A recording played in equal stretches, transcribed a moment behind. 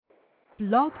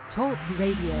Blog Talk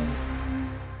Radio.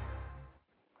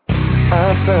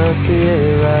 I felt the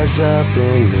air rise up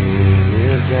in me,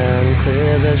 kneel down and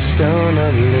clear the stone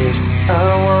of leaves. I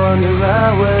wander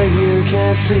right where you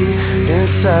can't see,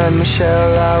 inside my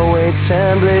shell I wait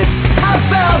and bleed. I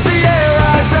felt the air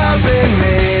rise up in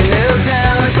me, kneel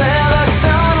down and clear the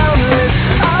stone of leaves.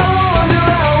 I wander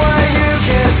right where you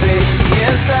can't see,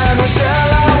 inside my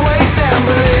shell I wait and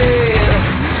bleed.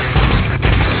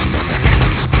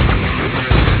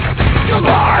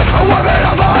 Goodbye, a woman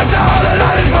of my town, and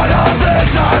I just want to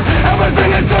this time.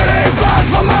 Everything is turning fast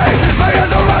for me. My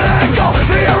hands are running cold,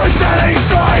 the air is standing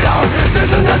straight out.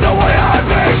 This is not the way I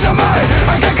picture me.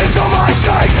 I can't control my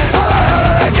strength. How the hell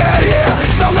did I get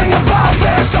here? Something about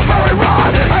this so very wrong.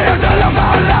 I have to live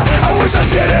out loud. I wish I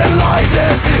didn't like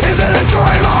this. Is it a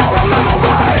dream or a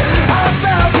memory? I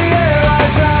felt the air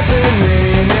rise up in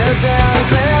me, kneel down,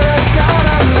 clear the sound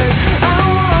of me. I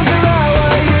wander out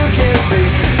where you can't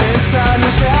see. Inside my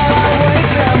shell I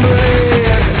wait and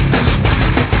bleed.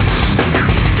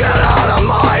 Get out of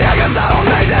my head, cause I don't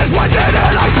need this. Why didn't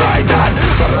I trade that?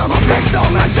 But I'm a big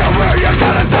dumb and where you're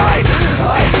gonna die.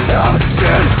 I am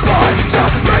still trying to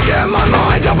make in my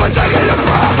mind up and taking your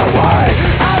breath away.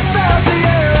 I felt the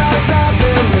air rise up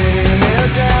in me, kneel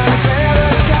down, clear the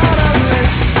sound of me.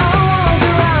 I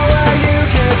wander out where you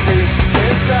can't see.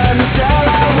 Inside my shell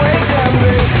I wait and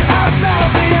bleed. I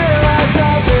felt the air rise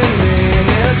up in me,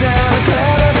 kneel down,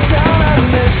 clear the sound of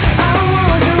me. I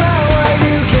wander out where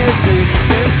you can't see.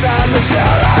 Inside my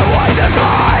shell I wait and bleed.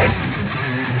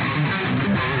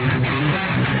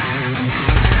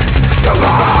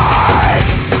 Goodbye.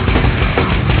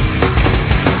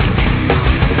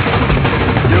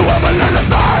 You haven't learned a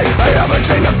thing. I haven't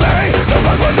seen a thing. The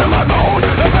blood was in my bones.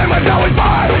 The pain was always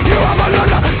mine. You haven't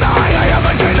learned a thing. I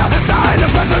haven't seen a thing. The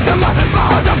blood was in my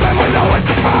bones. The pain was always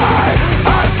mine.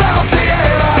 I felt the air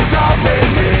rise up in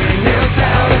me. Kneel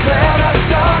down and clear the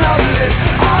stone of this.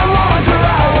 I wander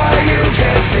out where you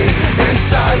can't see.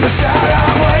 Inside the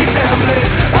shadow, wait and bleed.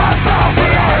 I felt the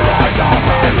air rise up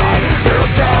in me. Kneel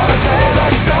down and clear the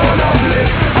stone of this.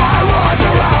 I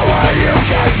wander out where you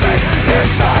can't see.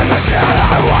 Inside the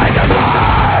shadow, wait and bleed.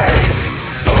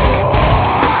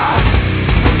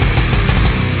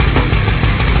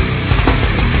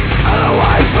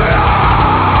 Otherwise for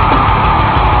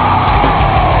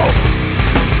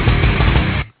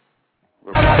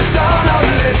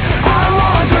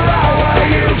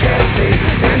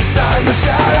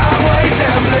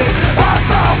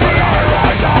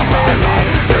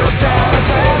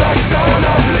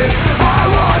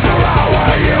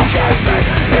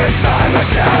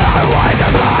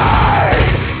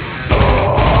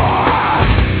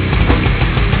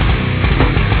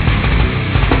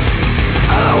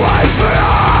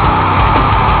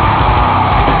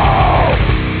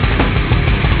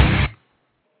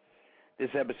This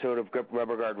episode of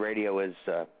Rubber Guard Radio is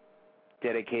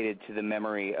dedicated to the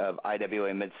memory of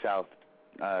IWA Mid-South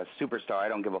superstar. I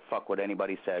don't give a fuck what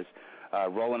anybody says.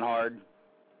 Rolling hard,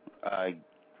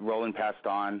 Roland passed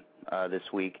on this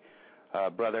week.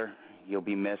 Brother, you'll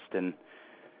be missed, and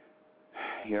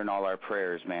you're in all our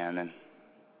prayers, man. And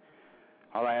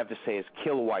all I have to say is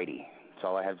kill Whitey. That's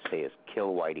all I have to say is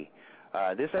kill Whitey.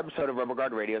 This episode of Rubber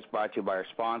Guard Radio is brought to you by our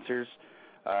sponsors.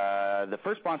 The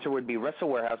first sponsor would be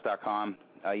WrestleWarehouse.com.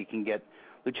 You can get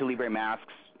Lucha Libre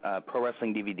masks, pro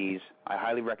wrestling DVDs. I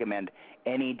highly recommend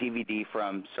any DVD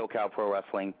from SoCal Pro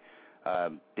Wrestling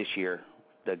this year.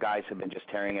 The guys have been just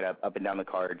tearing it up and down the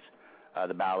cards.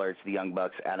 The Ballards, the Young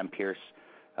Bucks, Adam Pearce,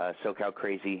 SoCal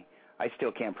Crazy. I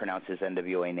still can't pronounce his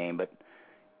NWA name, but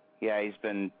yeah, he's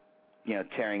been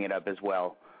tearing it up as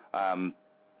well.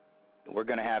 We're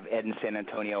going to have Ed in San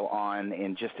Antonio on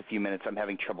in just a few minutes. I'm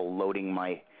having trouble loading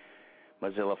my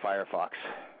Mozilla Firefox.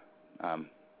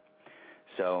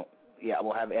 So, yeah,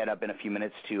 we'll have Ed up in a few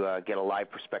minutes to get a live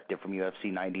perspective from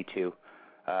UFC 92.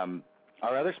 Our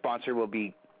other sponsor will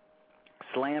be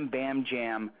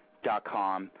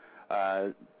SlamBamJam.com.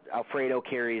 Alfredo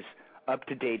carries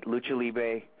up-to-date Lucha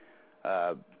Libre,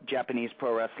 Japanese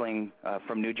pro wrestling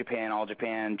from New Japan, All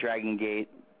Japan, Dragon Gate,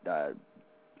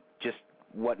 just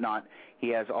whatnot. He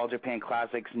has All Japan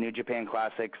Classics, New Japan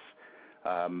Classics,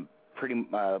 a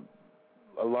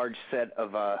large set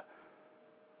of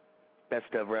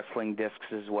Best of Wrestling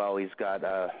discs as well. He's got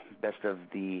Best of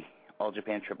the All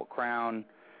Japan Triple Crown.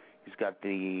 He's got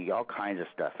all kinds of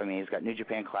stuff. I mean, he's got New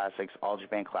Japan Classics, All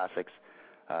Japan Classics,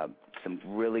 some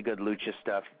really good lucha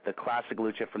stuff. The classic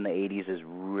lucha from the 80s is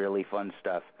really fun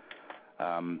stuff.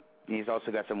 He's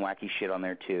also got some wacky shit on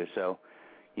there too, so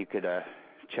you could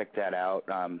check that out.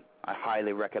 I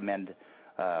highly recommend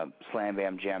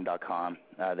SlamBamJam.com.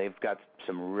 They've got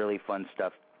some really fun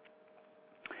stuff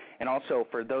And also,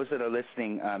 for those that are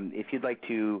listening, if you'd like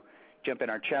to jump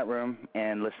in our chat room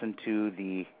and listen to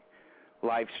the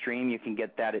live stream, you can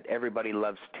get that at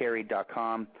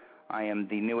everybodylovesterry.com. I am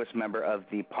the newest member of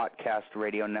the Podcast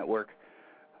Radio Network.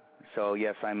 So,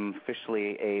 yes, I'm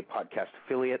officially a podcast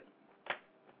affiliate.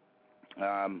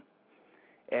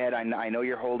 Ed, I know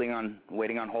you're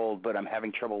waiting on hold, but I'm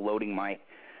having trouble loading my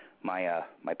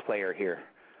player here.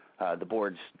 The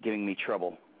board's giving me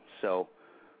trouble. So,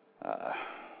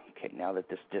 okay, now that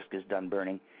this disc is done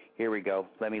burning, here we go.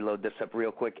 Let me load this up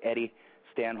real quick. Eddie,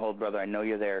 stay on hold, brother. I know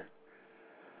you're there.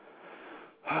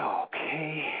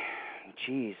 Okay.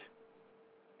 Jeez.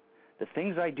 The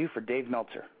things I do for Dave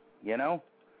Meltzer, you know?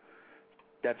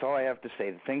 That's all I have to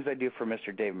say. The things I do for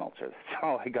Mr. Dave Meltzer. That's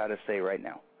all I got to say right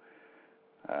now.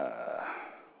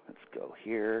 Let's go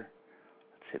here.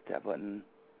 Let's hit that button.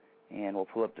 And we'll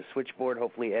pull up the switchboard.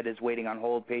 Hopefully Ed is waiting on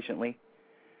hold patiently.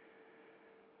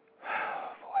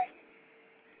 Oh, boy.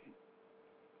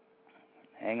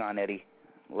 Hang on, Eddie.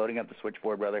 I'm loading up the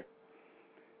switchboard, brother.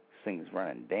 This thing's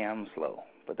running damn slow.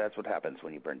 But that's what happens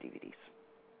when you burn DVDs.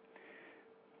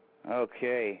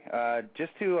 Okay.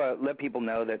 Just to let people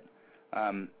know that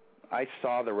I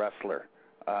saw The Wrestler.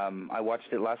 I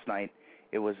watched it last night.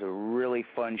 It was a really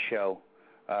fun show,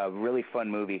 really fun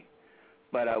movie.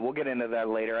 But we'll get into that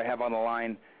later. I have on the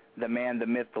line the man, the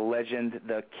myth, the legend,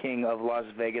 the king of Las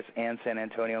Vegas and San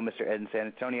Antonio, Mr. Ed in San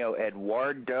Antonio,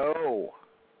 Eduardo.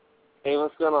 Hey,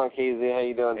 what's going on, KZ? How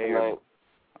you doing tonight?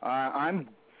 I'm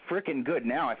freaking good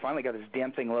now. I finally got this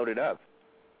damn thing loaded up.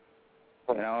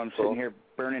 You know, I'm sitting here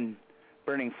burning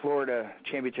Florida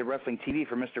Championship Wrestling TV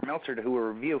for Mr. Meltzer to do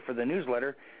a review for the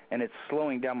newsletter, and it's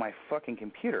slowing down my fucking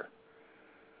computer.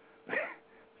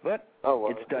 But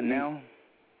it's done now.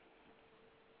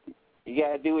 You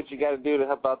got to do what you got to do to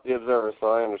help out the observer,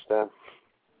 so I understand.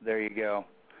 There you go.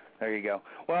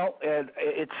 Well,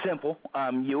 it's simple.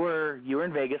 You were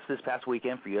in Vegas this past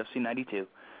weekend for UFC 92.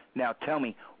 Now, tell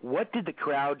me, what did the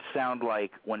crowd sound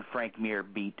like when Frank Mir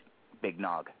beat Big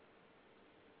Nog?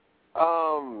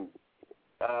 Half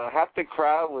the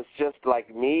crowd was just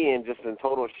like me and just in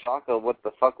total shock of what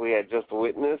the fuck we had just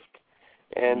witnessed.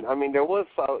 And, I mean, there was,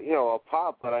 a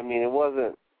pop, but, I mean, it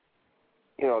wasn't,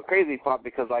 a crazy pop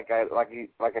because, like I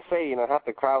say, half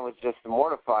the crowd was just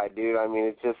mortified, dude. I mean,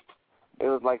 it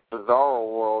was like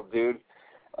Bizarro World, dude.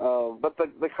 But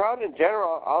the crowd in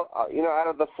general, out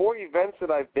of the 4 events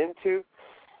that I've been to,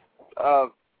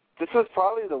 this was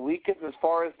probably the weakest as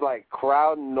far as, like,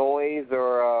 crowd noise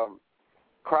or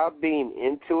crowd being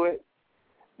into it.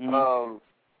 Mm-hmm.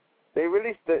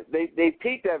 They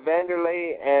peaked at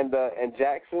Vanderlei and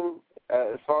Jackson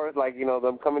as far as, like,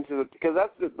 them coming to because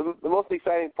that's the most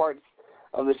exciting parts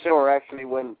of the show are actually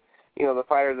when, the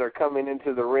fighters are coming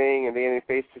into the ring and they're getting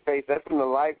face-to-face. That's when the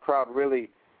live crowd really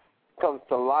comes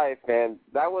to life, and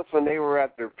that was when they were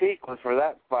at their peak, was for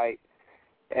that fight.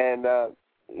 And,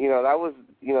 that was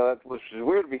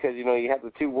weird because, you had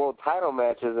the 2 world title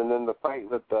matches, and then the fight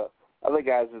with the other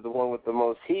guys is the one with the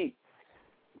most heat.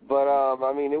 But,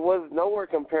 I mean, it was nowhere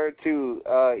compared to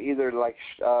either, like,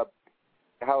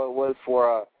 how it was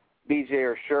for BJ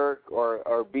or Shirk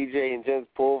or BJ and James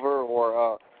Pulver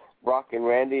or Brock and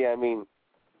Randy. I mean,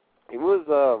 it was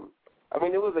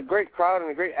a great crowd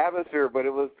and a great atmosphere, but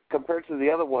it was, compared to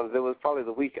the other ones, it was probably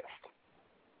the weakest.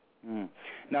 Mm.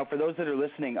 Now, for those that are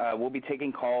listening, we'll be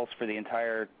taking calls for the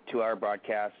entire 2-hour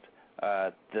broadcast.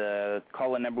 The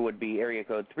call-in number would be area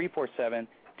code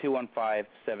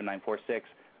 347-215-7946.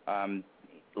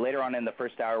 Later on in the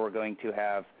first hour, we're going to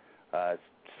have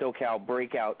SoCal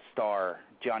breakout star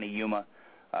Johnny Yuma.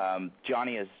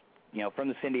 Johnny is, from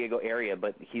the San Diego area,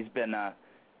 but he's been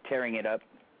tearing it up,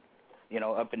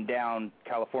 up and down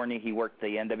California. He worked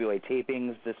the NWA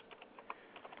tapings this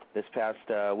past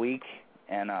week,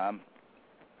 and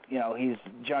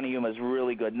Johnny Yuma is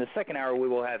really good. In the second hour, we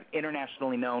will have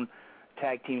internationally known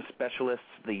tag team specialists,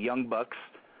 the Young Bucks.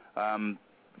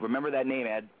 Remember that name,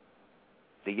 Ed?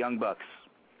 The Young Bucks.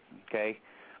 Okay,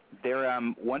 they're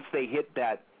once they hit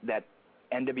that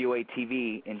NWA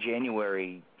TV in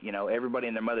January, everybody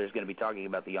and their mother is going to be talking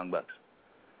about the Young Bucks.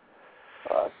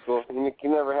 Cool. You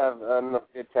can never have enough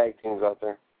good tag teams out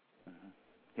there.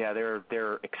 Mm-hmm. Yeah,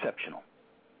 they're exceptional.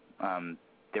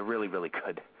 They're really, really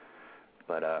good.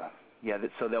 But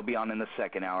so they'll be on in the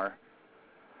second hour.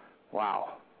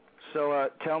 Wow. So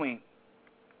tell me,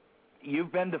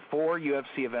 you've been to 4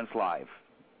 UFC events live.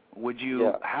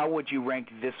 How would you rank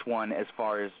this one as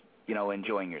far as,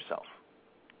 enjoying yourself?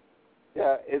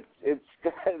 Yeah, it's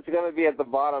going to be at the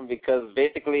bottom because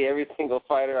basically every single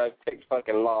fighter I picked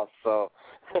fucking lost. So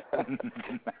I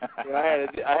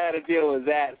had to deal with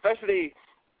that. Especially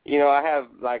you know, I had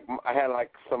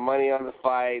like some money on the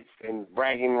fights and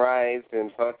bragging rights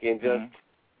and fucking just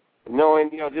knowing,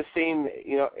 you know, just seeing,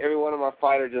 you know, every one of my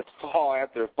fighters just fall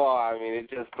after fall. I mean, it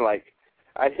just like,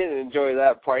 I didn't enjoy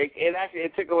that part.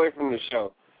 It took away from the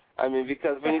show. I mean,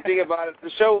 because when you think about it, the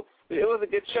show, it was a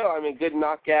good show. I mean, good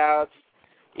knockouts.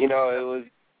 You know, it was,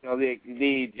 you know,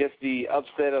 the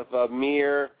upset of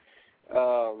Mir,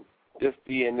 and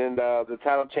then the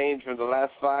title change from the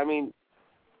last fight. I mean,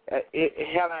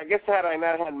 I guess had I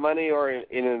not had money or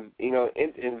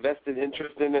invested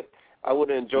interest in it, I would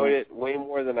have enjoyed it way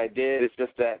more than I did. It's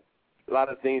just that a lot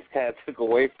of things kind of took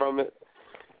away from it.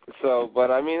 So,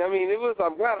 but I mean, it was.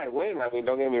 I'm glad I win. I mean,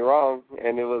 don't get me wrong,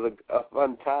 and it was a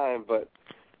fun time. But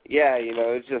yeah, you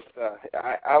know, it's just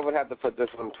I would have to put this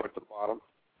one towards the bottom.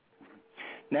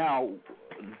 Now,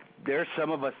 there's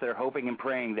some of us that are hoping and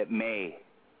praying that May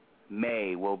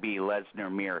will be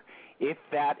Lesnar Mir. If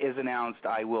that is announced,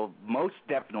 I will most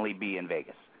definitely be in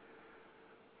Vegas.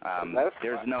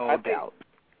 There's no doubt.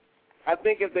 I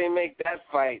think if they make that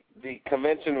fight, the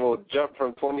convention will jump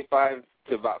from 25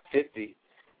 to about 50.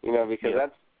 You know, because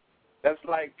that's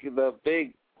like the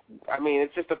big. I mean,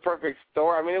 it's just a perfect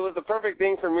story. I mean, it was the perfect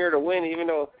thing for Mir to win, even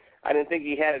though I didn't think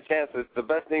he had a chance. It's the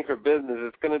best thing for business.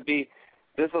 It's going to be.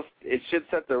 It should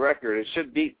set the record. It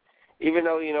should beat. Even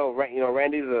though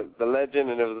Randy's the legend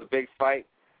and it was a big fight.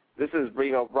 This is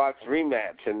Brock's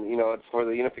rematch, and it's for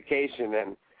the unification,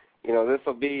 and this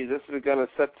is going to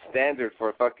set the standard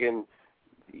for fucking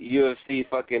UFC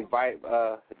fucking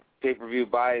pay-per-view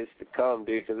buys to come,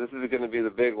 dude, because this is going to be the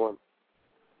big one.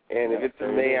 And if it's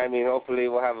in May, I mean, hopefully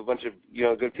we'll have a bunch of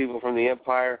good people from the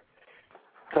Empire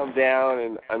come down,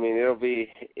 and I mean, it'll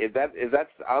be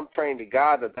I'm praying to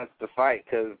God that that's the fight,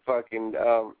 because fucking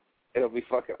it'll be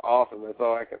fucking awesome. That's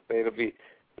all I can say. It'll be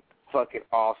fucking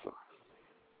awesome.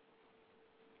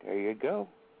 There you go.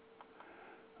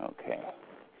 Okay.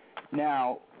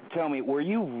 Now, tell me,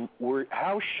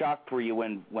 how shocked were you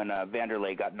when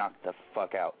Vanderlei got knocked the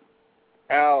fuck out?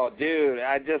 Oh, dude,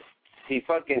 he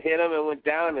fucking hit him and went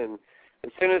down, and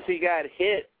as soon as he got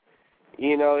hit,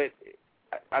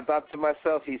 I thought to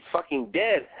myself, he's fucking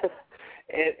dead.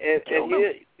 and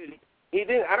he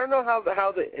didn't. I don't know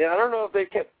I don't know if they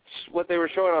kept what they were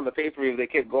showing on the pay-per-view. If they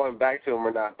kept going back to him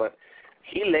or not, but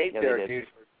he laid there, dude,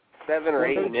 for 7 or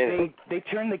 8 minutes. They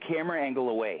turned the camera angle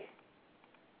away.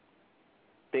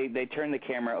 They turned the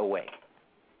camera away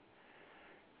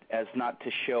as not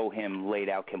to show him laid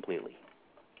out completely.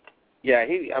 Yeah,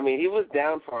 he was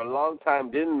down for a long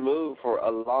time, didn't move for a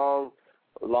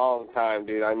long time,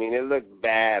 dude. I mean, it looked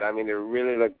bad. I mean, it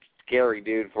really looked scary,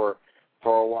 dude, for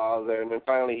a while there. And then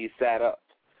finally he sat up,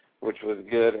 which was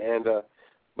good. And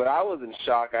but I was in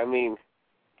shock. I mean,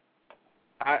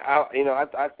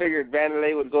 I figured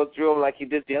Vanderlei would go through him like he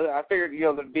did the other. I figured,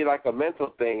 there'd be like a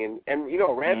mental thing. And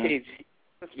Rampage,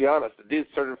 let's be honest, the dude's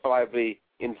certifiably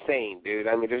insane, dude.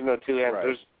 I mean, there's no two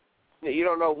answers. Right. You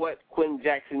don't know what Quentin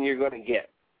Jackson you're going to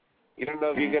get. You don't know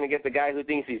if you're going to get the guy who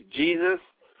thinks he's Jesus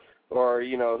or,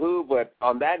 who. But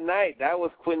on that night, that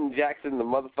was Quentin Jackson, the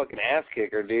motherfucking ass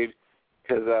kicker, dude,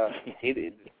 because he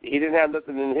didn't have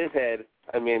nothing in his head.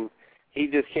 I mean, he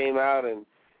just came out, and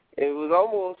it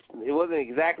wasn't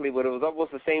exactly, but it was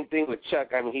almost the same thing with Chuck.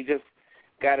 I mean, he just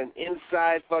got an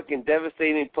inside fucking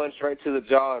devastating punch right to the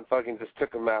jaw and fucking just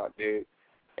took him out, dude.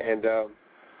 And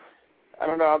I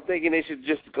don't know, I'm thinking they should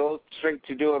just go straight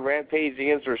to doing Rampage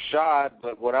against Rashad,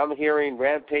 but what I'm hearing,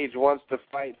 Rampage wants to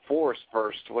fight Forrest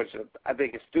first, which I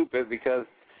think is stupid, because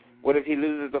what if he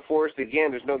loses to Forrest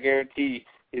again? There's no guarantee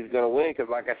he's going to win,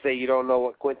 because like I say, you don't know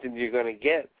what Quentin you're going to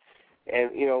get. And,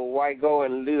 why go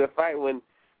and lose a fight when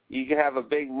you can have a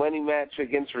big money match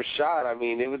against Rashad? I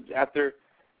mean, it was after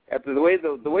the way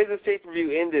this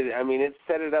pay-per-view ended, I mean, it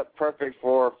set it up perfect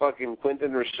for fucking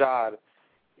Quentin Rashad,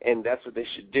 and that's what they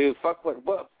should do. Fuck what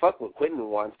Quentin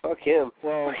wants. Fuck him.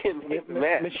 Well, make the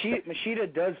match.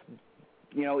 Machida does,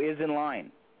 is in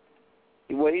line.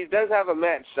 Well, he does have a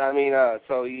match. I mean,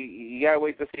 so you gotta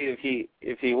wait to see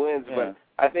if he wins. Yeah. But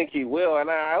I think he will,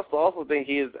 and I also think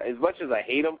he is. As much as I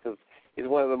hate him, because he's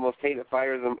one of the most hated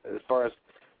fighters as far as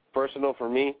personal for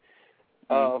me.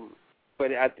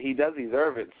 But he does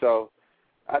deserve it. So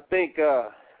I think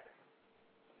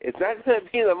it's not going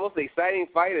to be the most exciting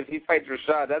fight if he fights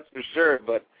Rashad, that's for sure.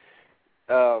 But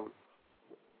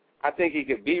I think he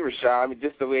could beat Rashad. I mean,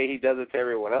 just the way he does it to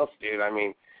everyone else, dude. I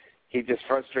mean, he just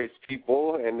frustrates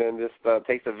people and then just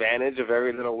takes advantage of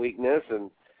every little weakness.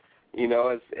 And,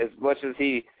 as much as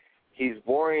he's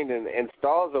boring and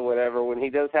stalls or whatever, when he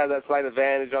does have that slight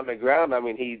advantage on the ground, I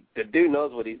mean, the dude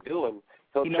knows what he's doing.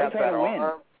 He'll trap that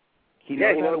arm. He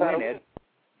knows how to win, Ed.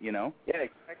 Yeah,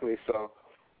 exactly. So,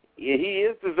 he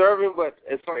is deserving, but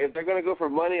as far if they're going to go for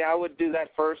money, I would do that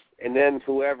first, and then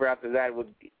whoever after that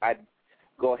I'd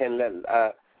go ahead and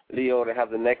let Leo to have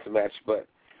the next match. But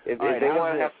if they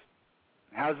want to have,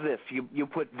 how's this? You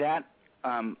put that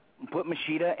put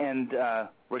Machida and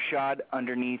Rashad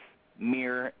underneath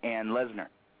Mir and Lesnar.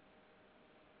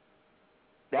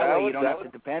 That way you don't have to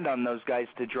depend on those guys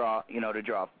to draw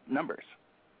numbers.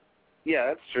 Yeah,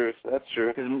 that's true. That's true.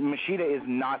 Because Machida is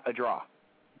not a draw.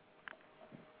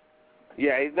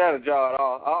 Yeah, he's not a draw at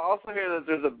all. I also hear that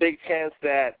there's a big chance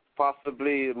that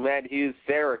possibly Matt Hughes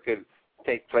Sarah could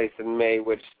take place in May,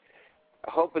 which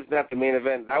I hope it's not the main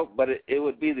event out, but it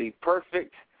would be the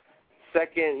perfect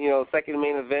second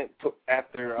main event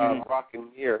after Rock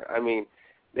and Mir. I mean,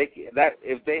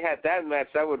 if they had that match,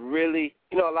 that would really,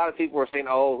 a lot of people were saying,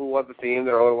 oh, who wants to see him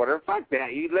there or whatever. Fuck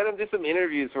that. You let them do some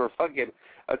interviews for fucking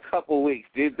a couple weeks,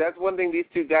 dude. That's one thing these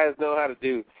two guys know how to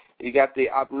do. You got the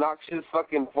obnoxious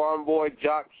fucking farm boy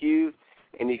Jock Hughes,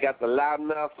 and you got the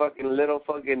loudmouth fucking little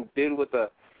fucking dude with the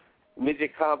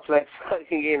midget complex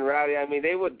fucking getting rowdy. I mean,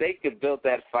 they could build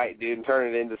that fight, dude, and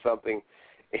turn it into something.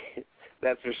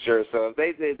 That's for sure. So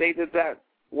if they did that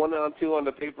 1-on-2 on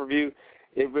the pay-per-view,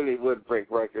 it really would break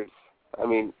records. I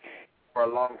mean, for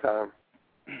a long time.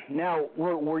 Now,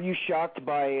 were you shocked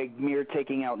by Mir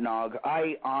taking out Nog?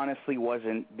 I honestly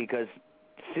wasn't, because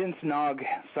since Nog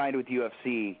signed with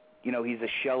UFC, he's a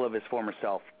shell of his former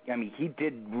self. I mean, he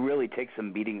did really take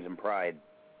some beatings in Pride.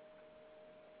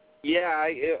 Yeah,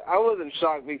 I wasn't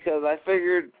shocked because I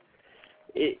figured,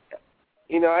 I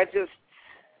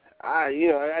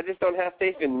just don't have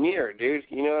faith in Mir, dude.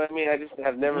 You know what I mean? I just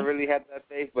have never really had that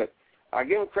faith, but I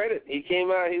give him credit. He came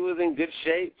out, he was in good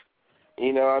shape.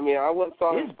 I once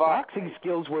saw his boxing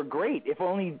skills were great. If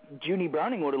only Junie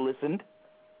Browning would have listened.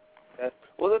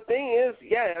 Well, the thing is,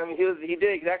 he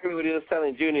did exactly what he was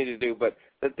telling Junie to do. But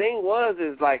the thing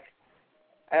is like,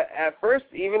 at first,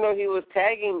 even though he was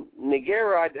tagging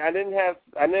Nogueira,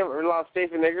 I never lost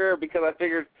faith in Nogueira because I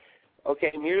figured,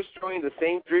 okay, Mir's throwing the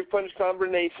same 3-punch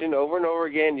combination over and over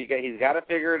again. He's got to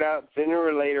figure it out sooner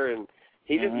or later, and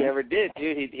he just never did,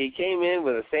 dude. He came in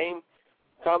with the same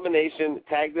combination,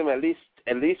 tagged them at least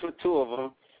with 2 of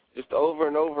them, just over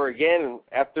and over again. And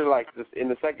after this in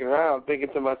the second round, I'm thinking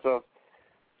to myself,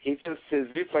 his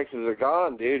reflexes are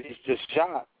gone, dude. He's just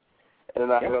shot. And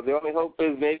the only hope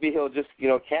is maybe he'll just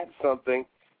catch something.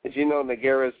 As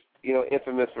Nogueira's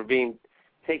infamous for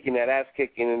taking that ass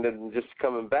kicking and then just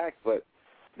coming back. But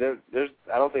I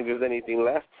don't think there's anything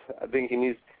left. I think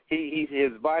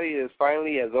his body is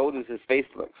finally as old as his face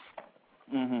looks.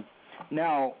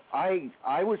 Now, I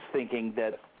was thinking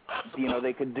that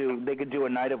they could do a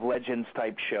Night of Legends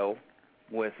type show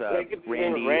with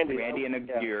Randy and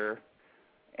Aguirre,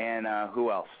 and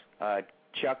who else?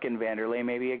 Chuck and Vanderlei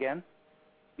maybe again.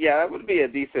 Yeah, that would be a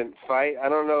decent fight. I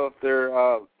don't know if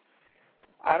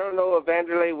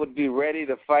Vanderlei would be ready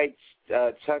to fight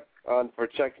Chuck for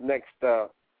Chuck's next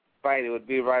fight. It would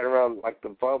be right around the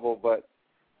bubble, but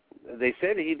they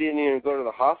said he didn't even go to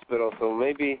the hospital, so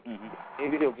maybe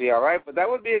he'll be all right. But that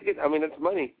would be a good. I mean, it's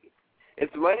money.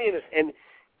 It's money, and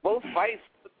both fights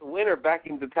put the winner back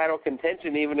into title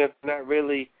contention, even if not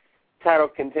really title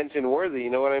contention worthy. You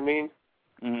know what I mean?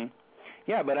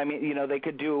 Yeah, but I mean, they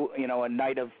could do a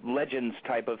Night of Legends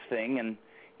type of thing, and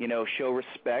show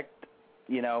respect.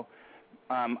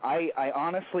 I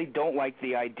honestly don't like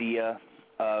the idea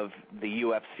of the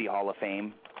UFC Hall of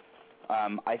Fame.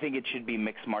 I think it should be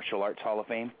Mixed Martial Arts Hall of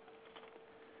Fame.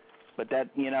 But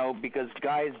that, because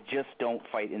guys just don't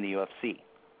fight in the UFC.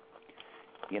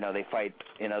 They fight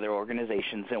in other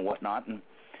organizations and whatnot. And,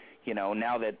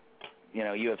 now that,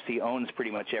 UFC owns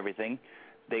pretty much everything,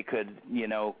 they could,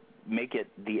 make it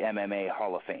the MMA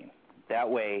Hall of Fame. That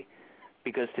way,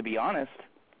 because to be honest,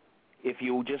 if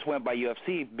you just went by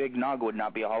UFC, Big Nog would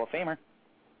not be a Hall of Famer.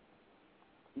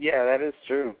 Yeah, that is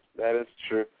true. That is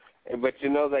true. But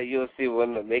that UFC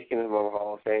wouldn't have making him a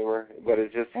Hall of Famer. But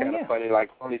it's just kind of funny,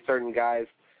 only certain guys.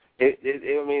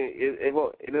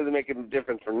 It doesn't make a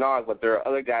difference for Nog, but there are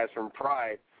other guys from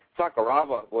Pride.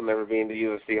 Sakuraba will never be in the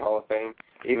UFC Hall of Fame,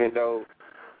 even though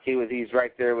he's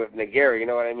right there with Nogueira. You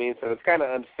know what I mean? So it's kind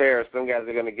of unfair. Some guys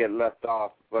are going to get left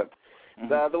off. But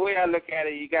the way I look at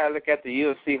it, you got to look at the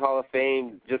UFC Hall of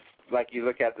Fame just like you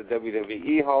look at the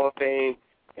WWE Hall of Fame,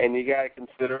 and you got to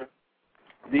consider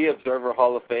the Observer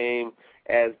Hall of Fame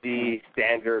as the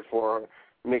standard for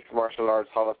Mixed Martial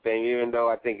Arts Hall of Fame, even though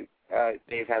I think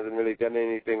Dave hasn't really done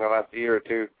anything the last year or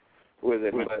two with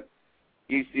it. But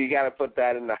you got to put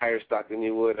that in the higher stock than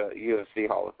you would a UFC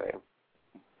Hall of Fame.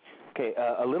 Okay,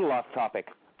 a little off topic.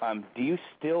 Do you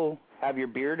still have your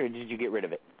beard, or did you get rid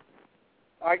of it?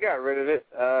 I got rid of it.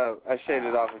 I shaved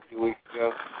it off a few weeks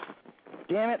ago.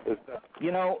 Damn it.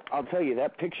 You know, I'll tell you,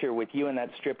 that picture with you and that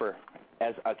stripper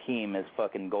as Akeem is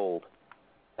fucking gold.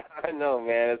 I know,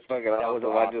 man. It's fucking awesome. That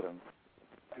was awesome.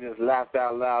 I just laughed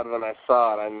out loud when I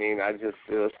saw it. I mean, it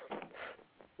was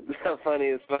the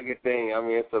funniest fucking thing. I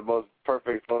mean, it's the most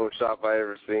perfect Photoshop I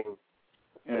ever seen.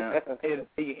 Yeah,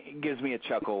 it gives me a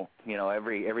chuckle. You know,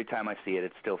 every time I see it,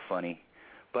 it's still funny.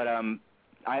 But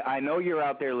I know you're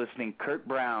out there listening. Kurt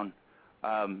Brown,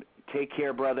 take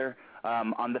care, brother.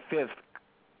 On the 5th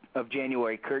of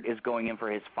January, Kurt is going in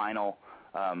for his final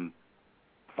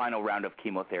round of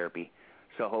chemotherapy.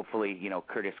 So hopefully, you know,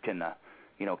 Curtis can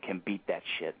beat that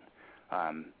shit.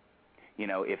 You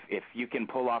know, if you can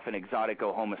pull off an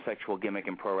exotico homosexual gimmick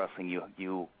in pro wrestling,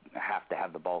 you have to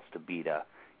have the balls to beat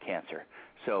cancer.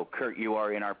 So, Kurt, you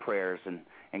are in our prayers, and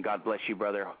God bless you,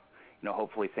 brother. You know,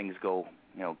 hopefully things go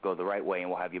the right way, and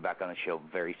we'll have you back on the show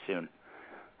very soon.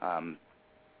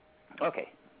 Okay,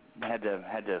 I had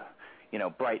to, you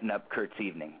know, brighten up Kurt's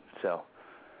evening. So,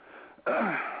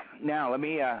 now let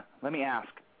me ask,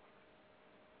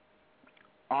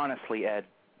 honestly, Ed,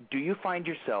 do you find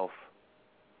yourself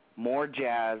more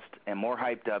jazzed and more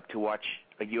hyped up to watch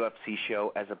a UFC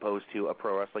show as opposed to a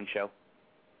pro wrestling show?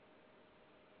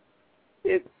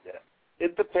 It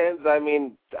depends. I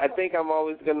mean, I think I'm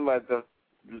always gonna look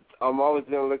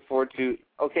forward to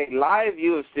live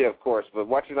UFC, of course, but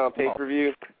watching on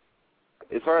pay-per-view.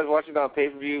 As far as watching on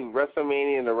pay-per-view,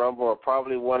 WrestleMania and the Rumble are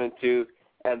probably 1 and 2,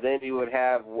 and then you would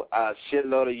have a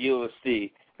shitload of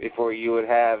UFC before you would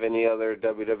have any other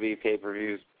WWE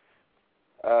pay-per-views.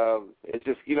 It's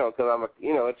just, you know, because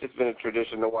it's just been a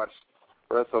tradition to watch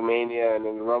WrestleMania, and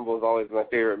then the Rumble is always my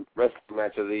favorite wrestling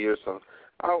match of the year. So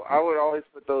I would always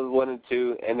put those 1 and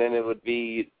 2, and then it would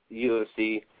be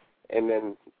UFC, and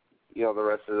then, you know, the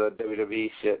rest of the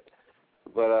WWE shit.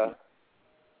 But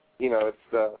you know,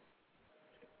 it's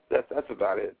that's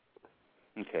about it.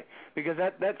 Okay, because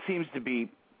that seems to be,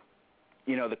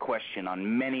 you know, the question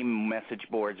on many message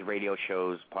boards, radio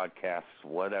shows, podcasts,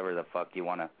 whatever the fuck you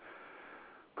want to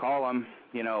call them.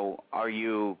 You know,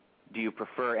 do you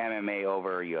prefer MMA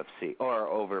over UFC or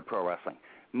over pro wrestling?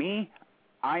 Me,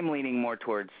 I'm leaning more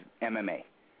towards MMA.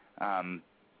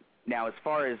 Now, as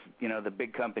far as, you know, the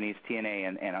big companies, TNA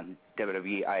and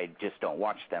WWE, I just don't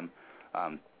watch them,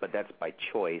 but that's by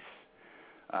choice,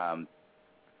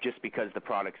 just because the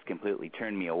products completely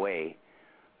turned me away.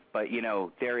 But, you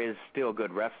know, there is still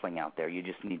good wrestling out there. You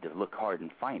just need to look hard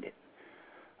and find it.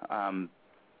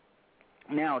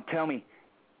 Now, tell me,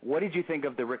 what did you think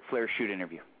of the Ric Flair shoot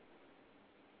interview?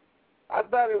 I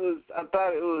thought it was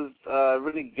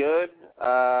really good.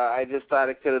 I just thought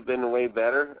it could have been way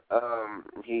better.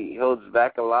 He holds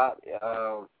back a lot,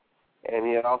 and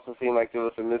it also seemed like there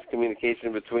was some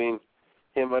miscommunication between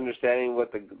him understanding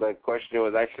what the questioner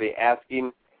was actually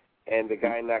asking and the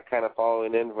guy not kind of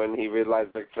following in when he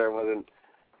realized Ric Flair wasn't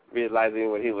realizing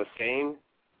what he was saying.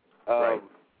 Right.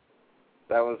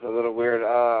 That was a little weird.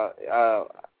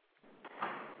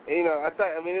 You know, I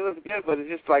mean, it was good, but it's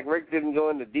just like Rick didn't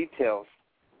go into details.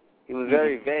 He was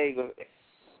very vague.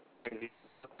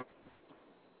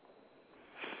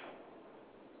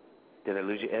 Did I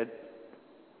lose you, Ed?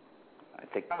 I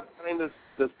think. I was telling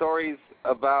the stories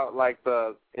about, like,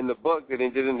 in the book that he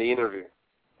did in the interview.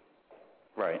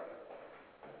 Right.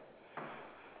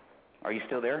 Are you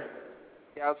still there?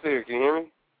 Yeah, I'm still here. Can you hear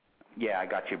me? Yeah, I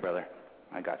got you, brother.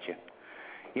 I got you.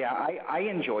 Yeah, I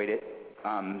enjoyed it.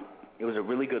 It was a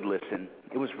really good listen.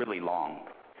 It was really long,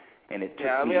 and it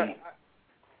took me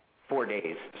 4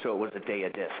 days, so it was a day a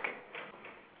disc.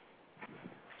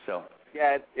 So.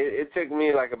 Yeah, it took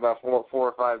me like about 4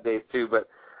 or 5 days too, but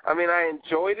I mean, I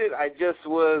enjoyed it. I just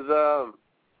was,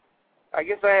 I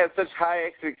guess I had such high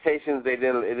expectations it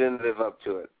didn't live up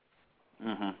to it.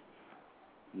 Mhm.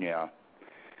 Yeah.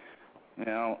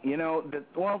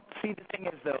 Well, see, the thing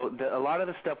is, though, a lot of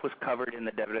the stuff was covered in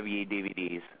the WWE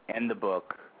DVDs and the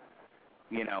book,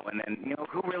 you know, and then, you know,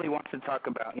 who really wants to talk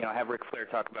about, you know, have Ric Flair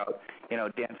talk about, you know,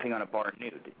 dancing on a bar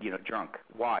nude, you know, drunk?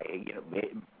 Why? You know,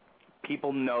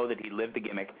 people know that he lived the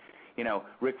gimmick. You know,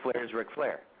 Ric Flair is Ric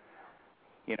Flair.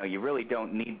 You know, you really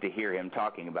don't need to hear him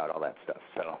talking about all that stuff,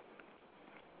 so.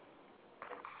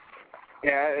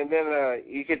 Yeah, and then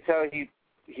you could tell he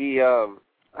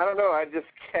I don't know, I just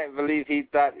can't believe he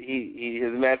thought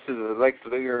his matches with Lex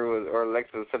Luger or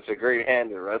Lex was such a great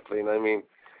hand at wrestling. I mean,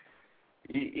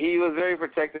 he was very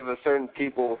protective of certain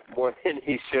people more than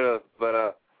he should have,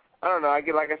 but I don't know,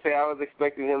 like I say, I was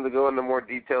expecting him to go into more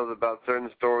details about certain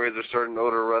stories or certain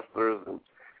older wrestlers, and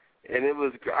it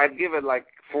was, I'd give it like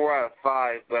 4 out of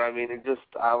 5, but I mean,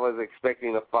 I was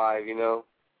expecting a 5, you know?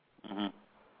 Mhm.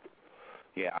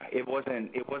 Yeah, it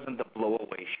wasn't the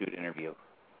blow-away shoot interview.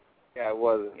 Yeah, it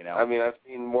wasn't. You know? I mean, I've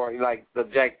seen more, like, the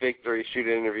Jack Victory shoot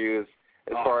interviews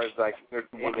as far as, like,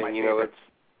 one of my you know, favorites.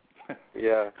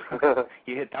 Yeah.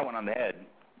 You hit that one on the head.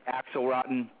 Axel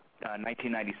Rotten,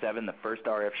 1997, the first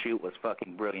RF shoot was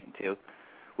fucking brilliant, too,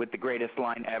 with the greatest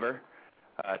line ever,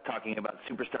 talking about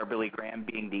superstar Billy Graham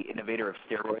being the innovator of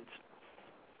steroids.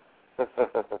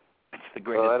 It's the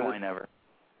greatest line ever.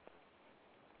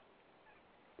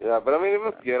 Yeah, but, I mean, it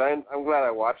was good. I'm glad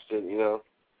I watched it, you know.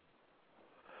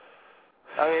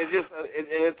 I mean,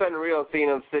 it's unreal seeing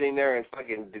him sitting there and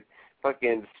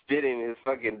fucking spitting his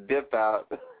fucking dip out.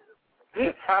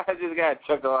 I just got a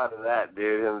chuckle out of that,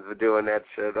 dude, him doing that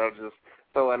shit. That was just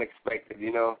so unexpected,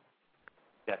 you know?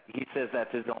 Yeah, he says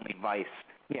that's his only vice.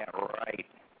 Yeah, right.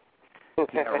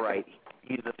 Yeah, right.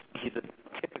 He's a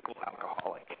typical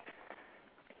alcoholic.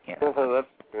 Yeah. That's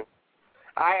true.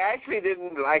 I actually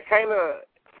didn't, I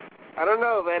don't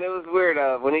know, man, it was weird.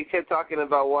 When he kept talking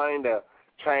about wanting to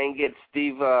try and get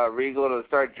Steve Regal to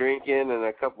start drinking and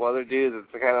a couple other dudes,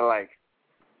 it's kind of like,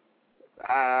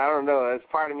 I don't know. As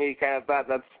part of me kind of thought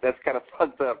that's kind of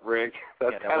fucked up, Rick.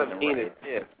 That's kind of mean as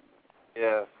shit.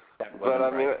 Yeah. But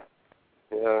I mean,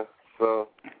 yeah. So.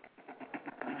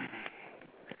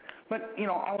 But you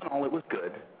know, all in all, it was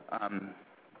good.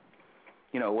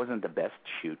 You know, it wasn't the best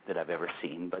shoot that I've ever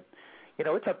seen, but you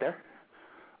know, it's up there.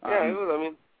 Yeah, it was. I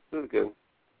mean, it was good.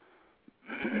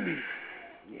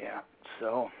 Yeah.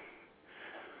 So.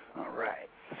 All right.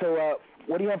 So,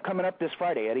 what do you have coming up this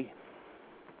Friday, Eddie?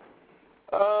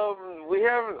 We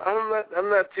have. I'm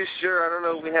not too sure. I don't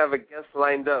know if we have a guest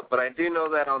lined up, but I do know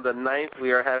that on the 9th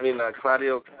we are having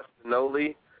Claudio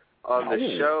Castagnoli on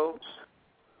the show,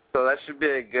 so that should be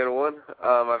a good one.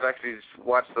 I've actually just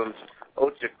watched some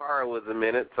Ochikara with a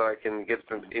minute, so I can get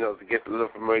some, you know, to get a little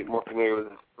more familiar with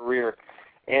his career.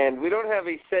 And we don't have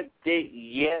a set date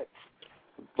yet,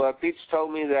 but Peach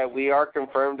told me that we are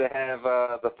confirmed to have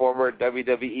the former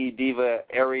WWE diva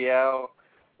Ariel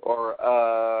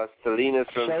or Salinas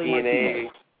from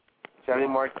TNA, Shelly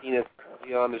Martinez,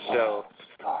 be on the show.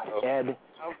 God, Ed,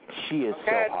 she is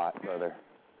so hot, brother.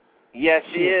 Yeah,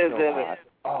 she is. So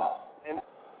hot. And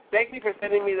thank you for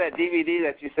sending me that DVD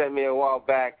that you sent me a while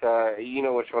back. You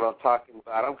know which one I'm talking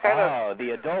about. I'm kind of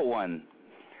the adult one.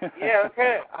 Yeah,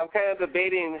 I'm kind of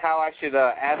debating how I should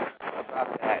ask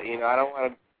about that. You know, I don't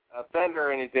want to offend her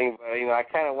or anything, but you know, I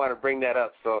kind of want to bring that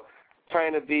up. So,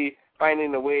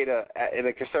 finding a way to, in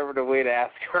a conservative way, to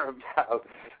ask her about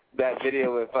that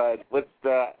video with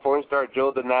the porn star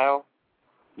Joe Denial.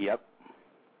 Yep.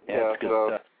 Yeah, it's good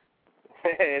stuff.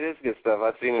 It is good stuff.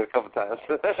 I've seen it a couple times.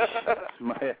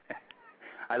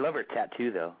 I love her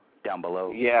tattoo, though, down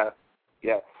below. Yeah.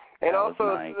 And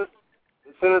also, nice.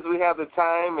 as soon as we have the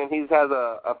time and he has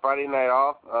a Friday night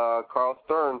off, Carl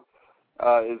Stern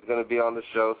is going to be on the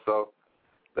show. So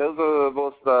those are the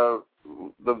most,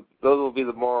 those will be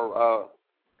the more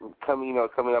coming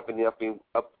up in the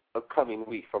upcoming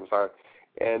week. I'm sorry,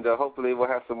 and hopefully we'll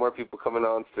have some more people coming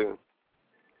on soon.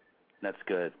 That's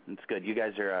good. That's good. You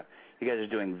guys are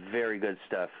doing very good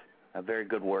stuff, very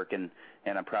good work, and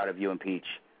I'm proud of you and Peach.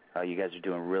 You guys are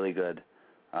doing really good.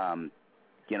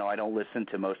 You know, I don't listen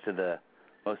to most of the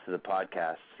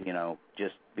podcasts, you know,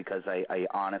 just because I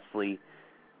honestly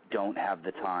don't have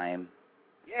the time.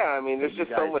 Yeah, I mean, there's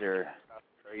just so much.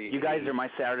 You guys are my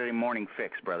Saturday morning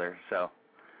fix, brother. So.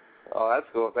 Oh, that's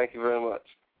cool. Thank you very much.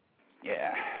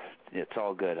 Yeah, it's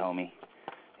all good, homie.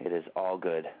 It is all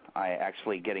good. I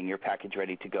actually getting your package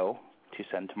ready to go to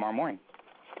send tomorrow morning.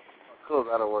 Cool,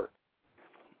 that'll work.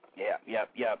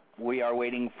 Yep. We are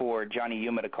waiting for Johnny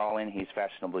Yuma to call in. He's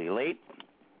fashionably late.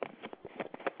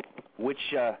 Which,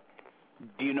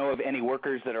 do you know of any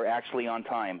workers that are actually on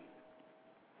time?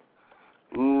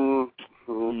 No.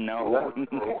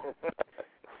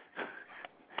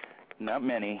 Not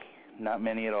many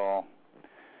at all.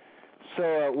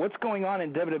 So what's going on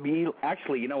in WWE?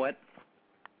 Actually, you know what?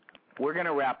 We're going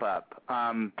to wrap up.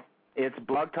 It's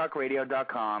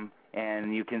blogtalkradio.com,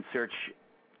 and you can search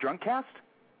Drunkcast?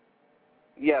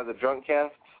 Yeah, the Drunkcast,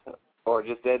 or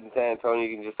just Ed in San Antonio.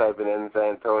 You can just type in Ed in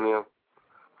San Antonio.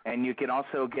 And you can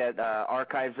also get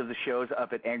archives of the shows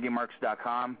up at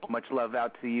angrymarks.com. Much love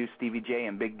out to you, Stevie J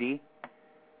and Big D.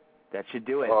 That should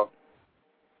do it. Oh,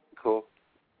 cool.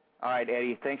 All right,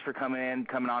 Eddie, thanks for coming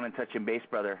on and touching base,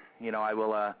 brother. You know, I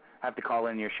will have to call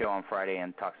in your show on Friday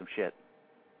and talk some shit.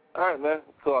 All right, man.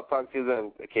 Cool. I'll talk to you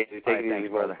then. Okay, take it easy, thanks,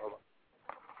 brother.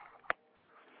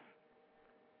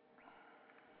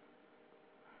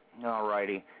 All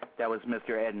righty. That was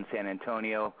Mr. Ed in San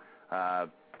Antonio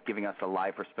giving us a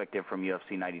live perspective from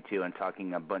UFC 92 and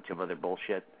talking a bunch of other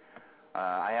bullshit.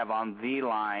 I have on the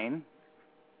line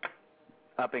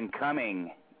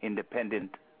up-and-coming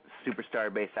independent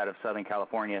superstar based out of Southern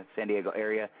California, San Diego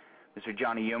area, Mr.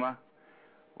 Johnny Yuma.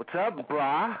 What's up,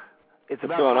 brah? What's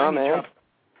going on, man?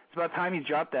 It's about time you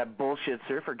dropped that bullshit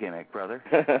surfer gimmick, brother.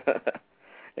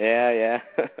 Yeah.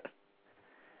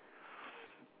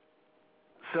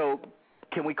 So,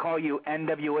 can we call you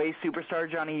NWA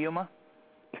superstar Johnny Yuma?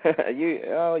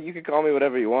 You could call me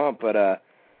whatever you want, but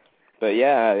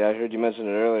yeah, I heard you mention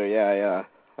it earlier. Yeah,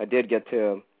 I did get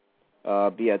to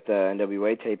be at the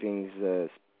NWA tapings this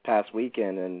past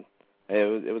weekend, and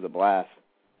it was a blast.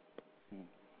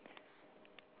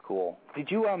 Cool. Did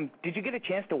you get a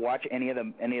chance to watch any of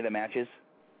the matches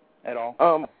at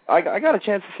all? I got a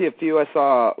chance to see a few. I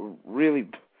saw a really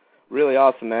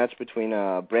awesome match between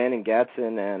Brandon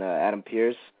Gatson and Adam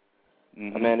Pearce.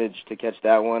 Mm-hmm. I managed to catch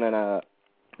that one, and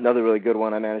another really good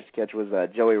one I managed to catch was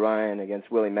Joey Ryan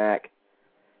against Willie Mack.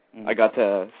 Mm-hmm. I got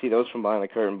to see those from behind the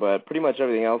curtain, but pretty much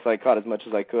everything else I caught as much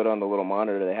as I could on the little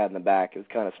monitor they had in the back. It was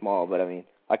kind of small, but I mean,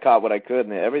 I caught what I could,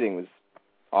 and everything was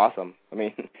awesome. I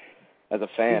mean, as a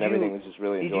fan, everything was just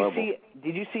really enjoyable.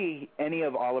 Did you see any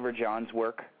of Oliver John's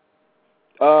work?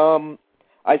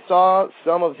 I saw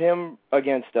some of him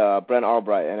against Brent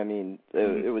Albright, and I mean,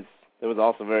 it was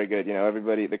also very good. You know,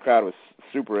 the crowd was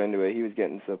super into it. He was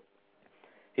getting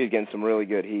some really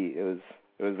good heat. It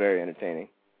was very entertaining.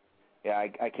 Yeah,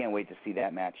 I can't wait to see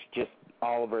that match. Just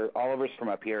Oliver's from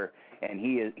up here, and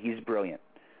he's brilliant.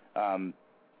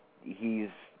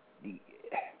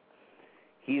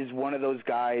 He's one of those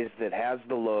guys that has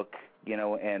the look, you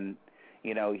know, and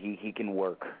you know he can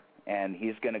work, and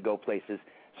he's going to go places.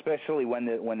 Especially when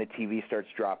the TV starts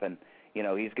dropping, you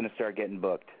know, he's going to start getting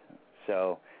booked.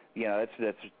 So, you know,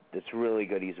 that's really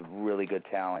good. He's a really good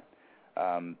talent.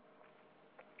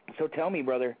 So tell me,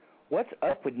 brother, what's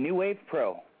up with New Wave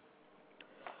Pro?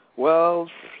 Well,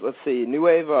 let's see. New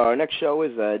Wave, our next show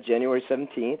is January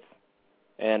 17th,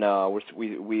 and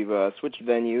we've switched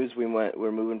venues.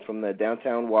 We're moving from the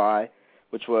downtown Y,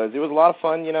 it was a lot of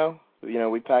fun. You know,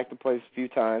 we packed the place a few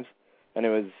times, and it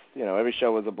was, you know, every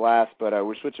show was a blast. But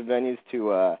we're switching venues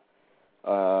to a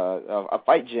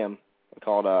fight gym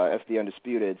called SD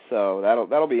Undisputed. So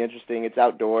that'll be interesting. It's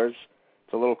outdoors.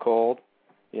 It's a little cold.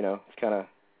 You know, it's kind of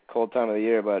cold time of the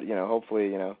year, but you know, hopefully,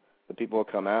 you know, the people will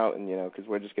come out, and you know, because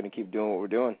we're just going to keep doing what we're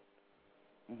doing.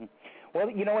 Mm-hmm. Well,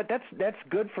 you know what? That's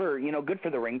good for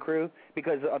the ring crew,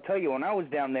 because I'll tell you, when I was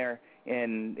down there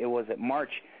in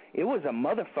March, it was a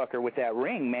motherfucker with that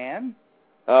ring, man.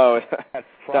 Oh, that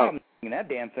problem that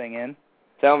damn thing in.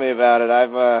 Tell me about it.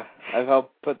 I've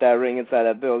helped put that ring inside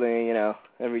that building, you know,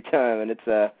 every time, and it's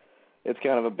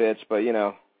kind of a bitch, but you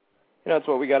know, it's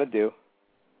what we got to do.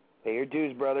 Pay your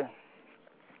dues, brother.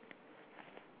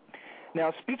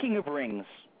 Now, speaking of rings,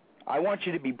 I want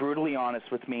you to be brutally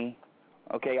honest with me.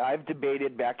 Okay, I've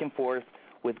debated back and forth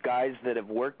with guys that have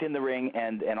worked in the ring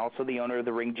and also the owner of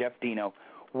the ring, Jeff Dino.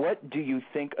 What do you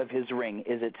think of his ring?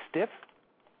 Is it stiff?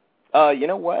 You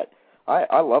know what?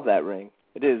 I love that ring.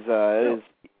 It is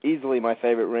easily my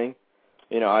favorite ring.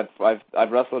 You know,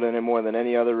 I've wrestled in it more than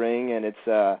any other ring, and it's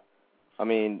I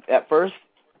mean, at first,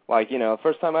 like, you know,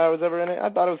 first time I was ever in it, I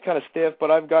thought it was kind of stiff,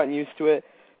 but I've gotten used to it.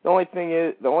 The only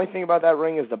thing about that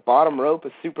ring is the bottom rope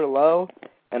is super low,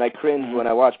 and I cringe when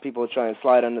I watch people try and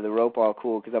slide under the rope all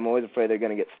cool, because I'm always afraid they're going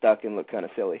to get stuck and look kind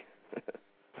of silly.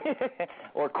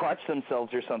 Or crotch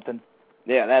themselves or something.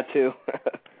 Yeah, that too.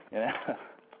 Yeah.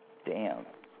 Damn.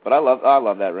 But I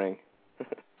love that ring.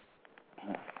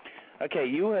 Okay,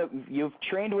 you've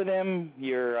trained with him.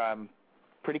 You're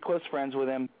pretty close friends with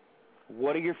him.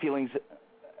 What are your feelings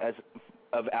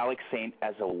of Alex Saint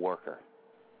as a worker?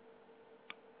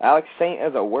 Alex Saint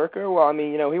as a worker? Well, I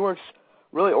mean, you know, he works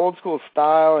really old school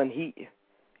style, and he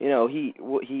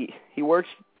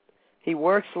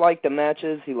works like the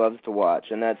matches he loves to watch,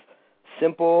 and that's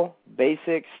simple,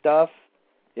 basic stuff.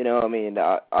 You know, I mean,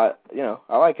 I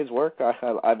like his work.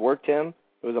 I've worked him.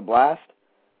 It was a blast.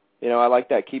 You know, I like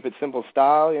that keep it simple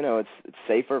style. You know, it's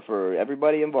safer for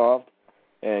everybody involved,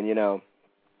 and you know,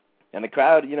 and the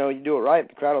crowd. You know, you do it right,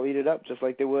 the crowd will eat it up just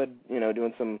like they would, you know,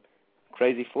 doing some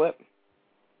crazy flip.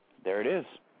 There it is.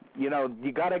 You know,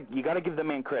 you gotta give the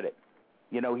man credit.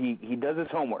 You know, he does his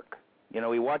homework. You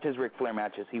know, he watches Ric Flair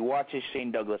matches. He watches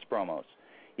Shane Douglas promos.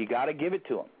 You gotta give it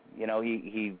to him. You know,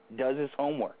 he does his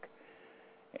homework.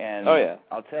 And oh yeah,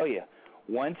 I'll tell you,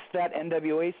 once that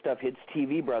NWA stuff hits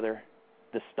TV, brother,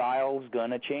 the style's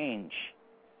gonna change.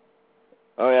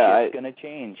 Oh yeah, it's gonna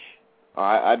change.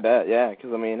 I bet, yeah,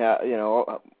 because I mean, you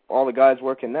know, all the guys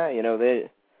working that, you know,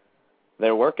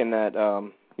 they're working that,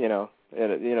 you know,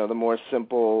 the more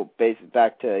simple, basic,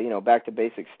 back to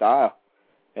basic style,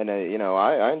 and you know,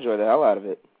 I enjoy the hell out of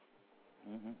it.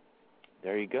 Mm-hmm.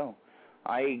 There you go.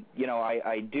 I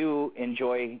do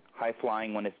enjoy high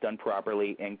flying when it's done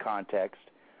properly in context,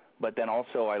 but then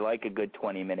also I like a good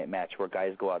 20-minute match where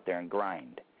guys go out there and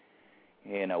grind.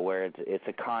 Where it's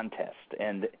a contest,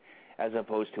 and as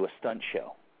opposed to a stunt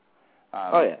show.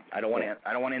 I don't want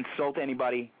to insult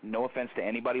anybody. No offense to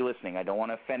anybody listening. I don't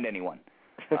want to offend anyone.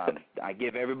 I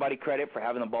give everybody credit for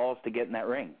having the balls to get in that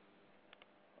ring.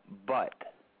 But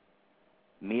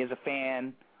me as a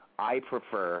fan, I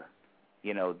prefer,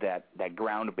 that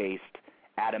ground-based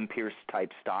Adam Pearce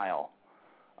type style,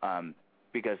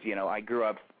 because I grew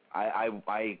up.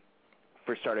 I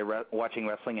first started watching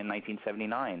wrestling in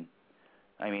 1979.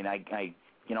 I mean, I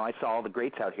saw all the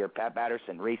greats out here: Pat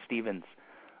Patterson, Ray Stevens,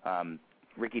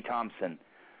 Ricky Thompson,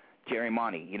 Jerry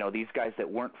Monty. These guys that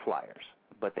weren't flyers,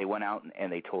 but they went out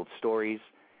and they told stories.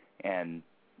 And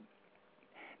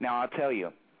now I'll tell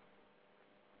you,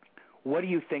 what do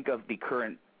you think of the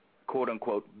current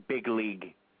quote-unquote big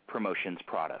league promotions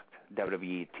product,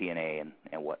 WWE, TNA,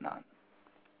 and whatnot?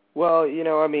 Well,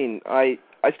 I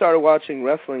started watching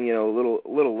wrestling, a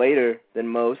little later than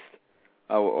most.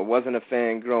 I wasn't a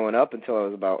fan growing up until I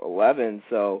was about 11,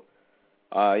 so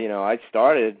I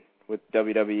started with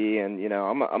WWE, and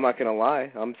I'm not gonna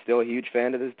lie, I'm still a huge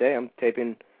fan to this day. I'm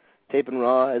taping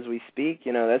Raw as we speak.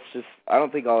 That's just, I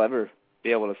don't think I'll ever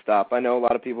be able to stop. I know a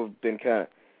lot of people have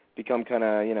become kind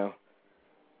of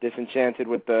disenchanted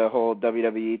with the whole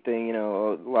WWE thing.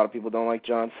 A lot of people don't like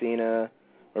John Cena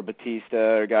or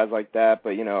Batista or guys like that,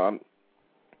 but I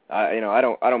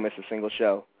don't miss a single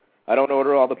show. I don't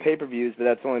order all the pay-per-views, but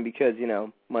that's only because,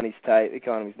 money's tight, the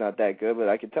economy's not that good. But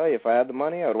I can tell you, if I had the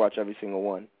money, I would watch every single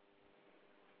one.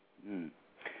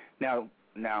 Now,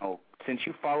 since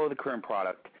you follow the current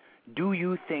product, do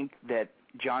you think that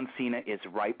John Cena is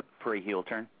ripe for a heel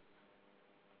turn?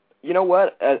 You know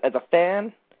what? As a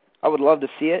fan, I would love to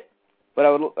see it, but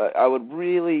I would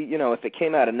really, if it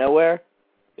came out of nowhere,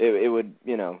 it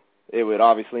would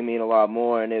obviously mean a lot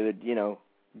more, and it would,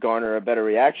 garner a better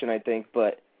reaction, I think.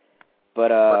 But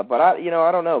I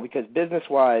don't know, because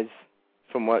business-wise,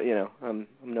 from what I'm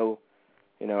no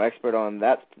expert on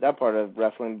that part of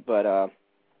wrestling, but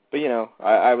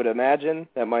I would imagine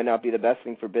that might not be the best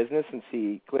thing for business, since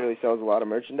he clearly sells a lot of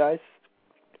merchandise.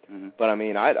 Mm-hmm. But I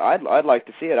mean, I'd like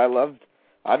to see it.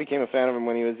 I became a fan of him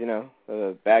when he was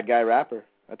a bad guy rapper.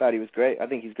 I thought he was great. I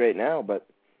think he's great now, but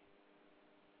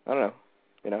I don't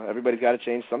know. Everybody's got to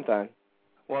change sometime.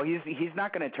 Well, he's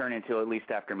not going to turn until at least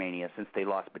after Mania, since they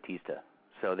lost Batista.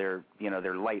 So they're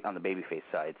light on the babyface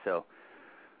side. So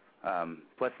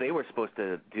plus they were supposed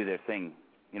to do their thing,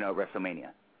 at WrestleMania.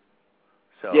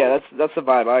 So yeah, that's the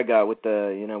vibe I got with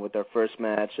with their first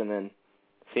match, and then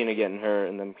Cena getting hurt,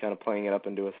 and then kind of playing it up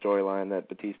into a storyline that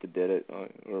Batista did it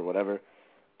or whatever.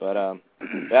 But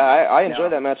I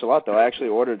enjoyed that match a lot, though. I actually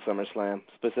ordered SummerSlam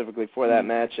specifically for that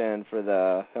match and for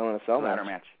the Hell in a Cell ladder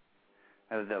match.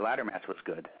 The ladder match was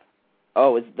good.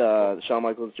 Oh, it's the Shawn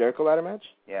Michaels Jericho ladder match?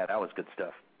 Yeah, that was good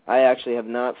stuff. I actually have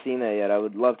not seen that yet. I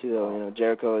would love to, though.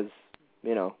 Jericho is,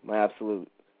 my absolute,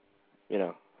 hate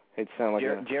to sound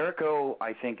like Jericho,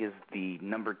 I think, is the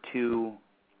number 2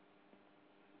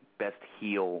 best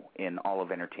heel in all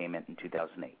of entertainment in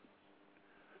 2008.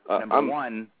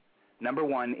 Number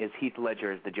one is Heath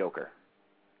Ledger as the Joker.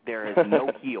 There is no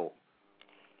heel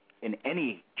in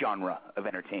any genre of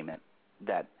entertainment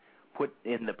that put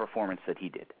in the performance that he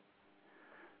did.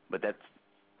 But that's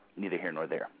neither here nor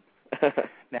there.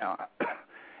 Now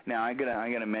I'm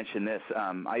gonna mention this.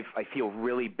 I feel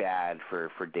really bad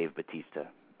for Dave Batista.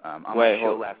 On my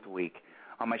show last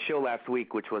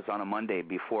week, which was on a Monday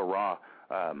before Raw,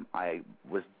 I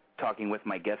was talking with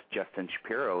my guest Justin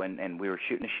Shapiro, and we were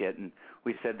shooting the shit, and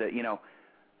we said that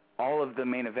all of the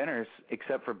main eventers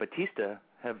except for Batista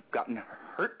have gotten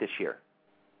hurt this year.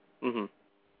 Mhm.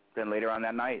 Then later on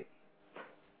that night,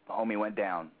 the homie went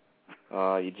down.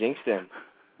 Oh, you jinxed him.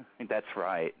 That's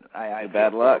right. I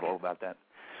bad luck about that.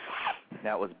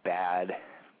 That was bad.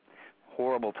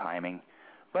 Horrible timing.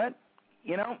 But,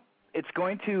 it's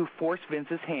going to force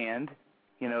Vince's hand,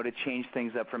 to change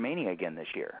things up for Mania again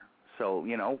this year. So,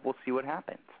 we'll see what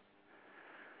happens.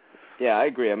 Yeah, I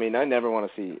agree. I mean, I never want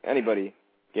to see anybody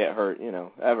get hurt,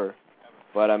 ever.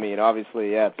 But, I mean,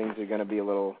 obviously, yeah, things are going to be a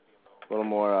little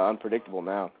more unpredictable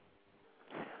now.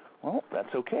 Well,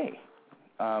 that's okay.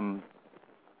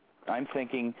 I'm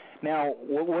thinking now.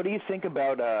 What do you think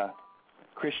about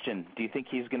Christian? Do you think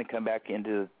he's going to come back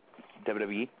into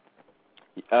WWE?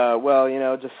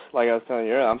 Well, just like I was telling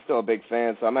you earlier, I'm still a big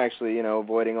fan, so I'm actually,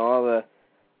 avoiding all the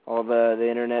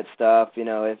internet stuff.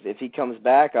 If he comes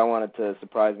back, I want it to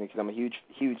surprise me because I'm a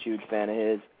huge fan of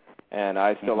his, and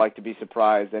I still like to be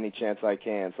surprised any chance I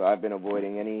can. So I've been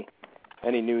avoiding any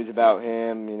any news about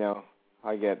him.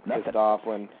 I get pissed off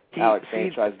when Alex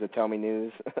Saint tries to tell me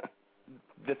news.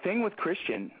 The thing with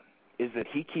Christian is that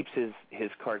he keeps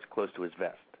his cards close to his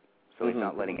vest, so he's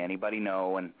not letting anybody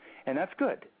know, and that's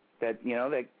good. That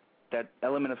that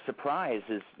element of surprise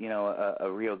is a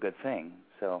real good thing.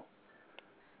 So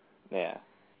yeah.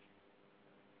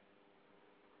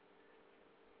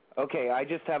 Okay, I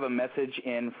just have a message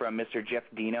in from Mr. Jeff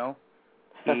Dino.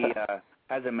 He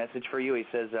has a message for you. He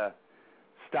says,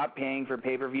 "Stop paying for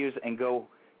pay-per-views and go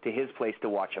to his place to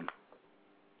watch them."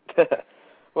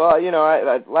 Well,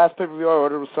 I last pay-per-view I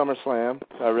ordered was SummerSlam.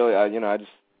 I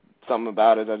just something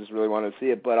about it. I just really wanted to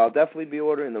see it. But I'll definitely be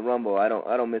ordering the Rumble. I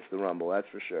don't miss the Rumble. That's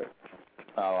for sure.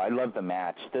 Oh, I love the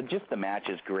match. Just the match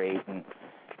is great, and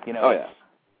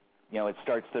it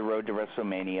starts the road to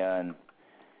WrestleMania, and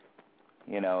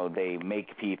they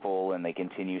make people and they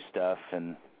continue stuff,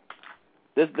 and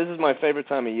this is my favorite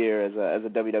time of year as a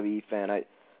WWE fan.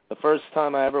 The first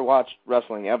time I ever watched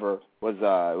wrestling ever was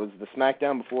it was the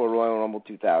SmackDown before Royal Rumble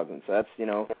 2000. So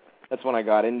that's when I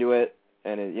got into it,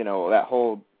 and that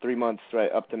whole 3 months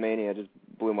right up to Mania just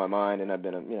blew my mind, and I've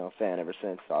been a fan ever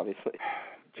since, obviously.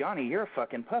 Johnny, you're a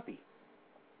fucking puppy.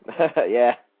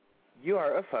 Yeah. You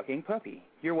are a fucking puppy.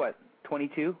 You're what,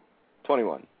 22?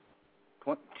 21.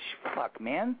 Fuck,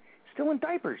 man. Still in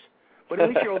diapers. But at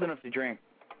least you're old enough to drink.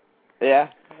 Yeah.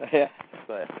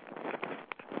 But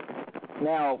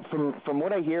now, from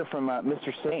what I hear from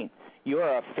Mr. Saint, you're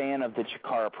a fan of the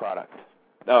Chikara product.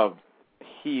 Oh,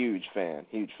 huge fan.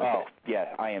 Oh,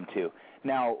 yeah, I am too.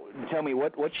 Now, tell me,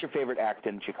 what's your favorite act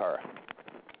in Chikara?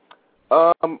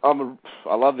 I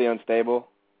love the Unstable.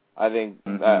 I think,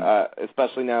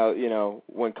 especially now,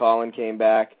 when Colin came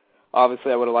back.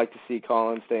 Obviously, I would have liked to see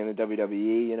Colin stay in the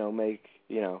WWE.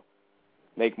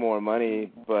 Make more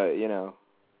money. But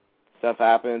stuff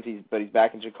happens. He's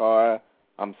back in Chikara.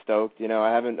 I'm stoked.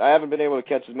 I haven't been able to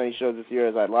catch as many shows this year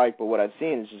as I'd like, but what I've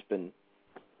seen has just been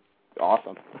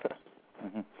awesome.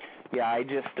 Yeah, I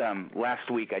just last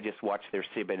week I just watched their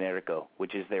Cibernetico,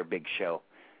 which is their big show.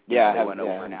 Yeah, they went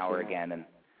over an hour again, and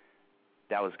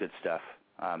that was good stuff.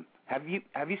 Have you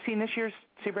seen this year's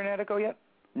Cibernetico yet?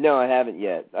 No, I haven't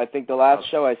yet. I think the last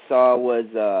show I saw was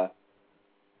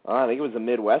I think it was the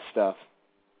Midwest stuff.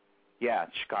 Yeah,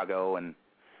 Chicago and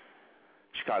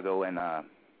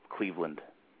Cleveland.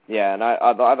 Yeah, and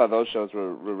I thought those shows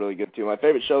were really good too. My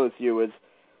favorite show this year was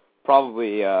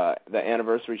probably the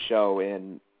anniversary show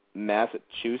in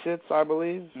Massachusetts, I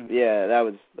believe. Mm-hmm. Yeah,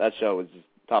 that show was just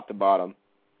top to bottom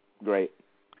great.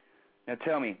 Now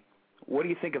tell me, what do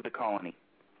you think of the Colony?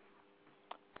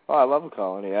 Oh, I love the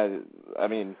Colony. I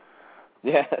mean,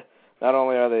 yeah. Not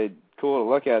only are they cool to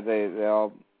look at, they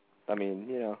all. I mean,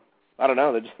 I don't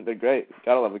know. They're great.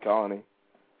 Gotta love the Colony.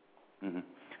 Mm-hmm.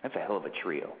 That's a hell of a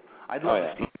trio. I'd love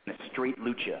to see a straight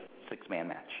lucha 6-man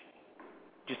match.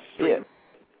 Just straight.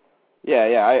 Yeah,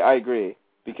 I agree.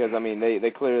 Because I mean,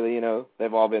 they clearly,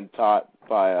 they've all been taught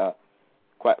by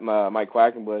Mike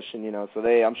Quackenbush, and so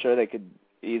I'm sure they could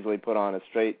easily put on a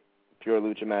straight pure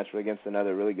lucha match against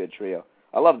another really good trio.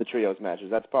 I love the trios matches.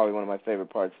 That's probably one of my favorite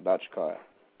parts about Chikara.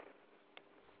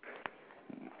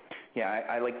 Yeah,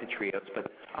 I like the trios,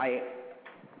 but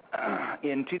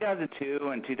in 2002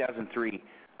 and 2003,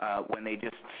 when they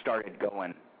just started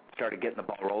getting the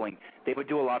ball rolling, they would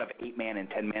do a lot of 8-man and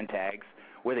 10-man tags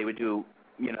where they would do,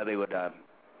 they would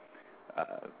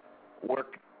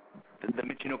work the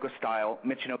Michinoku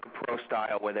Pro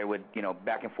style, where they would,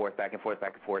 back and forth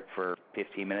for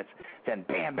 15 minutes, then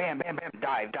bam, bam, bam, bam,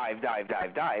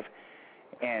 dive,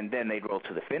 and then they'd roll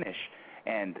to the finish.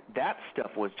 And that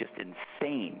stuff was just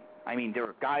insane. I mean, there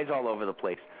were guys all over the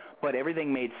place, but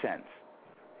everything made sense.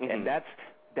 Mm-hmm. And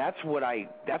that's what I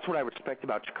respect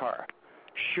about Chikara.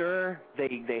 Sure,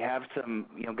 they have some,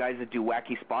 guys that do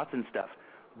wacky spots and stuff,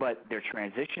 but their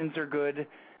transitions are good.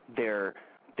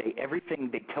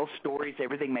 They tell stories,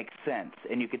 everything makes sense,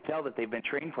 and you could tell that they've been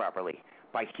trained properly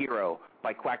by Hero,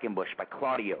 by Quackenbush, by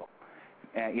Claudio,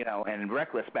 and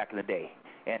Reckless back in the day,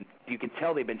 and you can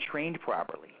tell they've been trained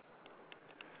properly.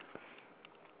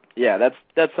 Yeah,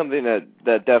 that's something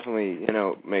that definitely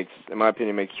makes, in my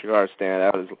opinion, makes Chikara stand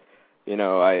out. Is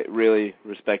I really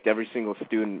respect every single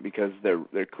student because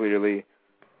they're clearly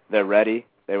ready.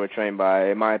 They were trained by,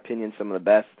 in my opinion, some of the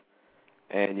best,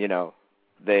 and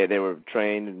They were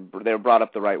trained and they were brought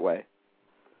up the right way.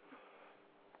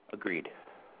 Agreed.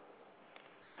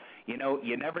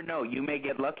 You never know. You may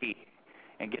get lucky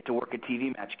and get to work a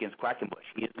TV match against Quackenbush.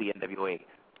 He is the NWA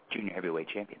Junior Heavyweight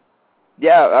Champion.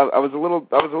 Yeah, I was a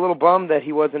little bummed that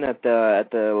he wasn't at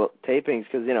the tapings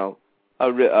because I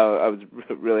was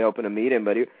really hoping to meet him,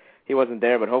 but he wasn't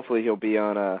there. But hopefully he'll be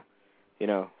on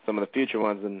some of the future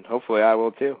ones, and hopefully I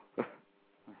will too.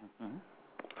 Mm-hmm.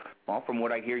 Well, from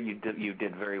what I hear, you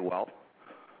did very well.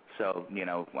 So,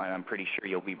 I'm pretty sure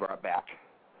you'll be brought back.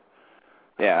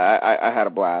 Yeah, I had a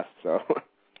blast, so.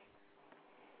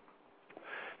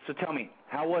 So tell me,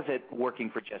 how was it working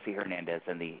for Jesse Hernandez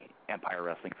and the Empire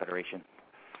Wrestling Federation?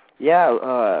 Yeah,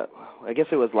 I guess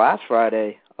it was last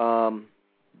Friday.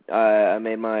 I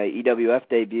made my EWF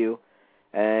debut,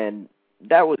 and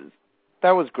that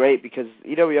was great because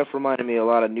EWF reminded me a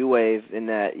lot of New Wave in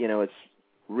that, it's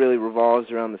really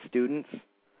revolves around the students.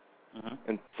 Mm-hmm.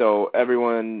 And so half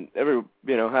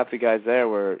the guys there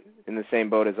were in the same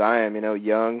boat as I am,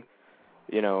 young,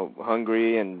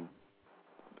 hungry, and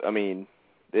I mean,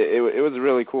 it was a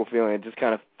really cool feeling. It just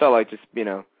kind of felt like just,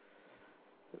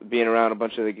 being around a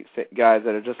bunch of the guys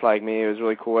that are just like me. It was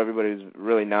really cool. Everybody was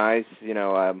really nice.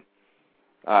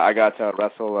 I got to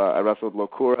wrestle. I wrestled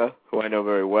Locura, who I know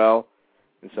very well,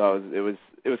 and so I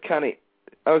was kind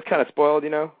of spoiled.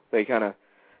 They kind of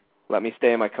let me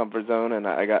stay in my comfort zone, and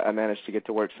I managed to get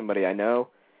to work somebody I know.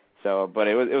 So, but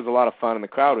it was a lot of fun, and the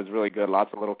crowd was really good.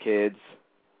 Lots of little kids.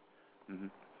 Mm-hmm.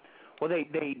 Well,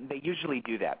 they usually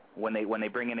do that when they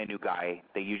bring in a new guy.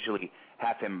 They usually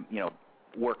have him,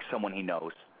 work someone he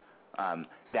knows.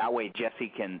 That way,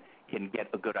 Jesse can get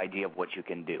a good idea of what you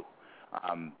can do.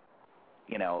 I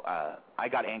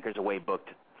got Anchors Away booked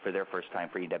for their first time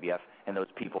for EWF, and those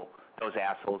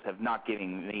assholes have not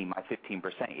given me my 15%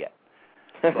 yet.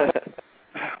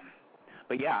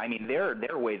 But yeah, I mean,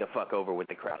 they're way the fuck over with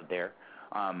the crowd there.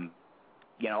 I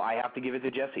have to give it to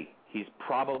Jesse. He's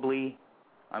probably,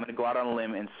 I'm going to go out on a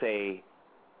limb and say,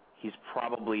 he's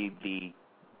probably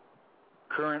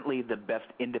currently the best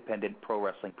independent pro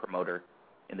wrestling promoter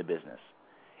in the business.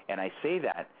 And I say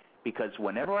that because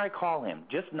whenever I call him,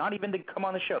 just not even to come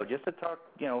on the show, just to talk,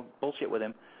 bullshit with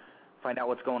him, find out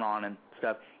what's going on and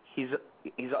stuff, he's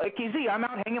like, KZ, I'm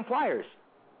out hanging flyers.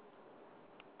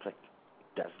 It's like,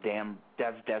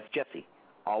 that's Jesse.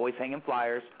 Always hanging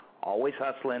flyers, always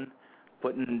hustling,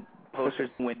 putting posters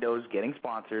in windows, getting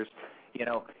sponsors.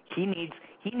 He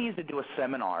needs to do a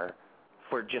seminar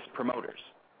for just promoters.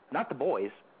 Not the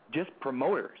boys, just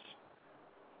promoters,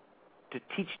 to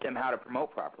teach them how to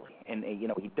promote properly. And, he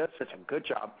does such a good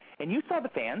job. And you saw the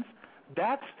fans.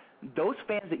 Those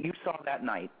fans that you saw that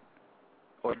night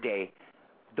or day,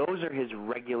 those are his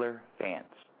regular fans.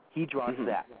 He draws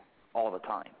that all the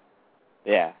time.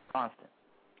 Yeah. Constant.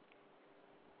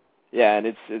 Yeah, and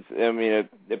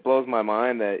it blows my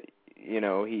mind that,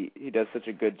 he does such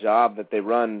a good job that they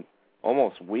run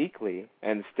almost weekly,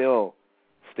 and still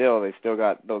they still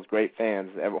got those great fans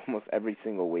almost every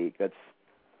single week. That's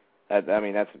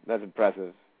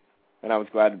impressive, and I was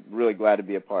really glad to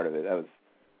be a part of it. That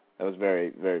was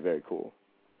very, very, very cool.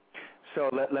 So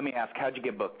let me ask, how'd you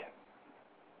get booked?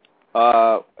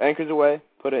 Anchors Away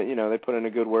they put in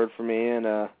a good word for me, and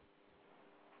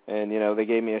they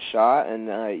gave me a shot,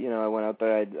 and I went out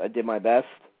there, I did my best,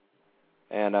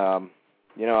 and I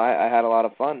had a lot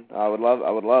of fun. I would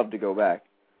love to go back.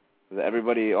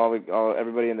 Everybody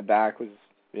in the back was,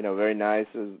 very nice.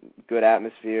 It was good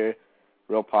atmosphere,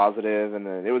 real positive, and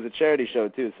then it was a charity show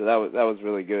too, so that was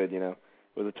really good. It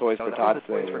was a Toys for Tots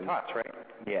thing. Toys for Tots, right?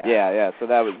 Yeah. Yeah. So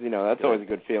that was, that's always a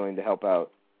good feeling to help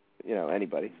out,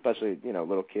 anybody, especially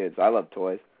little kids. I love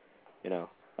toys.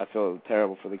 I feel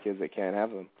terrible for the kids that can't have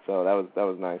them. So that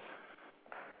was nice.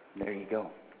 There you go.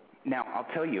 Now I'll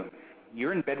tell you,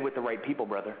 you're in bed with the right people,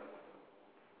 brother.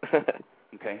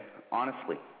 Okay,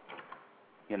 honestly.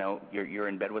 You're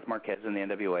in bed with Marquez in the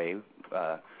NWA,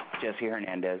 Jesse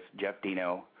Hernandez, Jeff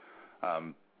Dino,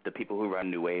 the people who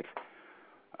run New Wave.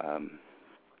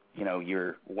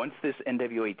 Once this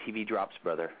NWA TV drops,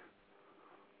 brother,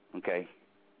 okay,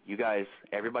 you guys,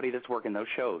 everybody that's working those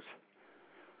shows,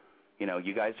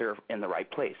 you guys are in the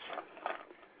right place.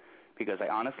 Because I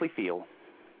honestly feel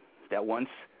that once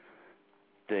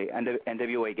the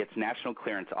NWA gets national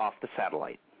clearance off the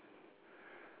satellite,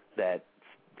 that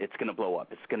it's going to blow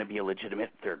up. It's going to be a legitimate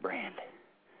third brand.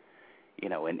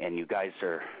 And you guys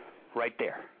are right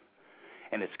there.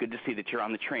 And it's good to see that you're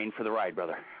on the train for the ride,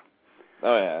 brother.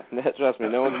 Oh, yeah. Trust me,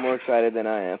 no one's more excited than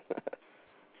I am.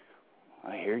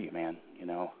 I hear you, man.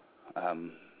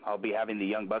 I'll be having the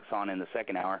Young Bucks on in the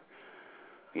second hour.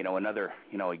 Another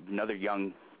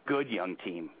young, good young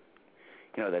team,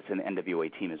 that's an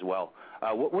NWA team as well.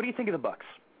 What do you think of the Bucks?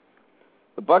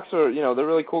 The Bucks are, they're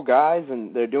really cool guys,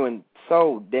 and they're doing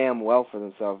so damn well for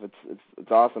themselves.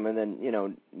 It's awesome. And then,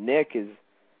 Nick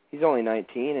he's only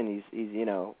 19, and he's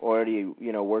already,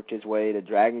 worked his way to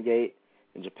Dragon Gate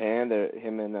in Japan.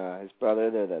 Him and his brother,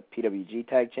 they're the PWG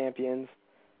tag champions.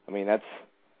 I mean,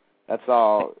 That's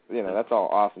all, that's all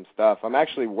awesome stuff. I'm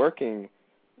actually working,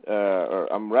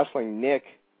 or I'm wrestling Nick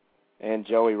and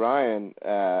Joey Ryan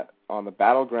on the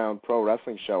Battleground Pro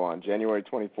Wrestling Show on January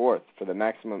 24th for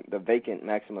the vacant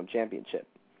Maximum Championship.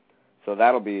 So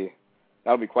that'll be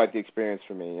quite the experience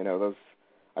for me.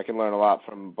 I can learn a lot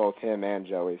from both him and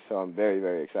Joey, so I'm very,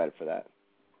 very excited for that.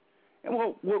 And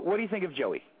well, what do you think of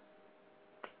Joey?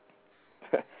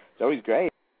 Joey's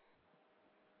great.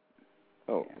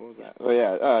 Oh, what was that? Oh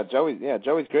yeah,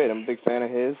 Joey's great. I'm a big fan of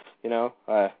his.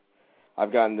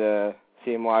 I've gotten to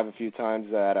see him live a few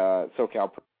times at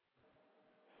SoCal Pro.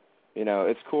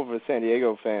 It's cool for the San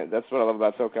Diego fans. That's what I love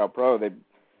about SoCal Pro. They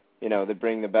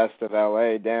bring the best of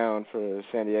LA down for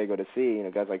San Diego to see.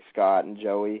 Guys like Scott and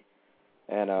Joey,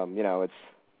 and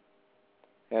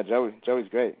Joey's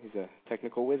great. He's a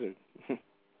technical wizard.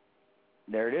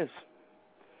 There it is.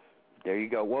 There you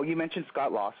go. Well, you mentioned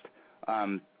Scott Lost.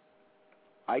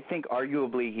 I think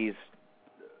arguably he's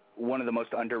one of the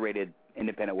most underrated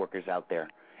independent workers out there,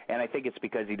 and I think it's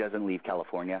because he doesn't leave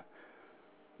California.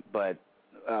 But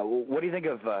what do you think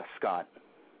of Scott?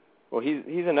 Well,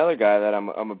 he's another guy that I'm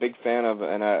a big fan of,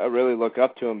 and I really look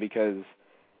up to him because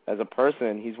as a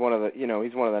person, he's one of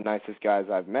the nicest guys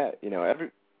I've met.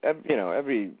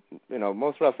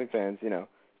 Most wrestling fans,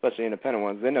 especially independent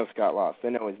ones, they know Scott Lost, they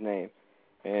know his name,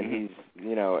 and he's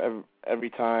every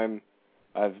time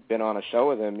I've been on a show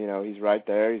with him, he's right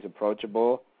there, he's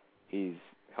approachable, he's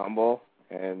humble,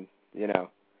 and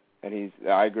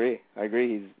I agree,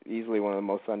 he's easily one of the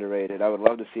most underrated. I would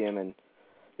love to see him in,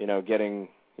 getting,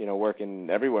 working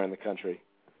everywhere in the country.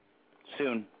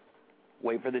 Soon.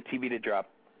 Wait for the TV to drop.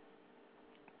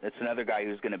 That's another guy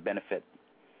who's going to benefit.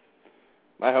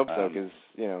 I hope so, because,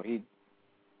 he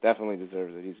definitely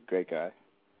deserves it. He's a great guy.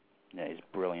 Yeah, he's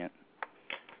brilliant.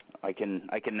 I can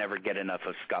never get enough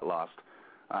of Scott Lost.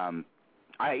 When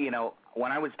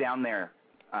I was down there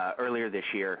earlier this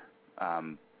year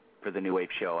for the New Wave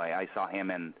show, I saw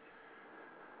him and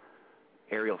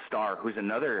Ariel Starr, who's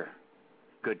another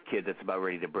good kid that's about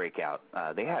ready to break out.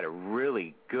 They had a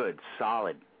really good,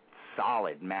 solid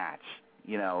match.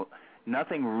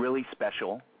 Nothing really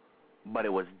special, but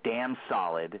it was damn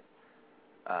solid.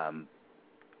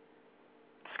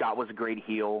 Scott was a great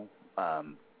heel.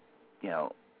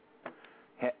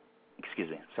 Excuse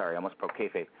me, sorry, I almost broke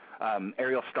kayfabe.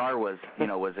 Ariel Starr was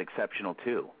exceptional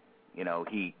too.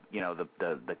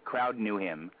 The crowd knew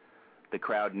him, the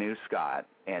crowd knew Scott,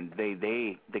 and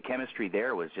the chemistry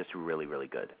there was just really, really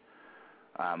good.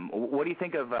 What do you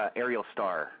think of Ariel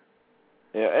Starr?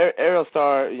 Yeah, Ariel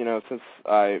Starr, since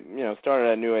I,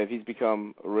 started at New Wave, he's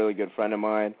become a really good friend of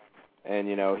mine, and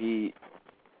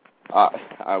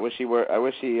I wish he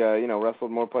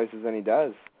wrestled more places than he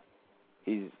does.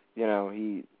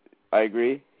 I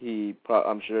agree.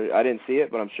 I'm sure, I didn't see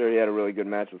it, but I'm sure he had a really good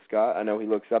match with Scott. I know he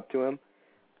looks up to him.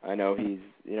 I know he's,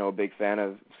 a big fan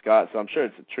of Scott, so I'm sure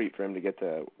it's a treat for him to get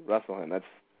to wrestle him. That's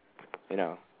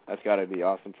got to be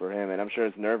awesome for him, and I'm sure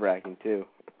it's nerve-wracking too.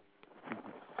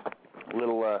 A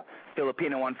little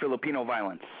Filipino on Filipino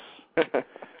violence.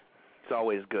 It's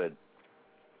always good.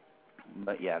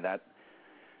 But yeah, that.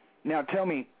 Now tell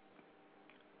me,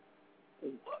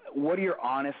 what are your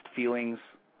honest feelings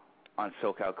on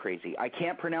SoCal Crazy? I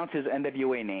can't pronounce his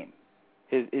NWA name.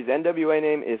 His NWA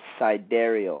name is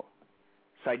Sidereal.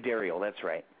 Sidereal, that's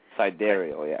right.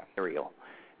 Sidereal, yeah. Sidereal.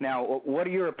 Now, what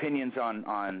are your opinions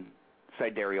on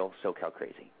Sidereal SoCal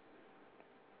Crazy?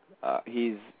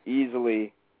 He's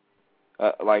easily,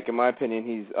 in my opinion,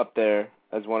 he's up there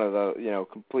as one of the,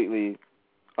 completely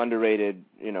underrated,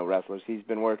 wrestlers. He's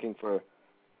been working for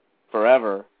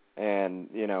forever, and,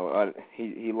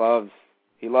 he loves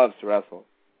to wrestle.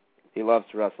 He loves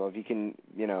to wrestle. If he can,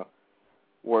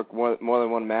 work more than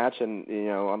one match and,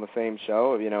 on the same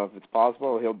show, if it's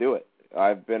possible, he'll do it.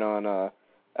 I've been on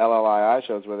LLII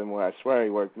shows with him where I swear he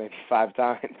worked maybe 5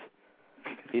 times.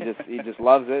 He just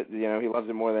loves it. He loves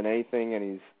it more than anything,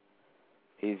 and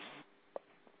he's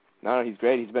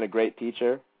great. He's been a great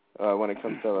teacher when it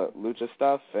comes to lucha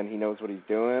stuff, and he knows what he's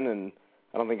doing. And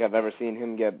I don't think I've ever seen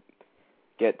him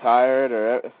get tired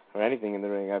or anything in the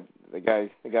ring. The guy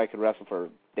could wrestle for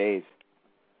days.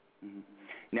 Mm-hmm.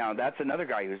 Now that's another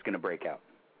guy who's going to break out.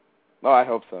 Oh, I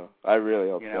hope so. I really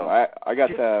hope so. I got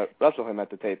to wrestle him at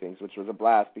the tapings, which was a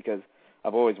blast because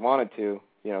I've always wanted to,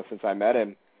 since I met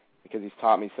him, because he's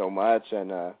taught me so much,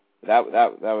 and that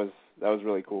was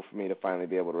really cool for me to finally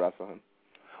be able to wrestle him.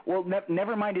 Well,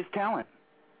 never mind his talent.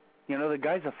 The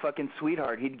guy's a fucking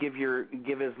sweetheart. He'd give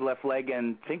his left leg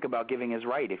and think about giving his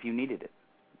right if you needed it.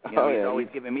 He's always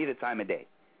giving me the time of day.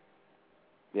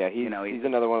 Yeah, he's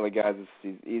another one of the guys.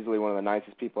 He's easily one of the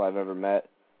nicest people I've ever met.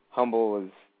 Humble as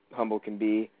humble can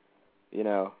be,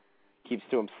 keeps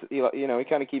to him. He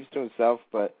kind of keeps to himself,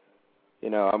 but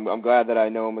I'm glad that I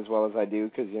know him as well as I do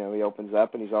because he opens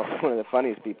up and he's also one of the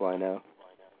funniest people I know.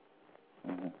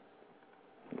 Mm-hmm.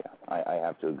 Yeah, I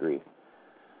have to agree.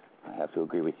 I have to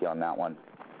agree with you on that one.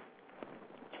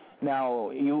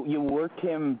 Now, you worked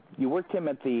him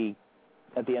at the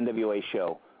NWA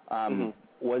show.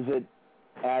 Was it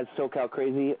as SoCal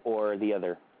Crazy or the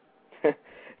other? It's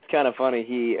kind of funny.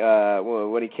 He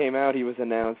when he came out, he was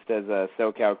announced as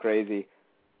SoCal Crazy,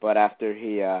 but after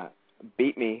he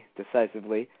beat me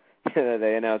decisively,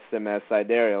 they announced him as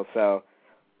Sidereal. So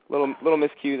little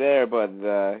miscue there, but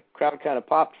the crowd kind of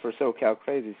popped for SoCal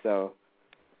Crazy. So,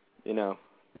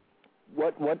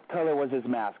 What color was his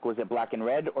mask? Was it black and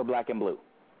red or black and blue?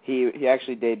 He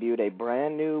actually debuted a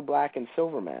brand new black and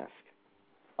silver mask.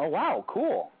 Oh wow,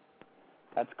 cool.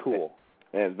 That's cool.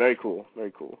 Yeah, it's very cool.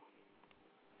 Very cool.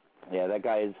 Yeah, that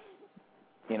guy is,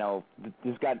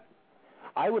 he's got.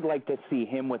 I would like to see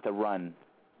him with a run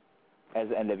as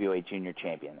NWA Junior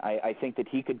Champion. I think that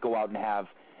he could go out and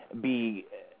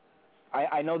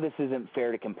I know this isn't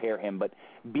fair to compare him, but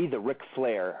be the Ric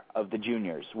Flair of the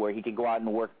juniors, where he could go out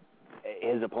and work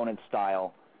his opponent's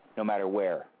style no matter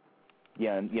where.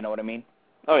 Yeah, you know what I mean?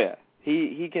 Oh yeah,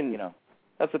 he can.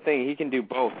 That's the thing. He can do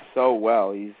both so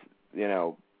well. He's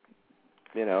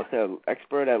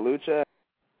expert at lucha,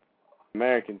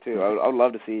 American too. I would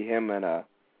love to see him and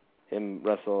him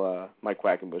wrestle Mike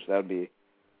Quackenbush. That would be,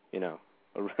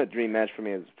 a dream match for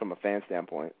me from a fan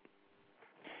standpoint.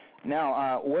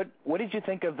 Now, what did you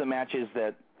think of the matches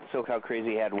that SoCal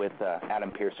Crazy had with Adam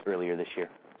Pearce earlier this year?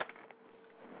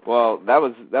 Well, that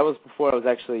was before I was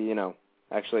actually on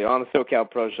the SoCal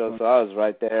Pro Show, so I was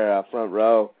right there, front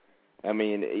row. I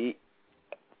mean,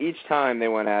 each time they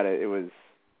went at it, it was,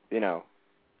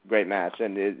 great match,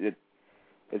 and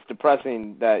it's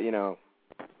depressing that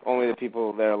only the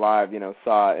people there live,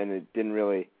 saw it, and it didn't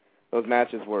really. Those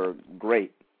matches were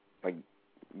great,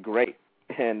 great,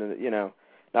 and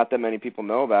not that many people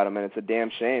know about them, and it's a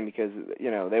damn shame because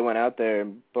they went out there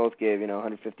and both gave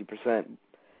 150%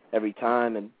 every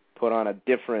time and put on a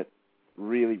different,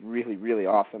 really, really, really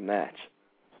awesome match.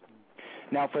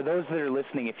 Now, for those that are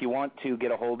listening, if you want to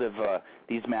get a hold of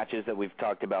these matches that we've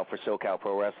talked about for SoCal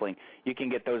Pro Wrestling, you can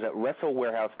get those at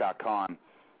WrestleWarehouse.com.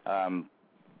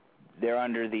 They're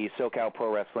under the SoCal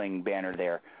Pro Wrestling banner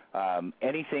there.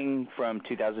 Anything from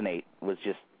 2008 was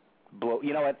just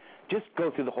you know what? Just go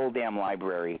through the whole damn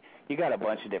library. You got a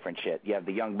bunch of different shit. You have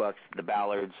the Young Bucks, the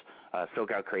Ballards,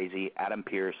 SoCal Crazy, Adam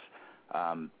Pearce.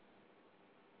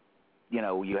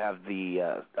 You have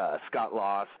the Scott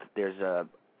Lost. There's a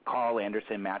Carl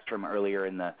Anderson match from earlier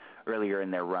in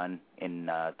their run in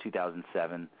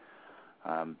 2007.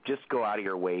 Just go out of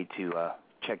your way to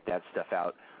check that stuff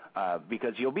out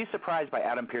because you'll be surprised by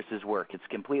Adam Pearce's work. It's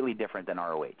completely different than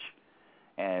ROH,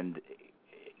 and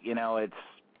it's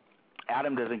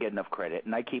Adam doesn't get enough credit,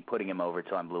 and I keep putting him over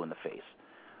till I'm blue in the face.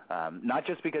 Not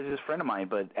just because he's a friend of mine,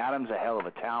 but Adam's a hell of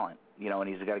a talent, and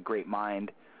he's got a great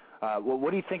mind. What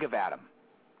do you think of Adam?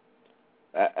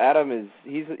 Adam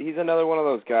he's another one of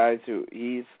those guys who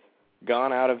he's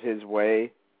gone out of his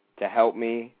way to help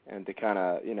me and to kind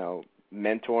of,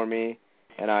 mentor me.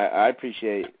 And I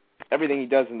appreciate everything he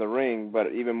does in the ring,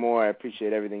 but even more I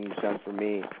appreciate everything he's done for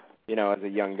me, as a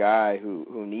young guy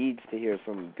who needs to hear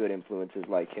from good influences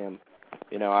like him.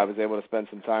 I was able to spend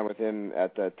some time with him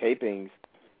at the tapings,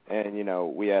 and,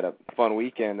 we had a fun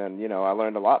weekend, and, I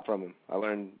learned a lot from him. I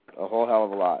learned a whole hell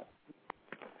of a lot.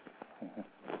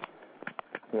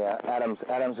 Yeah,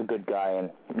 Adam's a good guy, and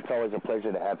it's always a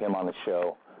pleasure to have him on the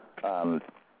show.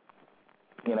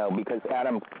 Because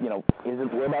Adam,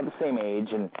 we're about the same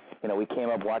age, and we came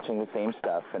up watching the same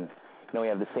stuff, and we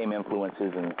have the same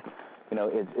influences, and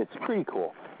it's pretty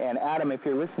cool. And Adam, if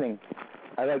you're listening,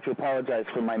 I'd like to apologize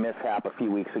for my mishap a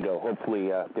few weeks ago. Hopefully,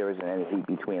 there isn't any heat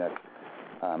between us,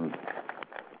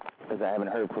 because I haven't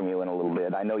heard from you in a little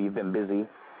bit. I know you've been busy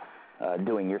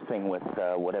doing your thing with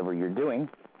whatever you're doing.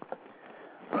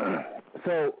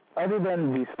 So, other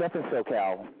than the stuff in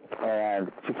SoCal and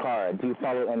Chikara, do you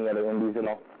follow any other indies at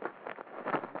all?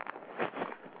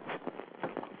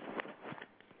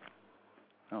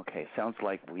 Okay, sounds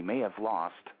like we may have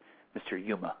lost Mr.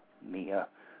 Yuma. Let me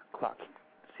clock.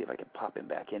 See if I can pop him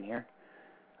back in here.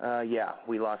 Yeah,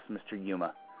 we lost Mr.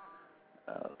 Yuma.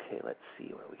 Okay, let's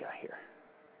see what we got here.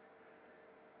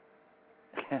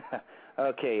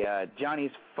 Okay,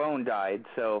 Johnny's phone died,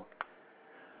 so...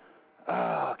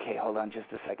 okay, hold on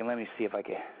just a second. Let me see if I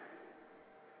can...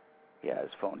 Yeah,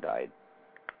 his phone died.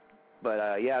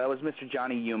 But, yeah, that was Mr.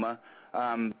 Johnny Yuma.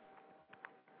 I'm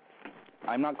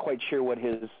not quite sure what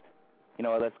his, You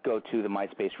know, let's go to the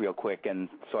MySpace real quick, and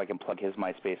so I can plug his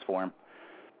MySpace for him.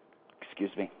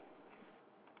 Excuse me.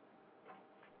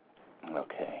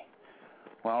 Okay.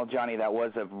 Well, Johnny, that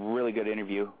was a really good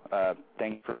interview.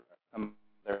 Thanks for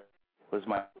there. Was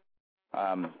my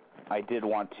I did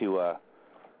want to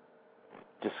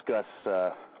discuss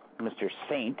Mr.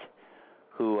 Saint,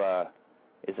 who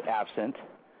is absent.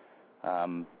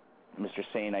 Mr.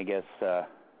 Saint, I guess,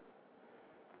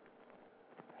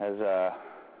 has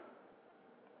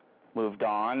moved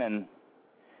on, and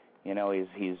you know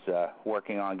he's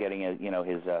working on getting his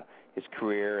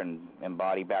career and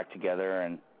body back together,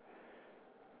 and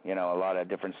you know a lot of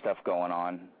different stuff going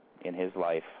on in his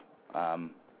life.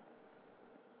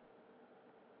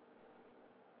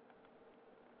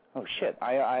 Oh shit!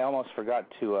 I almost forgot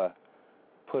to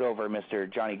put over Mr.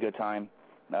 Johnny Goodtime.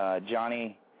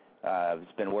 Johnny has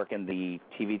been working the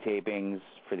TV tapings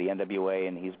for the NWA,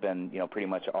 and he's been pretty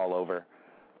much all over.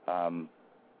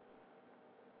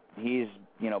 He's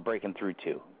breaking through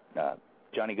too.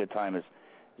 Johnny Goodtime is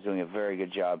doing a very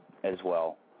good job as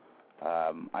well.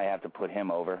 I have to put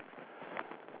him over,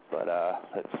 but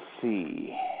let's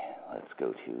see. Let's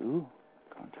go to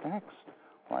contacts.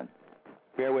 Hold on.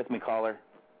 Bear with me, caller.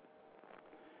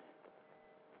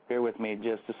 Bear with me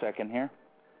just a second here.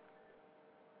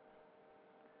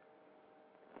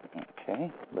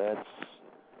 Okay,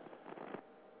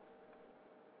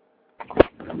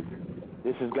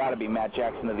 This has got to be Matt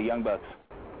Jackson of the Young Bucks.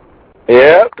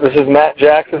 Yep, this is Matt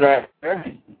Jackson right here.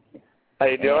 How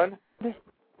you doing?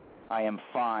 I am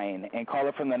fine. And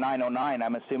caller from the 909,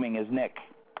 I'm assuming, is Nick.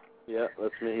 Yeah,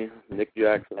 that's me, Nick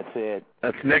Jackson. That's it.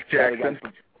 That's Nick Jackson.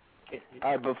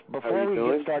 All right, before we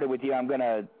get started with you, I'm going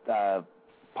to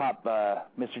pop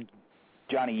Mr.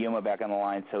 Johnny Yuma back on the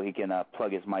line so he can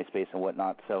plug his MySpace and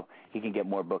whatnot so he can get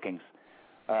more bookings.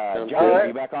 Johnny, are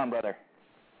you back on, brother?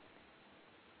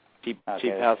 Cheap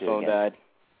house phone died.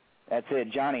 That's it,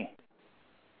 Johnny.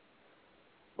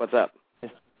 What's up?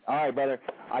 All right, brother.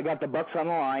 I got the Bucks on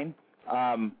the line.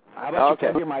 How about you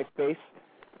plug your MySpace?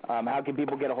 How can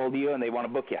people get a hold of you and they want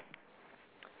to book you?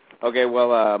 Okay,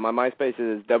 well, my MySpace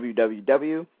is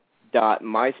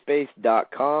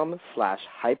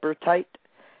www.myspace.com/hypertight,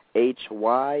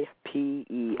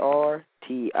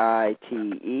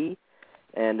 HYPERTITE,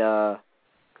 and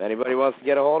if anybody wants to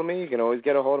get a hold of me, you can always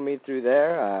get a hold of me through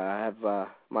there. I have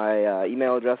my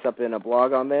email address up in a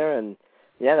blog on there, and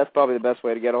yeah, that's probably the best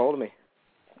way to get a hold of me.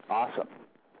 Awesome.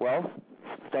 Well,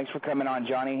 thanks for coming on,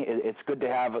 Johnny. It's good to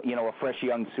have a fresh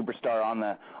young superstar on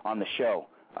the show.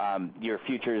 Your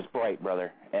future is bright,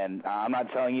 brother, and I'm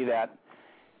not telling you that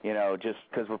just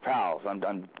because we're pals.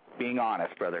 I'm being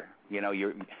honest, brother.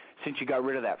 Since you got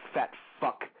rid of that fat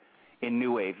fuck in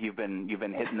New Wave, you've been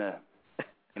hitting the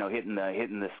hitting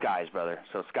the skies, brother.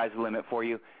 So sky's the limit for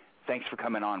you. Thanks for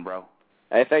coming on, bro.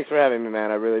 Hey, thanks for having me,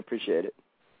 man. I really appreciate it.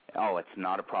 Oh, it's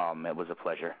not a problem. It was a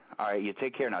pleasure. All right, you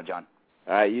take care now, John.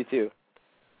 All right, you too.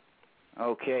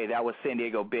 Okay, that was San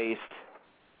Diego-based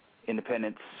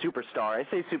independent superstar. I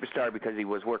say superstar because he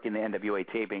was working the NWA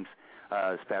tapings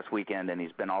this past weekend, and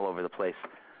he's been all over the place.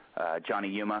 Johnny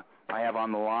Yuma. I have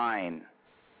on the line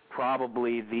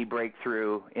probably the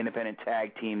breakthrough independent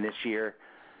tag team this year,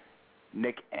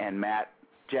 Nick and Matt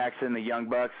Jackson, the Young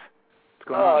Bucks.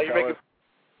 What's going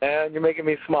on, you're making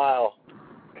me smile.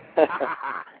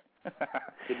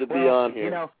 Good to be on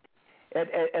here.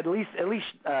 At least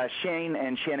Shane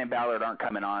and Shannon Ballard aren't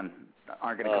going to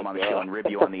come on the show and rib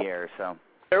you on the air. So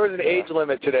there was an age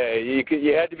limit today. You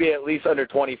had to be at least under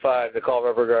 25 to call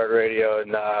Rubber Guard Radio,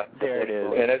 and there it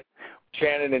is. And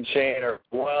Shannon and Shane are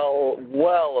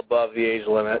well above the age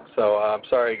limit. So I'm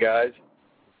sorry, guys.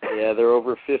 Yeah, they're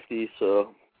over 50. So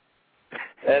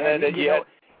and then you had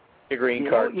a green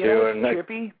card too. And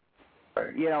trippy.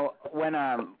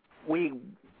 When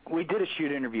we did a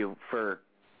shoot interview for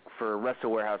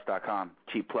WrestleWarehouse.com,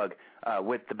 cheap plug,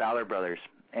 with the Ballard brothers,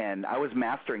 and I was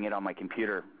mastering it on my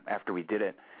computer after we did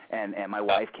it, and my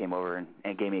wife came over and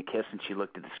gave me a kiss, and she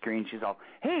looked at the screen. She's all,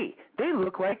 "Hey, they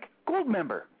look like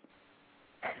Goldmember."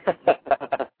 Yeah,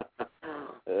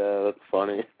 that's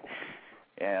funny.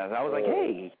 Yeah, I was like,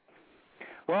 "Hey."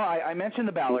 Well, I mentioned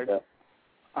the Ballard.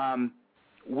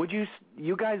 Would you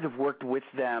guys have worked with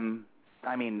them?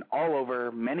 I mean, all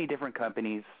over, many different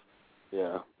companies.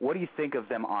 Yeah. What do you think of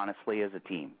them, honestly, as a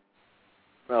team?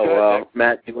 Oh, well,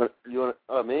 Matt, you want?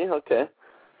 Oh, me? Okay.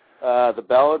 The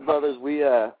Ballard brothers, we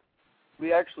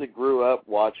actually grew up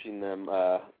watching them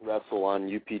wrestle on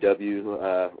UPW.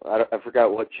 I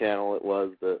forgot what channel it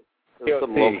was, but it was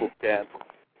some local channel.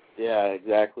 Yeah,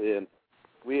 exactly. And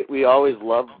we always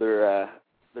loved their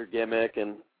gimmick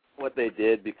and what they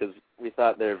did because we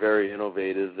thought they were very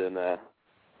innovative and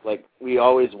like, we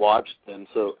always watched them.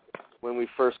 So when we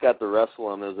first got to wrestle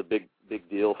them, it was a big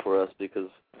deal for us because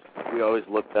we always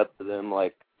looked up to them,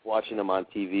 like, watching them on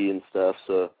TV and stuff.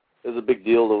 So it was a big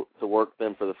deal to work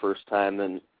them for the first time.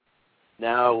 And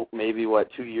now, maybe,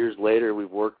 2 years later, we've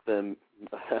worked them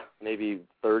maybe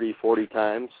 30, 40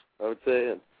 times, I would say.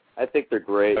 And I think they're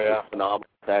great. Oh, yeah. They're a phenomenal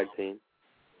tag team.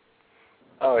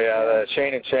 Oh, yeah,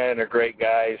 Shane and Shannon are great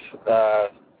guys.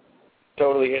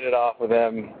 Totally hit it off with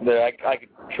them. I could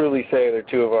truly say they're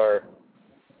two of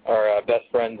our best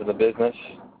friends in the business,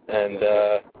 and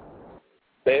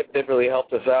they've really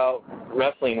helped us out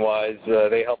wrestling-wise.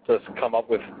 They helped us come up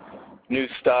with new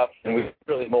stuff, and we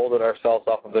really molded ourselves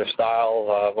off of their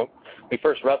style. When we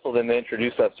first wrestled them, they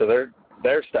introduced us to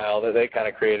their style that they kind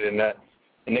of created, and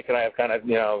Nick and I have kind of,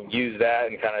 used that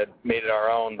and kind of made it our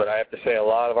own. But I have to say a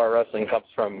lot of our wrestling comes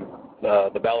from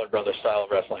the Ballard Brothers style of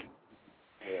wrestling.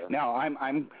 Yeah. Now,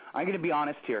 I'm going to be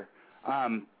honest here.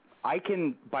 I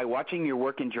can, by watching your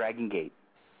work in Dragon Gate,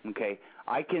 okay,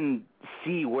 I can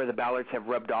see where the Ballards have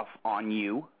rubbed off on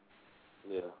you.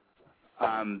 Yeah.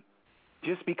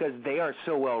 Just because they are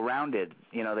so well-rounded,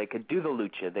 they could do the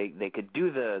lucha, they could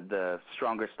do the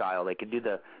stronger style, they could do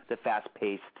the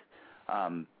fast-paced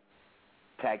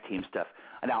tag team stuff.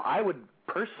 Now, I would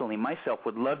personally, myself,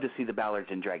 would love to see the Ballards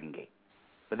in Dragon Gate.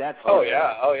 But that's Oh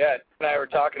yeah. And I were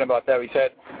talking about that. We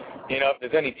said, if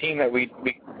there's any team that we'd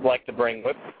like to bring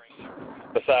with,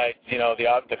 besides,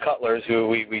 the Cutlers who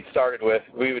we started with,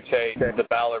 we would say the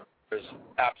Ballard brothers,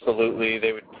 absolutely.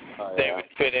 They would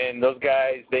fit in. Those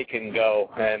guys, they can go,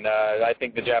 and I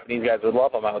think the Japanese guys would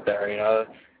love them out there.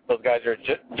 Those guys are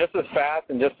just as fast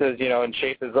and just as in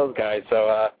shape as those guys.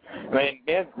 So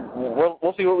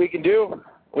we'll see what we can do.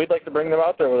 We'd like to bring them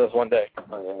out there with us one day.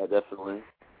 Oh yeah, definitely.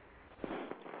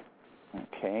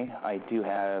 Okay, I do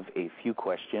have a few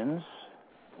questions,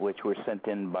 which were sent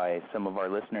in by some of our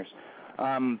listeners.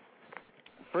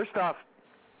 First off,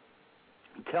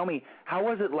 tell me, how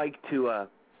was it like to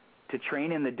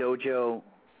train in the dojo,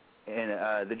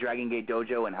 in the Dragon Gate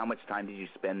dojo, and how much time did you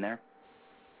spend there?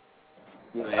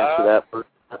 You want to answer that first?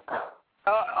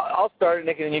 I'll start it,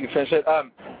 Nick, and then you can finish it.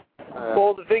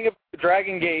 Well, the thing about the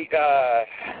Dragon Gate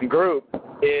group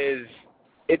is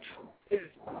it's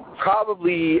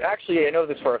probably, actually, I know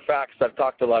this for a fact because I've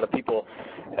talked to a lot of people.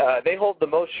 They hold the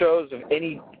most shows of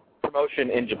any promotion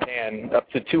in Japan, up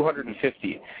to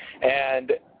 250.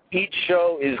 And each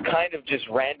show is kind of just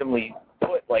randomly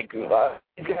put, like,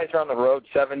 these guys are on the road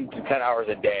 7 to 10 hours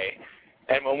a day.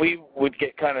 And when we would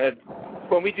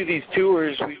when we do these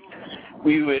tours,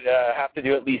 we would have to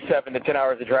do at least 7 to 10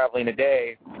 hours of traveling a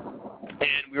day.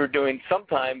 And we were doing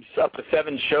sometimes up to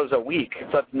 7 shows a week, so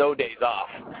that's no days off.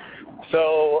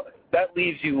 So that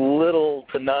leaves you little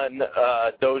to none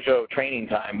dojo training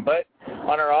time. But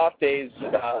on our off days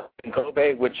in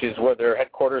Kobe, which is where their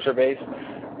headquarters are based,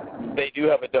 they do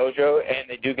have a dojo, and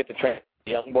they do get to train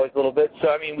the young boys a little bit.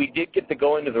 So, we did get to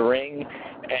go into the ring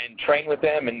and train with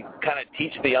them and kind of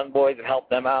teach the young boys and help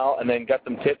them out, and then got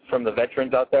some tips from the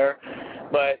veterans out there.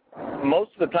 But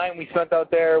most of the time we spent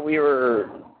out there, we were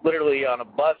literally on a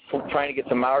bus trying to get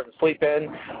some hours of sleep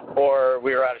in, or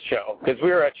we were at a show. Because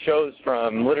we were at shows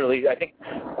from literally, I think,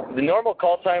 the normal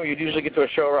call time, you'd usually get to a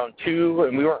show around 2,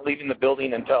 and we weren't leaving the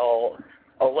building until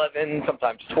 11,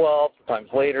 sometimes 12, sometimes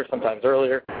later, sometimes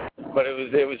earlier. But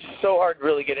it was so hard to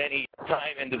really get any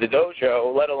time into the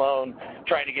dojo, let alone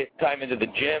trying to get time into the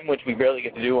gym, which we barely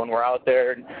get to do when we're out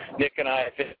there. Nick and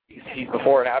I, these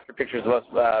before and after pictures of us,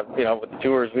 with the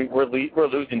tours, we're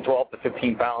losing 12 to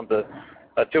 15 pounds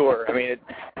a tour.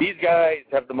 These guys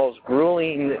have the most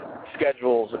grueling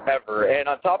schedules ever. And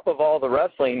on top of all the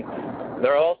wrestling,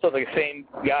 they're also the same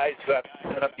guys who have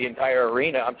set up the entire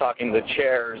arena. I'm talking the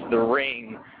chairs, the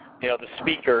ring, the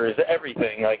speakers,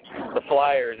 everything, like the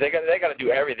flyers. They got to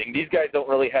do everything. These guys don't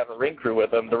really have a ring crew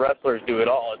with them. The wrestlers do it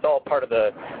all. It's all part of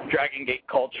the Dragon Gate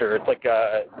culture. It's like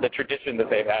the tradition that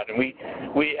they've had, and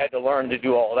we had to learn to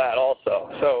do all that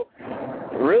also. So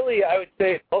really, I would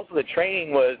say most of the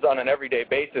training was on an everyday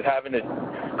basis, having to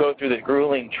go through the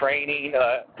grueling training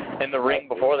in the ring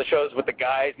before the shows with the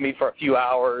guys, meet for a few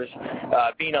hours,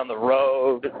 being on the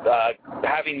road,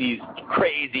 having these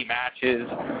crazy matches,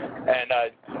 and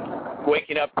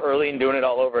waking up early and doing it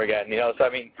all over again.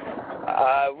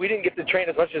 So we didn't get to train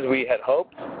as much as we had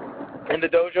hoped in the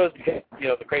dojos because,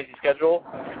 the crazy schedule.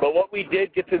 But what we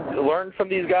did get to learn from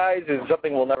these guys is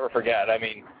something we'll never forget.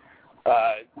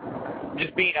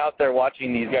 Just being out there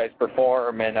watching these guys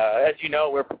perform, and as you know,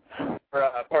 we're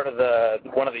part of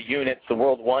one of the units, the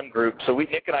World One group. So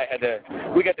Nick and I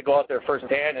we got to go out there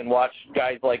firsthand and watch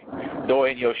guys like Doi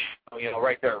and Yoshino,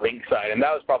 right there at ringside, and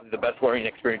that was probably the best learning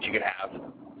experience you could have.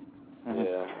 Mm-hmm.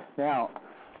 Yeah. Now,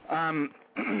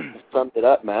 summed it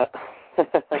up, Matt.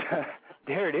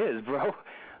 there it is, bro.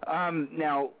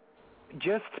 Now,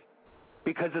 just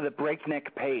because of the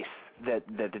breakneck pace that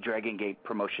the Dragon Gate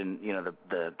promotion, you know,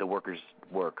 the workers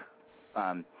work,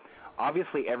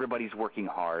 obviously everybody's working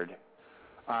hard.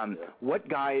 What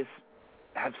guys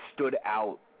have stood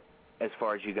out as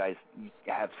far as you guys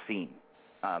have seen?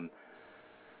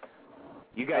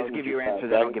 You guys give your answer,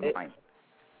 then I'll give mine.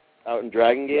 Out in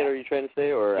Dragon Gate, are you trying to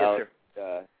say, or yes, out?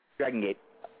 Sir. Dragon Gate.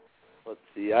 Let's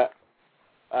see.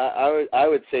 I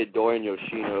would say Dorian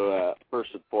Yoshino first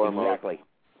and foremost. Exactly.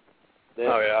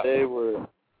 They were.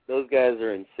 Those guys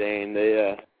are insane.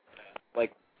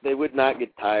 They would not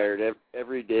get tired.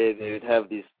 Every day they would have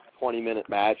these 20-minute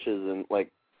matches, and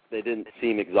they didn't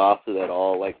seem exhausted at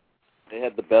all. They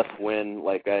had the best win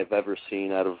I've ever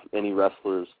seen out of any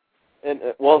wrestlers. And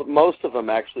most of them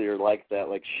actually are like that.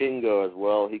 Like Shingo as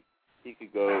well. He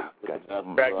could go with the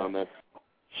best from it.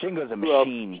 Shingo's a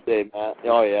machine.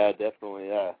 Oh yeah, definitely.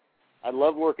 Yeah, I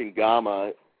love working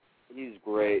Gama. He's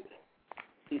great.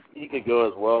 He could go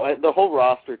as well. The whole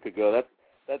roster could go.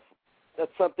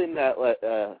 That's something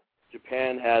that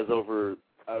Japan has over,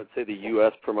 I would say, the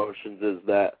U.S. promotions, is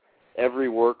that every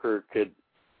worker could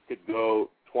go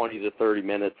 20 to 30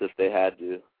 minutes if they had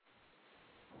to.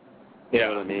 You know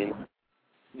what I mean?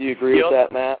 Do you agree with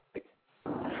that, Matt?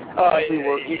 And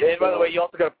by the way, you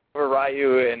also got to cover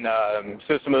Ryu and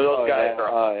Susumu. Those guys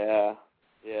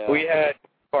Yeah. We had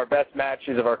our best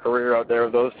matches of our career out there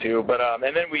with those two, but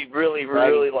and then we really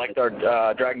liked our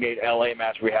Dragon Gate LA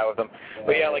match we had with them.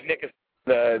 But yeah, like Nick is,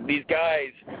 these guys,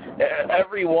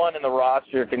 everyone in the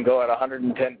roster can go at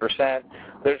 110%.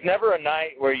 There's never a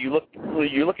night where you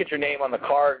look at your name on the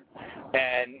card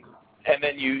and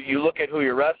then you look at who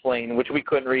you're wrestling, which we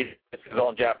couldn't read because it's all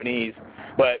in Japanese.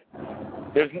 But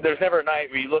there's never a night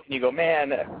where you look and you go,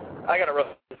 man, I got to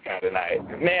wrestle this guy tonight.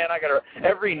 Man,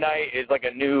 every night is like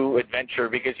a new adventure,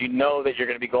 because you know that you're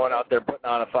going to be going out there putting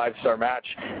on a 5-star match,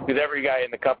 because every guy in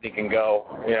the company can go,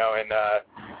 and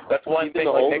that's one even thing.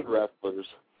 The like old wrestlers.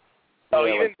 Oh,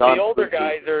 even the older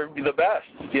guys are the best.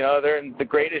 They're in the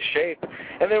greatest shape.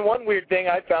 And then one weird thing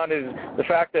I found is the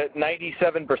fact that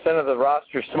 97% of the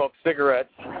roster smoke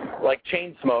cigarettes, like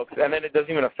chain smokes, and then it doesn't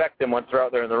even affect them once they're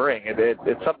out there in the ring.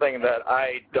 It's something that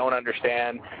I don't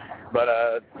understand. But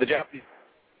the Japanese.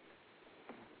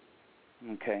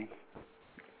 Okay.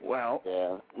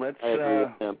 Well, let's. I agree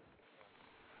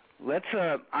with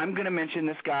him. I'm going to mention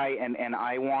this guy, and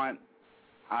I want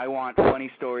funny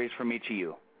stories from each of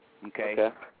you. Okay.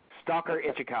 Stalker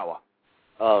Ichikawa.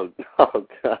 Oh God.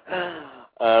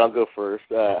 I'll go first.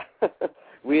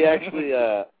 We actually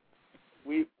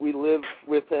we lived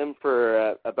with him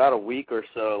for about a week or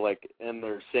so, in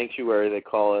their sanctuary, they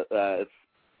call it.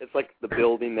 It's like the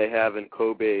building they have in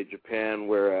Kobe, Japan,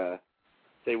 where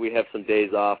say we have some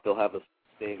days off, they'll have us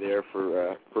stay there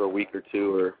for a week or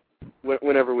two, or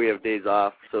whenever we have days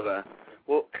off. So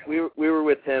we were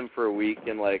with him for a week,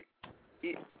 and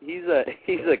he's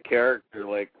a character.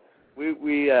 We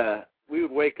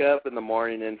would wake up in the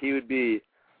morning and he would be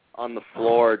on the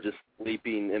floor just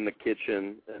sleeping in the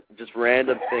kitchen, just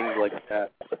random things like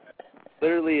that.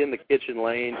 Literally in the kitchen,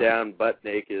 laying down butt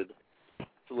naked,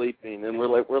 sleeping, and we're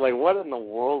like, what in the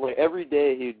world? Every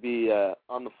day he'd be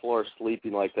on the floor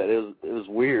sleeping like that. It was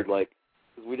weird,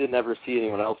 because we didn't ever see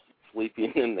anyone else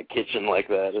sleeping in the kitchen like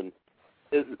that. And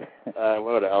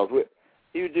what else?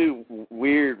 He would do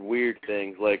weird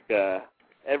things.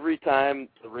 Every time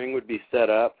the ring would be set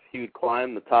up, he would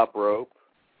climb the top rope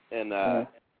and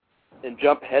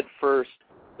jump head first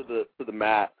to the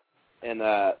mat, and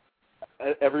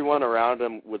everyone around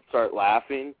him would start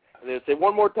laughing, and they would say,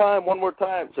 one more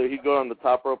time. So he'd go on the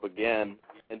top rope again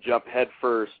and jump head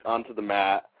first onto the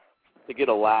mat to get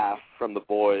a laugh from the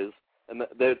boys, and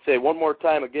they would say one more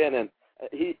time again, and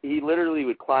he literally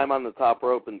would climb on the top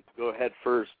rope and go head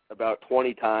first about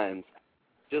 20 times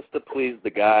just to please the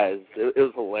guys. It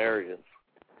was hilarious.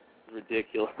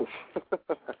 Ridiculous.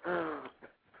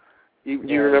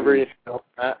 You remember anything else,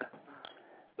 Matt,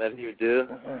 that he would do?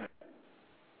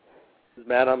 Is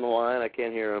Matt on the line? I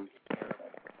can't hear him.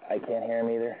 I can't hear him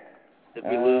either. Did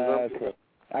we lose him? Okay.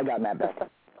 I got Matt back.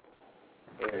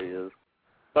 There he is.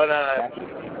 But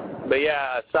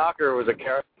yeah, Soccer was a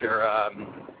character.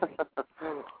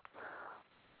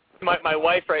 My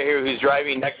wife right here, who's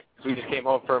driving next, we just came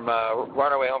home from, we're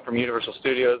on our way home from Universal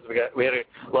Studios. We had a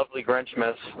lovely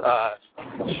Grinchmas.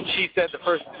 She said the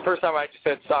first time I just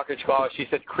said Soccer Chihuahua, she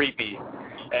said creepy,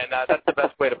 and that's the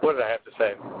best way to put it, I have to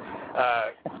say.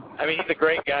 I mean, he's a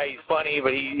great guy. He's funny,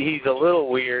 but he's a little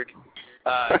weird.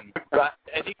 And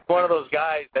he's one of those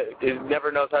guys that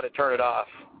never knows how to turn it off.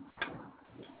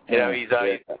 You know, he's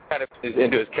kind of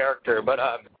into his character. But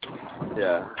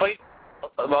funny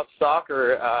about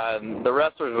soccer, the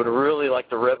wrestlers would really like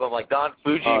to rib him. Like Don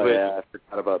Fuji I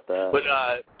forgot about that. But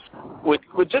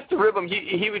would just to rib him,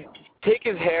 he would take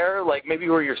his hair, like maybe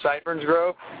where your sideburns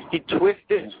grow, he'd twist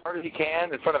it as hard as he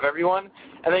can in front of everyone,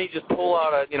 and then he'd just pull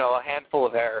out a handful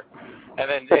of hair.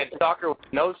 And Stalker would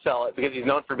no-sell it because he's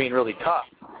known for being really tough.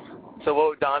 So what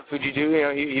would Don Fuji do? You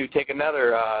know, he would take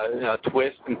another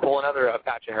twist and pull another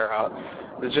patch of hair out.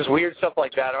 It's just weird stuff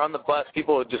like that. Or on the bus,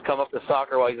 people would just come up to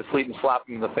Stalker while he's asleep and slap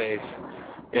him in the face.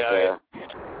 You know,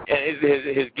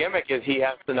 and his gimmick is he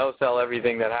has to no-sell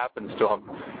everything that happens to him.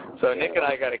 So Nick and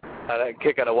I got a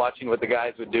kick out of watching what the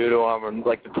guys would do to him and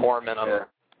like to torment him.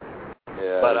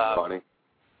 Yeah, that's funny.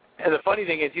 And the funny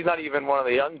thing is, he's not even one of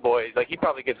the young boys. Like, he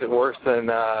probably gets it worse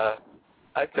than,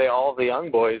 I'd say, all of the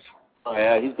young boys. Oh,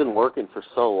 yeah, he's been working for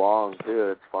so long, too.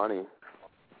 It's funny.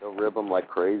 They'll rib him like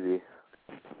crazy.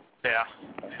 Yeah.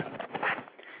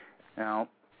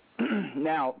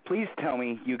 Now, please tell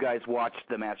me you guys watched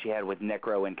the match you had with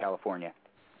Necro in California.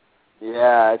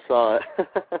 Yeah, I saw it.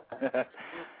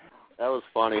 That was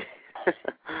funny.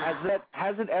 Has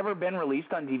it ever been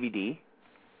released on DVD?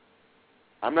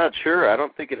 I'm not sure. I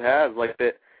don't think it has. Like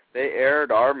they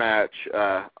aired our match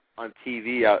on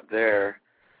TV out there,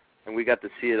 and we got to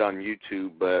see it on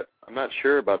YouTube. But I'm not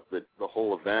sure about the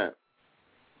whole event.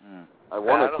 I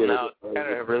want to get it.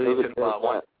 Kind of released it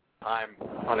one time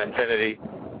on Infinity.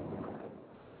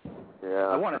 Yeah,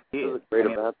 I want to see it. Great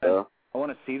event, though. I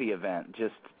want to see the event.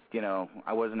 Just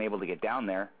I wasn't able to get down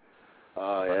there.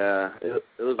 Oh yeah, it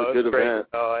was a good event.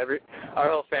 Oh, our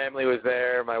whole family was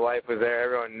there. My wife was there.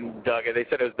 Everyone dug it. They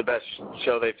said it was the best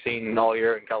show they've seen all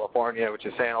year in California, which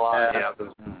is saying a lot. Yeah.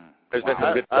 There's been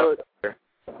some good stuff there.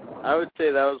 I would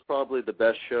say that was probably the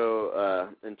best show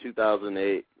in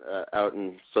 2008 out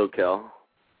in SoCal.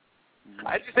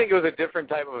 I just think it was a different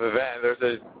type of event.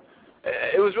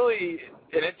 It was really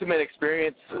an intimate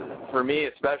experience for me,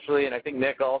 especially, and I think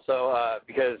Nick also,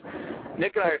 because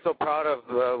Nick and I are so proud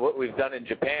of what we've done in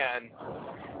Japan,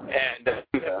 and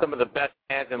we have some of the best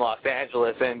fans in Los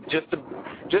Angeles, and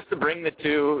just to bring the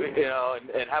two,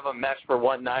 and have a mesh for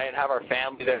one night, and have our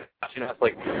family there watching us,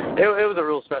 like it was a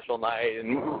real special night,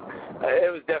 and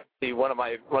it was definitely one of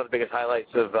the biggest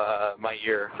highlights of my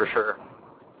year for sure.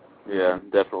 Yeah,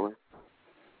 definitely.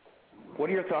 What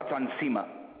are your thoughts on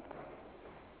SEMA?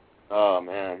 Oh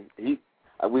man,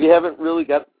 we haven't really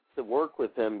got to work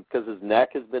with him because his neck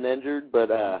has been injured, but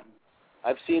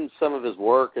I've seen some of his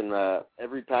work, and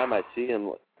every time I see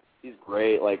him, he's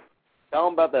great. Like, tell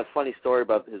him about that funny story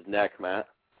about his neck, Matt.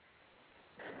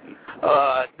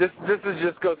 This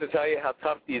just goes to tell you how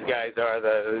tough these guys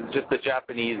are, just the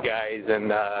Japanese guys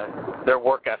and their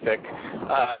work ethic.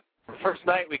 First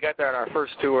night we got there on our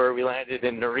first tour, we landed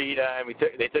in Narita, and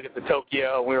they took us to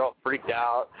Tokyo, and we were all freaked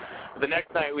out. The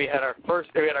next night we had our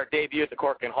debut at the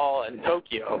Cork and Hall in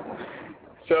Tokyo.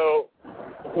 So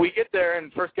we get there,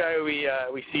 and first guy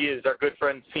we see is our good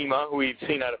friend Sema, who we've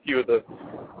seen at a few of the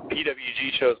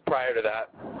PWG shows prior to that.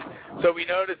 So we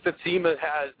noticed that Sema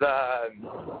has, I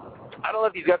don't know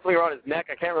if he's got something around his neck.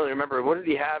 I can't really remember. What did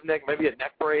he have, Nick? Maybe a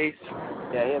neck brace?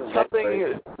 Yeah, he had a neck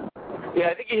brace. Yeah,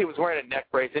 I think he was wearing a neck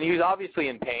brace, and he was obviously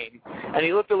in pain. And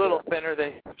he looked a little thinner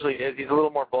than he usually is. He's a little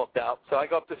more bulked out. So I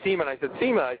go up to Sema, and I said,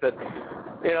 Sema,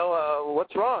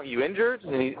 what's wrong? You injured?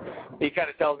 And he kind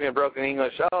of tells me in broken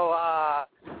English,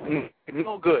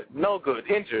 no good,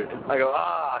 injured. I go,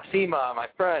 Sema, my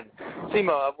friend.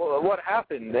 Sema, what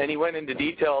happened? And he went into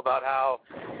detail about how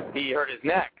he hurt his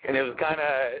neck, and it was kind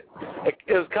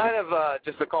of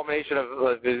just a culmination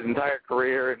of his entire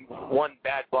career, and one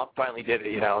bad bump finally did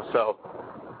it, So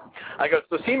I go,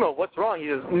 so Sema, what's wrong? He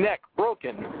says, neck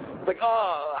broken. It's like,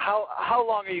 how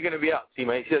long are you going to be out,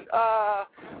 Sema? He said,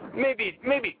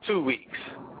 maybe 2 weeks.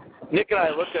 Nick and I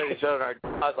looked at each other, and our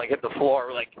jaws hit the floor.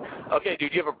 We're like, okay,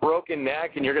 dude, you have a broken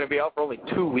neck, and you're going to be out for only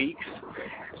 2 weeks?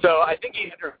 So I think he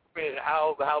underestimated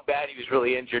how bad he was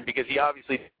really injured, because he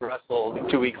obviously wrestled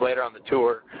 2 weeks later on the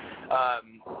tour.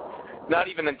 Not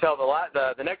even until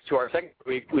the next tour, our second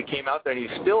week, we came out there, and he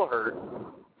was still hurt.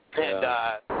 And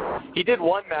he did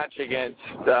one match against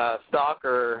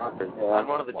Stalker on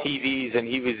one of the TVs, and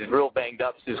he was real banged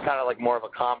up, so it was kind of like more of a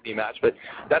comedy match. But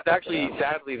that's actually,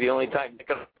 sadly, the only time Nick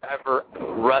ever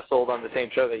wrestled on the same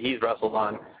show that he's wrestled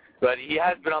on. But he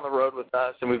has been on the road with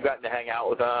us, and we've gotten to hang out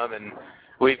with him, and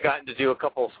we've gotten to do a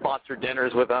couple of sponsored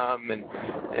dinners with him, and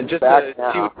just to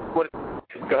see what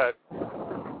go ahead.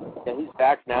 Yeah, he's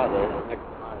back now, though.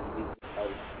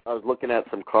 I was looking at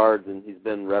some cards, and he's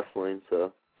been wrestling,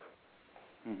 so.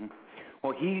 Mm-hmm.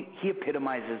 Well, he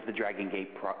epitomizes the Dragon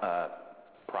Gate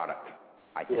product,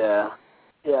 I think. Yeah.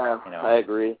 Yeah, You know, I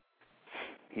agree.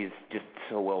 he's just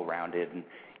so well-rounded, and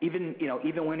even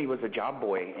when he was a job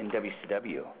boy in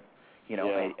WCW,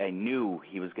 I knew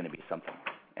he was going to be something,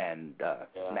 and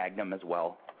Magnum as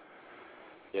well.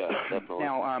 Yeah, definitely.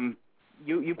 Now,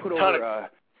 you put over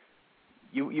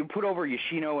you put over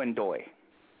Yoshino and Doi.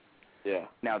 Yeah.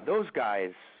 Now those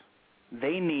guys,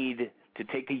 they need to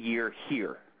take a year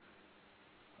here.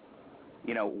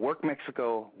 Work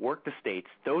Mexico, work the States.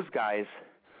 Those guys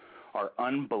are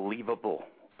unbelievable.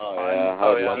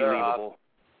 Unbelievable.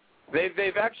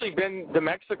 They've actually been to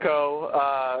Mexico.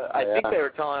 I think they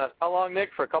were telling us how long, Nick?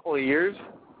 For a couple of years.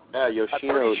 Yeah,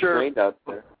 Yoshino trained out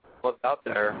there. Was out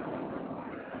there,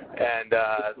 and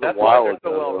that's why they're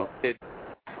so well.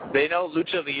 They know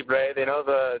lucha libre. They know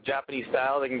the Japanese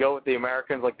style. They can go with the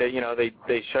Americans. Like they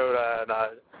showed.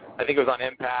 I think it was on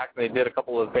Impact. They did a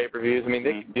couple of pay-per-views. I mean,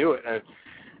 they can do it.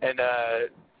 And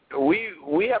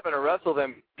we happened to wrestle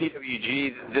them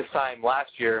PWG this time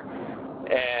last year,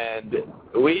 and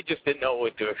we just didn't know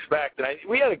what to expect. And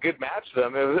we had a good match with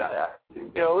them. It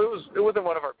was it wasn't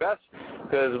one of our best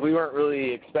because we weren't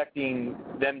really expecting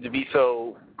them to be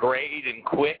so great and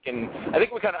quick. And I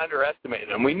think we kind of underestimated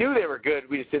them. We knew they were good.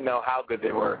 We just didn't know how good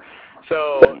they were.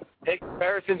 So in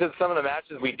comparison to some of the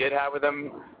matches we did have with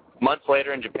them months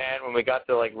later in Japan when we got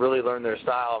to really learn their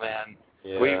style, man.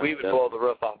 Yeah, we would blow the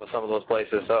roof off of some of those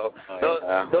places. So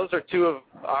those are two of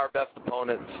our best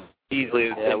opponents easily,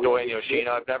 Doi and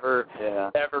Yoshino. I've never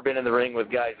ever been in the ring with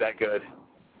guys that good.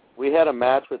 We had a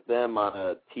match with them on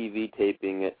a TV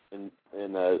taping in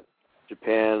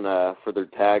Japan for their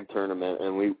tag tournament,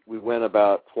 and we went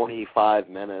about 25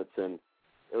 minutes, and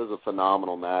it was a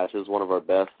phenomenal match. It was one of our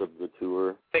best of the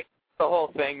tour. I think the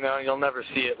whole thing, though, you'll never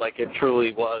see it like it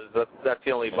truly was. That's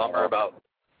the only bummer about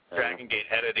Dragon Gate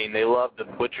editing. They love to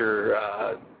butcher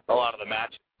a lot of the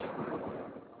matches.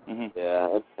 Mm-hmm.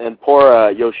 Yeah, and poor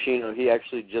Yoshino, he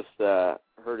actually just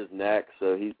hurt his neck,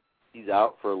 so he's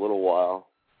out for a little while.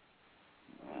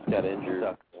 He got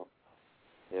injured. So.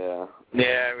 Yeah.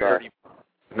 Yeah, we heard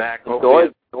Mac. Doi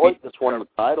just won the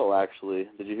title, actually.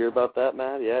 Did you hear about that,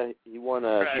 Matt? Yeah, he won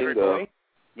Shingo.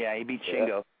 Yeah, he beat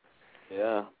Shingo.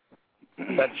 Yeah.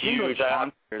 That's Shingo's huge. a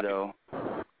monster, though.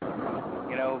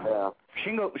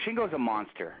 Shingo's a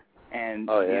monster, and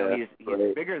he's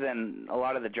bigger than a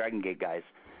lot of the Dragon Gate guys,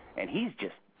 and he's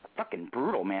just fucking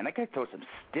brutal, man. That guy throws some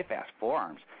stiff-ass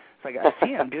forearms. It's like, I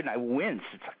see him, dude, and I wince.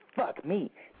 It's like, fuck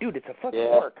me. Dude, it's a fucking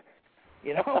work,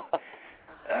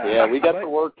 Yeah, we got to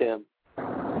work him.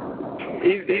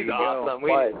 He's awesome.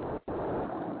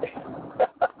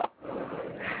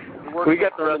 We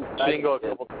got to run Shingo a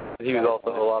couple times. He was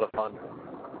also a lot of fun.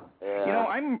 Yeah.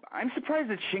 I'm surprised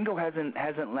that Shingo hasn't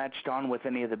latched on with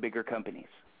any of the bigger companies.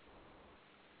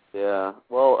 Yeah.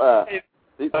 Well,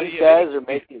 these guys are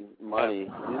making money.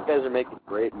 These guys are making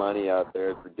great money out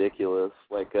there. It's ridiculous.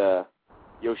 Like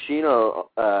Yoshino,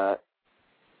 or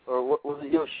was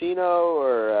it Yoshino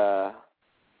or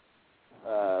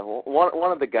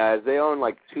one of the guys? They own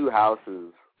like 2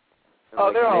 houses.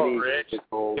 Oh, they're all rich.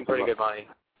 Making pretty good money.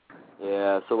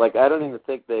 Yeah. So I don't even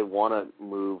think they want to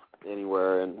move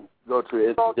anywhere and go to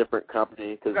a different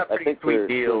company because I think sweet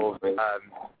deals.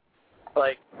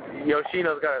 Like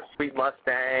Yoshino's got a sweet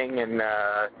Mustang, and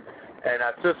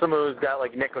Susumu's got,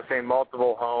 like Nick was saying,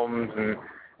 multiple homes, and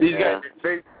these guys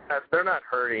they're not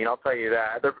hurting. I'll tell you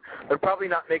that. They're probably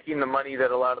not making the money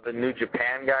that a lot of the New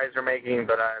Japan guys are making,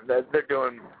 but they're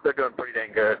doing pretty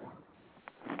dang good.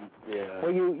 Yeah.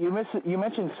 Well, you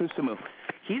mentioned Susumu.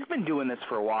 He's been doing this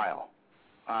for a while.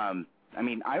 I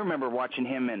mean, I remember watching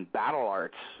him in Battle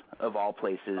Arts, of all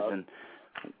places, and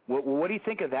what do you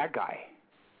think of that guy?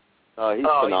 Oh, he's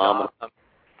phenomenal.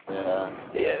 He's awesome.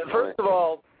 Yeah. First of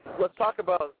all, let's talk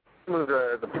about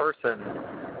the person.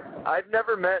 I've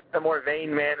never met a more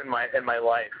vain man in my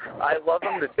life. I love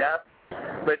him to death,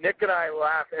 but Nick and I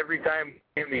laugh every time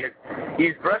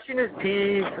he's brushing his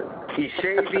teeth, he's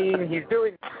shaving, he's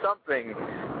doing something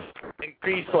to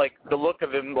increase the look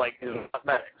of him, like his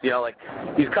cosmetics.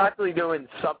 He's constantly doing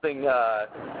something.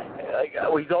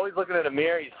 He's always looking in a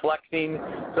mirror. He's flexing.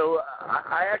 So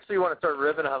I actually want to start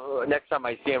ribbing him next time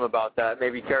I see him about that.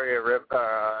 Maybe carry a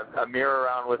mirror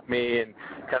around with me and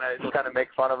kind of make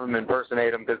fun of him,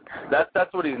 impersonate him, because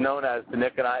that's what he's known as to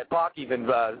Nick and I. Pac even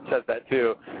says that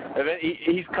too. And then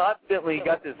he's constantly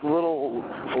got this little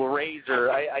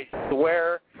razor. I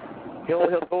swear. He'll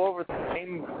go over the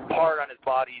same part on his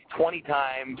body 20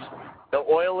 times. He'll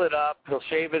oil it up. He'll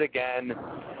shave it again.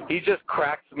 He just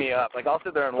cracks me up. I'll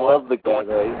sit there and love the guy.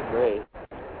 He's great.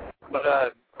 But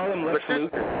call him Lex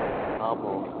Luger.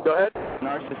 Go ahead.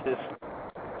 Narcissist.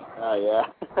 Oh yeah.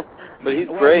 But he's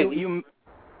great. You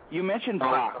mentioned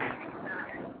Pac.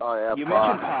 Oh yeah. You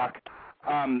mentioned Pac.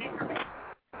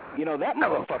 You know, that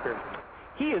motherfucker,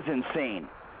 he is insane.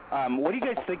 What do you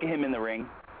guys think of him in the ring?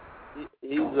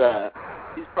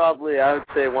 He's probably, I would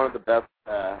say, one of the best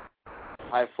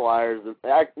high flyers.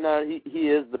 No, he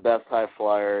is the best high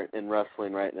flyer in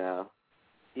wrestling right now,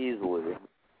 easily.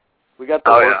 We got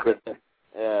to work with him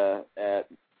at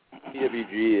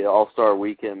PWG All-Star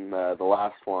Weekend, the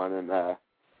last one, and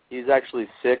he's actually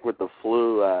sick with the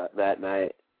flu that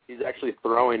night. He's actually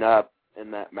throwing up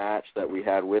in that match that we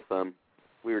had with him.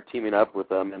 We were teaming up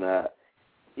with him, and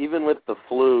even with the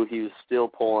flu, he was still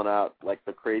pulling out like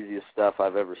the craziest stuff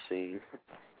I've ever seen.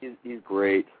 He's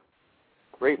great.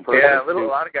 Great person. Yeah, a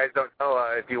lot of guys don't know.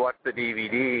 If you watch the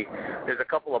DVD, there's a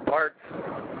couple of parts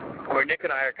where Nick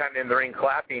and I are kind of in the ring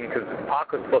clapping because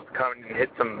Pac was supposed to come and hit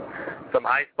some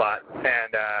high spots,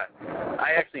 and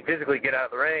I actually physically get out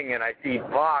of the ring and I see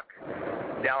Pac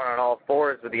down on all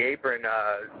fours with the apron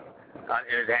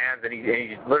in his hands, and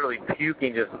he's literally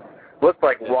puking, just looked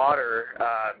like water,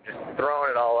 just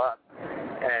throwing it all up,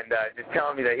 and just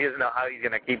telling me that he doesn't know how he's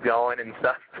going to keep going and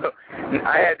stuff. So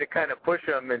I had to kind of push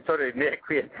him, and so did Nick.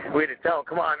 We had to tell him,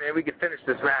 come on, man, we can finish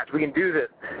this match. We can do this.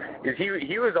 Because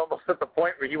he was almost at the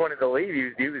point where he wanted to leave.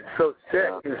 He was so sick.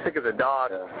 He was sick as a dog.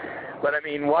 Yeah. But, I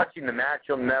mean, watching the match,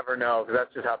 you'll never know, because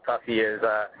that's just how tough he is.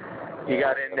 He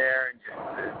got in there, and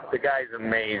just, the guy's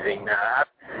amazing.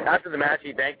 After the match,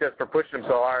 he thanked us for pushing him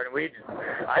so hard, and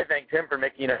I thanked him for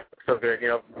making it so good. You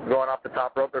know, going off the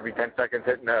top rope every 10 seconds,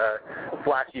 hitting a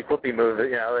flashy flippy move.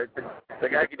 You know, the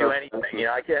guy can do anything. You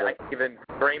know, I can't even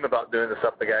dream about doing the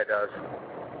stuff the guy does.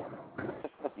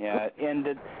 Yeah, and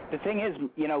the thing is,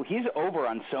 you know, he's over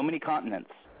on so many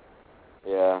continents.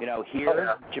 Yeah. You know,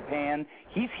 here, Japan,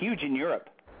 he's huge in Europe.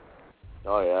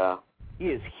 Oh yeah.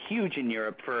 He is huge in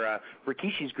Europe for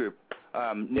Rikishi's group,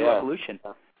 New Evolution.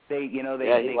 They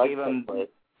gave him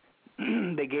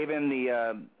they gave him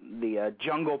the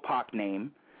Jungle Pac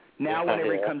name. Now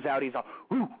whenever he comes out, he's all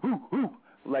whoo whoo whoo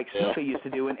like Suka used to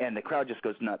do, and the crowd just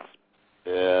goes nuts.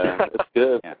 Yeah, it's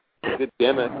good. Good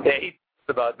gimmick. Yeah, he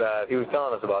about that. He was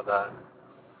telling us about that.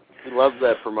 He loves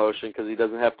that promotion because he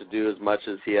doesn't have to do as much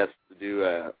as he has to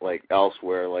do like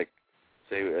elsewhere, like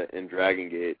say in Dragon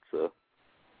Gate. So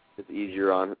it's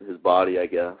easier on his body, I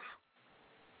guess.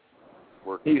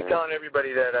 He's telling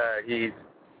everybody that he's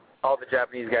all the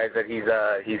Japanese guys that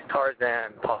he's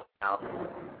Tarzan Pac now,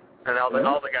 and all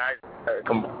the guys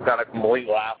got a complete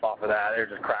laugh off of that. They're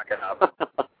just cracking up.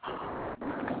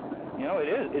 You know,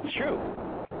 it's true.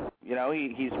 You know,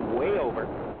 he's way over.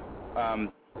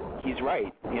 He's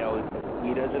right. You know,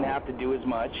 he doesn't have to do as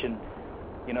much, and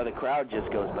you know the crowd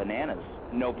just goes bananas.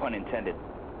 No pun intended.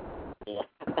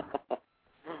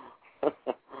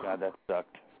 God, that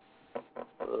sucked.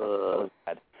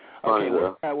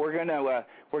 Okay, we're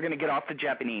gonna get off the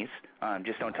Japanese.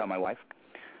 Just don't tell my wife.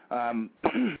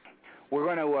 We're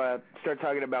gonna start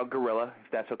talking about Gorilla,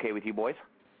 if that's okay with you boys.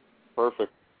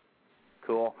 Perfect.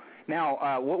 Cool.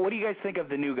 Now, what do you guys think of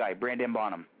the new guy, Brandon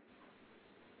Bonham?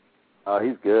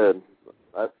 He's good.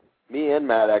 Me and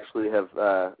Matt actually have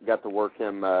got to work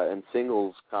him in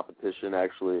singles competition.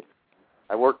 Actually,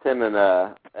 I worked him at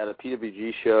a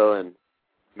PWG show, and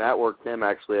Matt worked him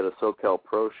actually at a SoCal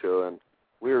Pro show, and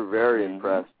we were very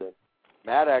impressed. And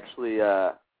Matt actually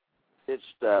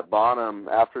pitched Bonham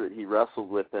after he wrestled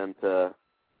with him to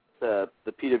the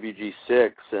PWG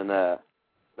 6, and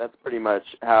that's pretty much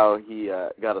how he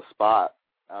got a spot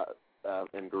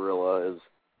in Gorilla, is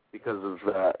because of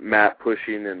Matt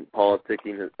pushing and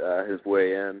politicking his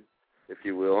way in, if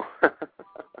you will.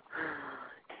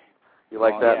 You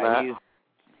like that, Matt?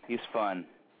 He's fun.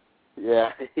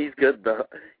 Yeah, he's good, though.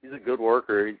 He's a good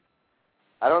worker.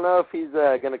 I don't know if he's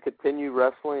going to continue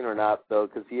wrestling or not, though,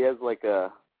 because he has, like,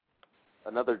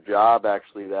 another job,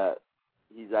 actually, that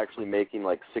he's actually making,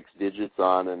 like, 6 digits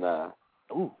on, and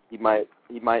he might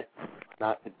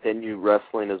not continue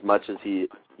wrestling as much as he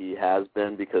has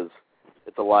been, because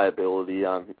it's a liability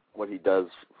on what he does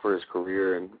for his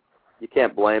career, and you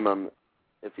can't blame him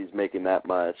if he's making that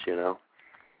much, you know.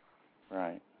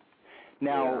 Right.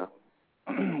 Now,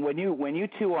 when you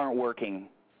two aren't working,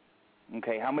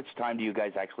 okay, how much time do you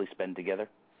guys actually spend together?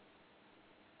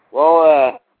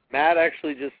 Well, Matt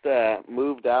actually just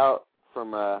moved out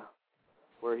from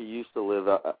where he used to live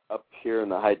up here in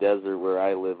the high desert where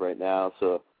I live right now.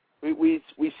 So we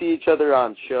see each other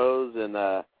on shows,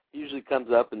 and he usually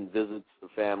comes up and visits the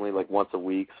family like once a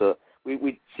week. So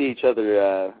we see each other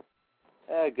a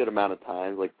good amount of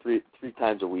times, like three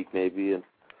times a week maybe. And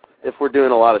if we're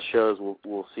doing a lot of shows,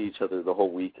 we'll see each other the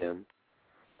whole weekend.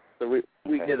 So we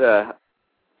get a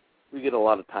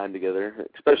lot of time together,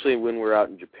 especially when we're out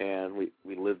in Japan.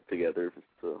 We live together.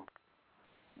 So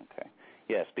Okay.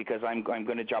 Yes, because I'm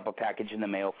going to drop a package in the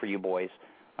mail for you boys.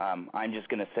 I'm just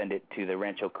going to send it to the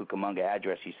Rancho Cucamonga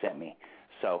address you sent me.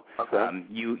 So Okay.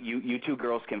 you two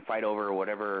girls can fight over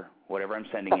whatever I'm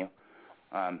sending you.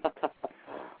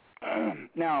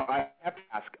 Now I have to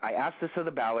ask. I asked this of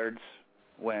the Ballards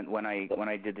when I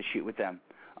did the shoot with them.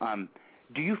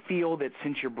 Do you feel that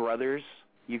since you're brothers,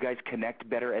 you guys connect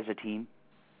better as a team?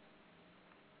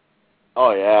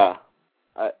 Oh yeah,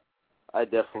 I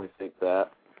definitely think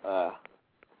that.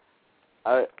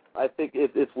 I think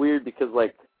it's weird because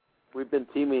like we've been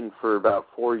teaming for about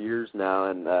 4 years now,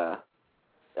 and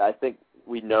I think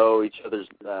we know each other's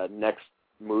next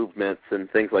movements and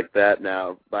things like that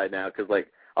by now. Because like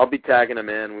I'll be tagging them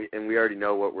in, and we already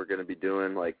know what we're going to be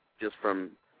doing. Like just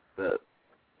from I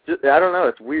don't know.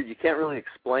 It's weird. You can't really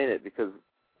explain it because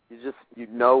you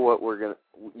know what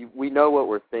we know what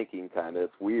we're thinking. Kind of.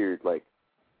 It's weird. Like,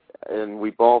 and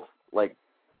we both like.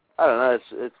 I don't know.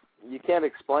 It's you can't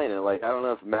explain it. Like I don't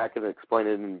know if Matt can explain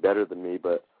it any better than me,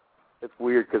 but it's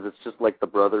weird because it's just like the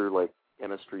brother like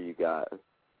chemistry you got.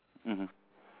 Mhm.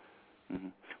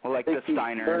 Mhm. Well, like the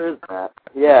Steiners.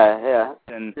 Yeah.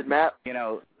 And did Matt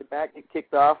get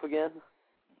kicked off again?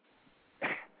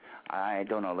 I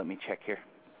don't know. Let me check here.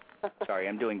 Sorry,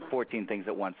 I'm doing 14 things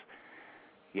at once.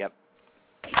 Yep.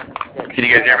 Can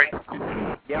you guys hear me?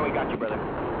 Yeah, we got you, brother.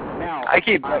 Now I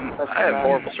have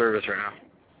horrible service right now.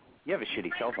 You have a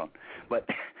shitty cell phone. But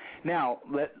now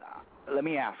let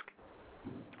me ask: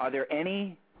 are there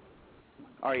any?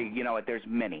 You know what? There's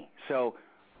many. So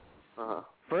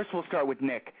first, we'll start with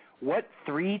Nick. What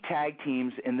 3 tag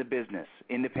teams in the business,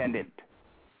 independent,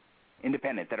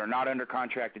 that are not under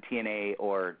contract to TNA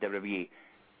or WWE,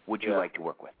 would you like to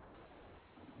work with?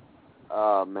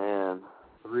 Oh man,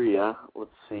 3.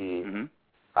 Let's see. Mm-hmm.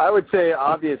 I would say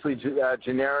obviously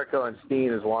Generico and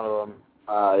Steen is one of them.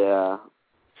 Yeah.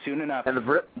 Soon enough. And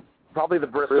probably the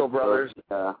Briscoe brothers.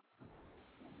 Yeah.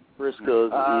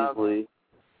 Briscoe's easily.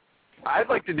 I'd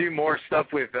like to do more stuff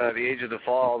with the Age of the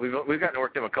Fall. We've gotten to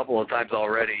work them a couple of times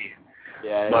already.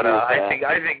 Yeah. But I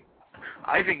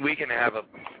think we can have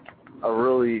a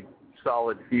really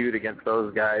solid feud against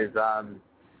those guys.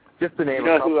 Just to name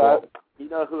a couple. You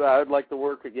know who I would like to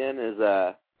work again is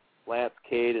Lance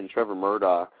Cade and Trevor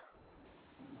Murdoch.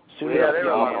 Soon enough. They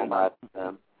were on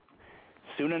them.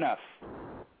 Soon enough.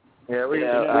 Yeah, we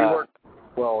worked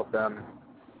well with them.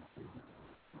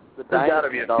 There's got to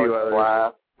be a few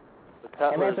others. The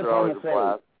Cutlers are always a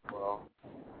blast. Well.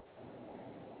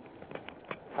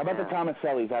 How about the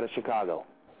Tomasellis out of Chicago?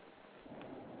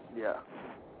 Yeah.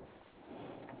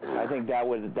 I think that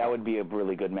would be a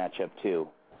really good matchup too.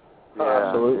 Yeah,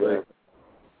 absolutely.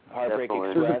 Heartbreak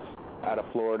Definitely. Express out of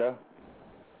Florida.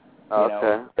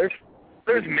 Okay.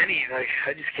 There's many. Like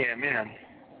I just can't, man.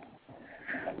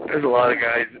 There's a lot of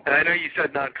guys. And I know you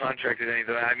said not contracted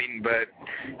anything. I mean, but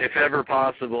if ever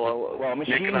possible, well, Nick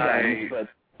Machine and I. Guns, but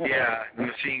yeah, the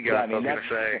Machine Guns. I was gonna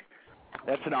say.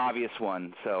 That's an obvious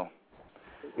one. So.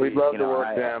 We'd love to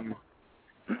work them.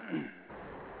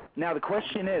 Now the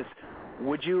question is,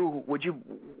 would you,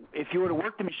 if you were to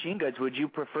work the Machine Guns, would you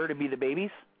prefer to be the babies?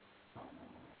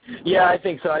 Yeah, I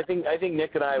think so. I think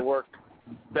Nick and I work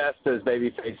best as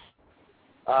babyface.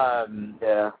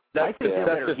 Yeah. That's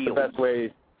just the best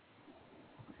way.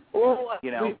 Well,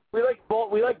 we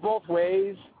like both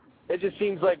ways. It just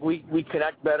seems like we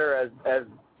connect better as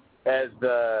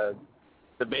the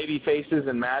baby faces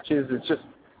in matches.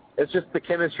 It's just the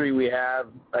chemistry we have,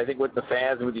 I think, with the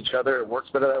fans and with each other. It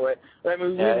works better that way. I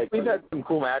mean, we've had some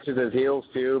cool matches as heels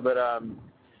too, but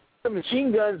the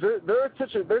Machine Guns, they're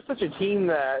such a team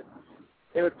that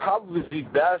it would probably be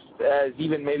best as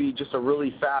even maybe just a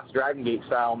really fast Dragon Gate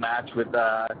style match with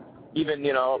even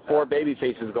 4 baby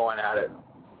faces going at it.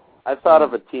 I thought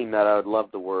of a team that I would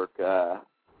love to work.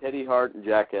 Teddy Hart and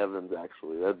Jack Evans,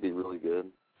 actually. That'd be really good.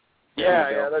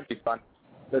 Yeah, that'd be fun.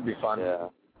 Yeah.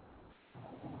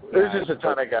 There's just a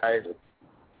ton of guys.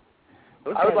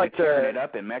 Those I would guys like are tearing to it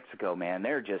up in Mexico, man.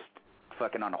 They're just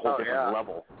fucking on a whole different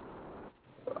level.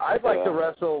 I'd like to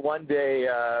wrestle one day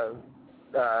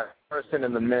Harrison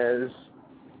and The Miz.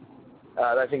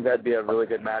 I think that'd be a really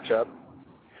good matchup.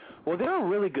 Well, they're a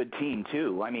really good team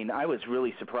too. I mean, I was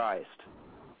really surprised.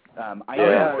 I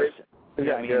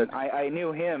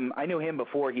knew him. I knew him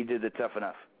before he did the Tough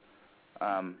Enough.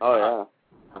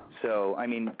 So I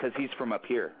mean, because he's from up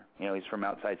here. He's from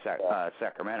outside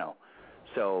Sacramento.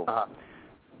 So,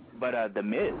 but The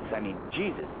Miz. I mean,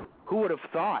 Jesus, who would have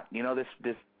thought?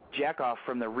 This jack-off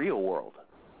from the real world.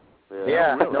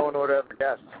 Yeah, really. No one would have ever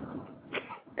guessed.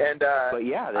 And but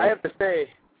yeah, I have to say,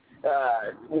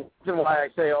 the reason why I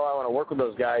say, I want to work with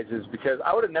those guys is because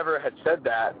I would have never had said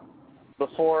that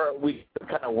before we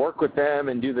kind of work with them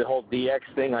and do the whole DX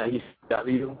thing on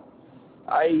ECW,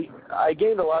 I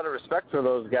gained a lot of respect for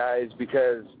those guys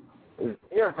because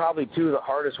they are probably two of the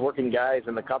hardest working guys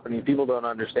in the company. People don't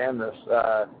understand this.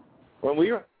 When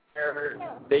we were there,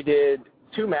 they did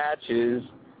 2 matches.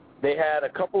 They had a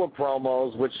couple of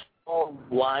promos, which all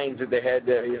lines that they had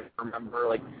to remember.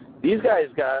 Like, these guys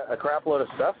got a crap load of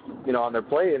stuff, on their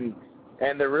plate, and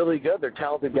they're really good. They're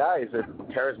talented guys. They're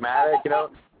charismatic,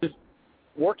 Just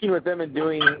working with them and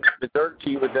doing the dirt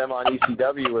sheet with them on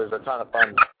ECW was a ton of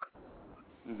fun.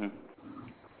 Mm-hmm.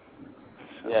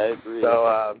 Yeah, I agree.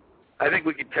 So I think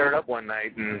we could tear it up one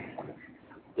night, and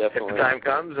Definitely. if the time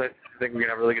comes, I think we can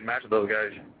have a really good match with those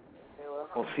guys.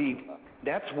 Well, see,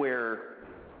 that's where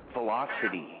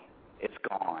Velocity is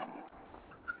gone.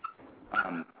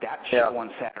 That show on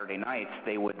Saturday nights,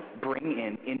 they would bring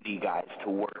in Indy guys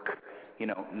to work.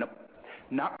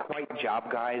 Not quite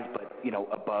job guys, but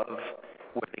above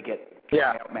where they get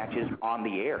tryout matches on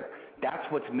the air. That's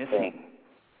what's missing.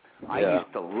 I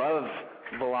used to love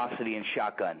Velocity and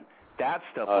Shotgun. That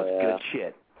stuff was good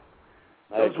shit.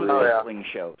 Those were the wrestling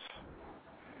shows.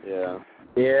 Yeah.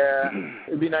 Yeah,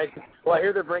 it'd be nice. Well, I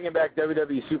hear they're bringing back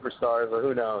WWE Superstars, or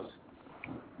who knows?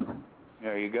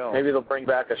 There you go. Maybe they'll bring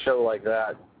back a show like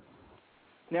that.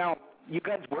 Now, you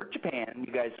guys work Japan.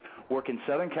 You guys work in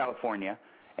Southern California.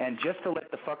 And just to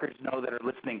let the fuckers know that are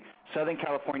listening, Southern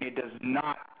California does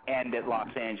not end at Los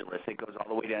Angeles. It goes all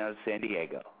the way down to San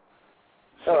Diego.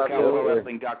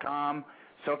 SoCalProWrestling.com,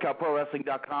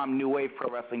 SoCalProWrestling.com,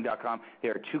 NewWaveProWrestling.com.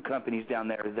 There are 2 companies down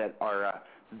there that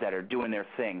are doing their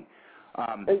thing.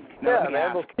 Man.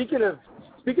 Well, speaking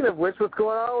of which, what's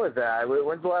going on with that?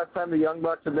 When's the last time the Young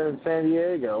Bucks have been in San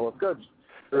Diego? Well, good.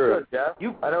 Good, Jeff.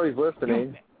 I know he's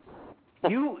listening.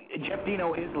 Jeff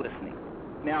Dino is listening.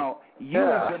 Now, you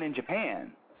have been in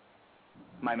Japan,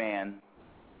 my man.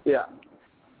 Yeah.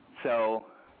 So,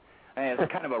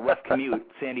 it's kind of a rough commute,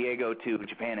 San Diego to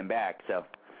Japan and back. So,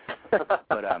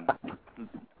 but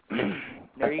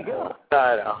there you go.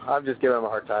 I know. I'm just giving him a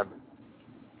hard time.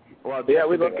 Well, yeah,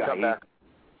 we'd love to come back.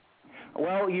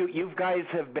 Well, you guys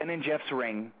have been in Jeff's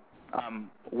ring.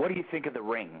 What do you think of the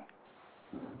ring?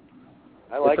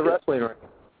 I like the wrestling ring.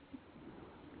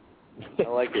 I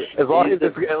like it. As long as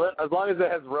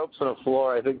it has ropes and a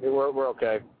floor, I think we're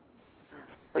okay.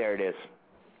 There it is.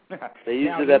 They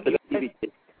used it at the TV,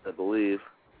 I believe.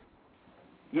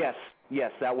 Yes,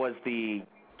 that was the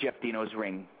Jeff Dino's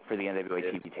ring for the NWA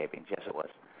TV tapings. Yes, it was.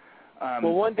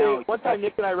 Well, one time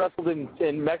Nick and I wrestled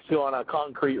in Mexico on a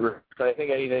concrete roof. So I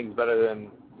think anything's better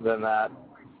than that.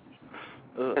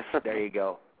 Ugh, there you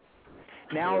go.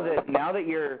 Now that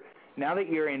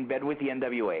you're in bed with the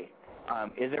NWA,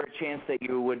 is there a chance that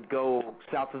you would go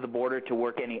south of the border to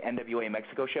work any NWA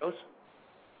Mexico shows?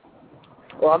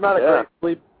 Well, I'm not a great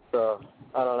sleeper, so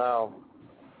I don't know.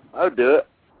 I would do it.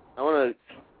 I want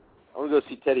to go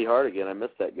see Teddy Hart again. I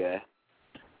miss that guy.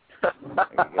 There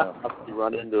you go. You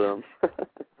run into him.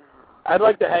 I'd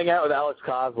like to hang out with Alex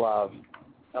Kozlov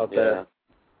out there.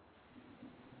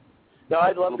 No,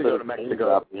 I'd love to go to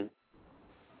Mexico.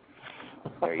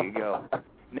 There you go.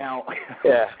 Now,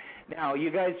 Now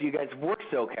you guys work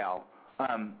SoCal.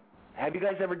 Have you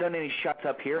guys ever done any shots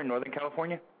up here in Northern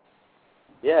California?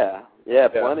 Yeah,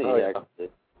 plenty actually.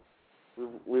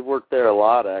 We've worked there a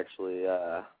lot actually.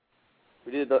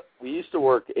 We used to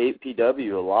work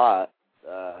 8PW a lot.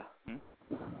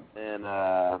 And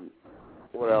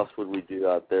what else would we do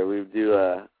out there? We would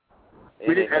do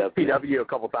we did SPW a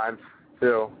couple times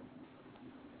too.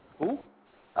 Who?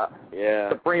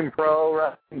 Supreme Pro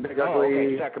Wrestling, Big Ugly.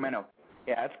 Okay, Sacramento.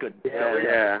 Yeah, that's good.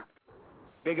 Yeah.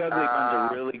 Big Ugly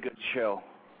runs a really good show.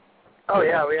 Oh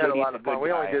yeah, we had a lot of fun.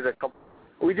 We only did a couple.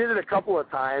 We did it a couple of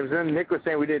times. Then Nick was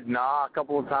saying we did a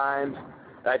couple of times.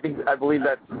 I believe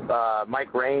that's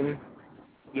Mike Rain.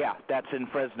 Yeah, that's in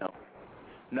Fresno.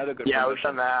 Another good. Yeah, we've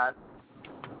done that.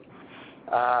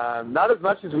 Not as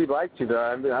much as we'd like to, though.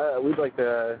 I mean, we'd like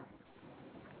to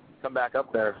come back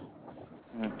up there.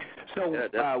 So,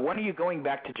 when are you going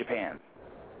back to Japan?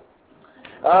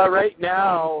 Right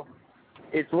now,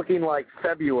 it's looking like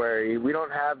February. We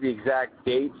don't have the exact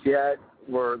dates yet.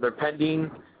 They're pending,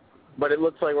 but it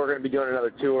looks like we're going to be doing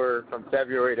another tour from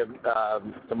February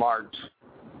to March.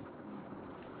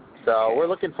 So we're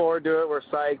looking forward to it. We're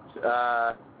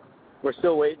psyched. We're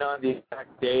still waiting on the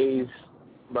exact days,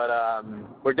 but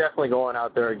we're definitely going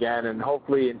out there again, and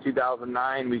hopefully in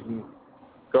 2009 we can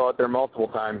go out there multiple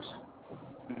times.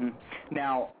 Mm-hmm.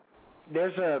 Now,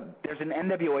 there's an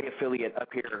NWA affiliate up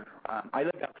here. I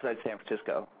live outside San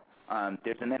Francisco.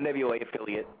 There's an NWA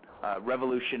affiliate,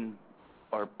 Revolution,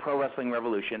 or Pro Wrestling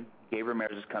Revolution, Gabe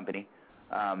Ramirez's company.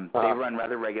 They run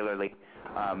rather regularly.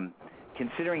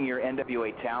 Considering your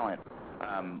NWA talent,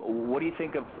 what do you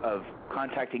think of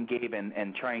contacting Gabe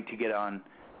and trying to get on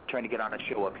a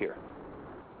show up here?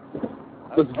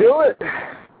 Let's do it.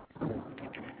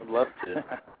 I'd love to.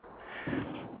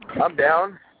 I'm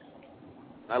down.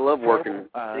 I love working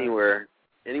anywhere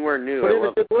new. Put I in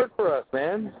love a good word for us,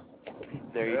 man.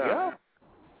 There you go.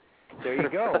 There you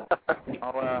go.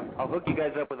 I'll hook you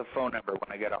guys up with a phone number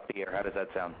when I get off the air. How does that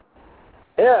sound?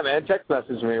 Yeah, man. Text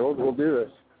message me. We'll do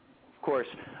this. Of course.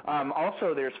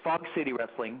 Also, there's Fog City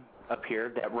Wrestling up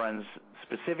here that runs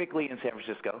specifically in San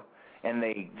Francisco, and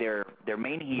their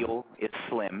main heel is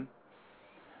Slim.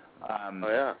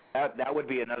 That would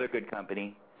be another good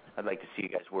company I'd like to see you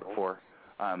guys work for.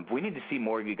 We need to see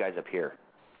more of you guys up here.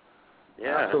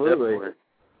 Yeah, absolutely. Definitely.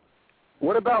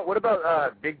 What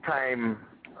about Big Time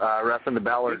Wrestling? The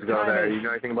Ballards go there. You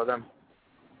know anything about them?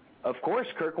 Of course,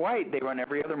 Kirk White. They run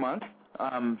every other month.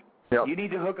 Yep. You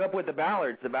need to hook up with the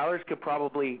Ballards. The Ballards could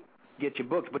probably get you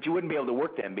booked, but you wouldn't be able to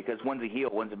work them because one's a heel,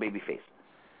 one's a babyface.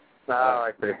 Oh,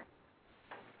 I see.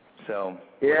 So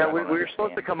yeah, we were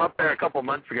supposed to come up there a couple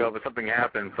months ago, but something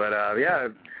happened. But yeah,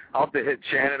 I'll have to hit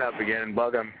Shannon up again and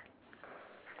bug him.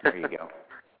 There you go.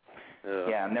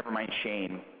 Yeah, never mind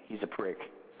Shane. He's a prick.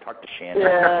 Talk to Shannon.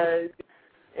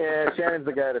 Yeah, Shannon's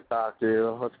the guy to talk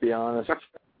to. Let's be honest.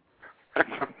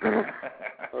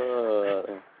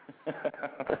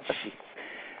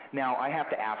 Now, I have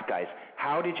to ask, guys,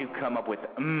 how did you come up with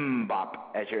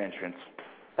bop as your entrance?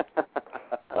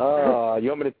 You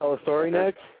want me to tell a story,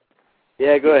 Nick?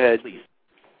 Yeah, go ahead. Please.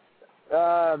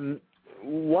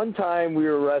 One time we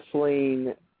were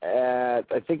wrestling at,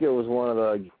 I think it was one of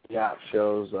the Gap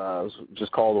shows. It was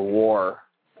just called A War.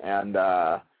 And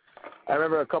I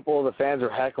remember a couple of the fans were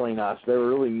heckling us. They were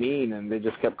really mean, and they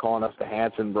just kept calling us the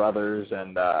Hanson brothers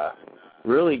and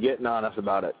really getting on us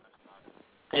about it.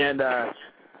 And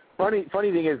funny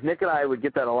thing is, Nick and I would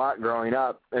get that a lot growing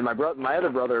up. And my other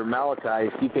brother, Malachi,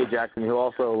 C.K. Jackson, who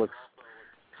also looks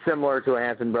similar to a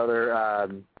Hanson brother,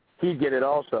 he'd get it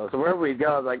also. So wherever we'd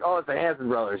go, I was like, oh, it's the Hanson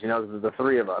brothers, the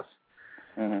three of us.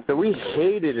 Mm-hmm. So we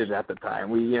hated it at the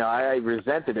time. I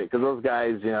resented it because those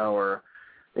guys, were,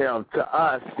 to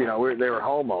us, they were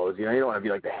homos. You don't want to be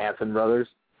like the Hanson brothers.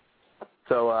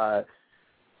 So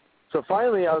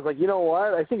finally, I was like, you know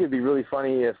what? I think it'd be really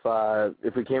funny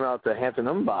if we came out to Hanson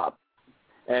Umbop.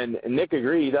 And Nick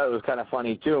agreed. He thought it was kind of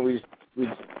funny too. And we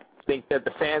think that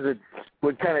the fans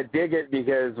would kind of dig it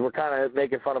because we're kind of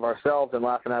making fun of ourselves and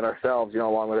laughing at ourselves,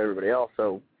 along with everybody else.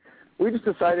 So we just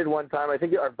decided one time. I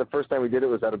think the first time we did it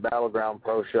was at a Battleground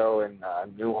Pro show in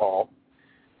Newhall,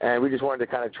 and we just wanted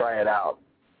to kind of try it out.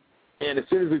 And as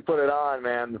soon as we put it on,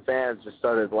 man, the fans just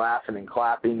started laughing and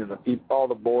clapping, and all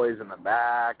the boys in the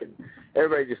back, and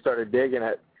everybody just started digging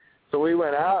it. So we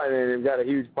went out, and it got a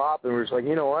huge pop, and we were just like,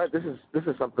 you know what, this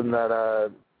is something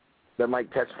that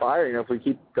might catch fire, if we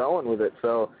keep going with it.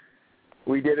 So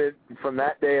we did it from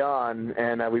that day on,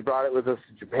 and we brought it with us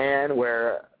to Japan,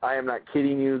 where I am not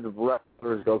kidding you, the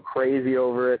wrestlers go crazy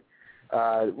over it.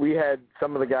 We had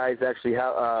some of the guys actually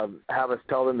have us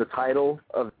tell them the title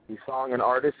of the song and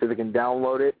artist so they can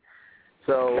download it.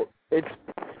 So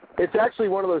it's actually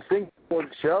one of those things for the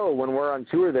show when we're on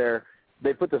tour there.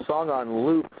 They put the song on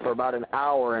loop for about an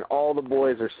hour, and all the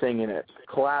boys are singing it,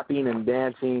 clapping and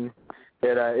dancing.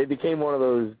 It became one of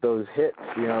those hits,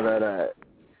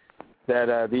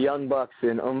 that the Young Bucks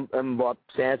and Mbop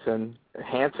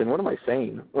Hanson, what am I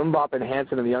saying? Mbop and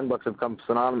Hanson and the Young Bucks have come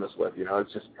synonymous with.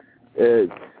 It's just.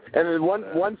 And then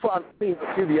one fun thing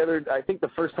too. I think the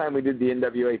first time we did the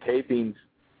NWA tapings,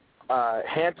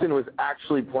 Hanson was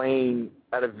actually playing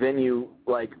at a venue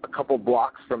like a couple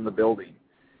blocks from the building,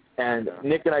 and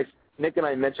Nick and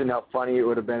I mentioned how funny it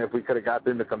would have been if we could have got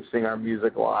them to come sing our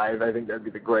music live. I think that'd be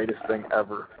the greatest thing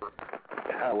ever.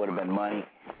 That would have been money.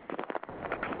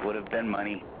 Would have been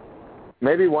money.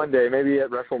 Maybe one day, maybe at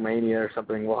WrestleMania or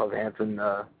something, we'll have Hanson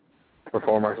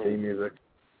perform our theme music.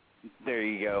 There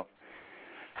you go.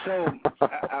 So,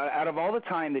 out of all the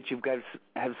time that you guys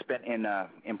have spent in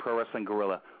Pro Wrestling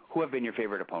Guerrilla, who have been your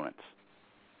favorite opponents?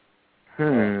 Go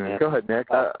ahead, Nick.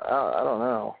 I don't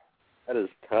know. That is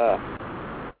tough.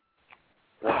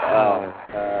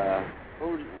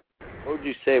 What would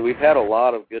you say? We've had a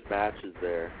lot of good matches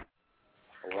there.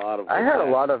 I had a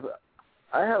lot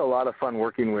of fun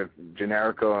working with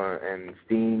Generico and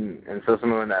Steen, and so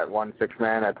some of them that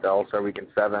 1-6-man at the All-Star Weekend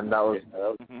 7. That was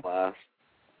class.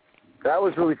 That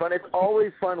was really fun. It's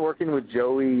always fun working with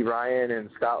Joey, Ryan, and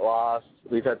Scott Lost.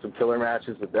 We've had some killer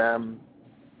matches with them.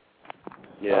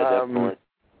 Yeah, definitely.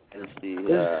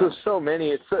 There's so many.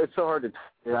 It's so hard to.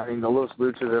 The Los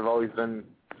Luchas have always been.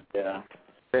 Yeah.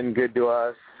 been good to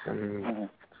us. And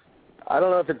I don't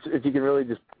know if you can really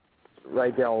just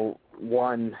write down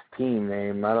one team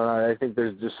name. I don't know. I think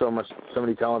there's just so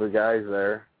many talented guys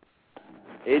there.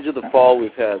 Age of the Fall,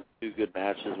 we've had 2 good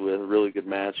matches with, really good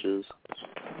matches.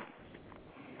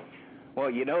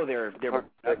 Well, they're broke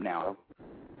up now.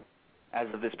 As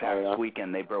of this past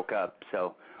weekend, they broke up.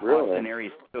 So really?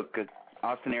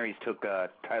 Austin Aries took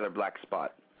Tyler Black's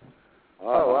spot.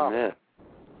 Oh wow. Man.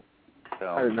 So,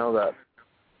 I didn't know that.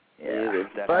 Yeah,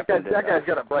 that guy's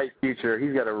got a bright future.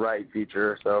 He's got a bright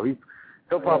future. So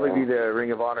he'll probably be the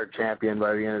Ring of Honor champion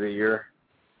by the end of the year.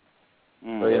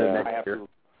 Next year.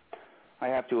 I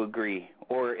have to agree,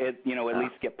 or at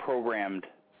least get programmed,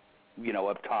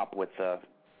 up top with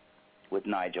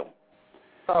Nigel.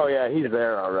 Oh yeah, he's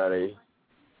there already.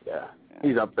 Yeah,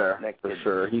 he's up there for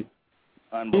sure. He's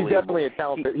definitely a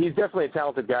talented. He's definitely a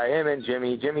talented guy. Him and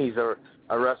Jimmy. Jimmy's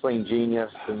a wrestling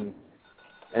genius, and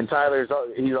Tyler's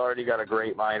he's already got a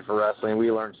great mind for wrestling.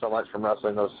 We learned so much from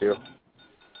wrestling those two.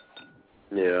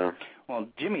 Yeah. Well,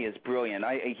 Jimmy is brilliant.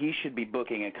 He should be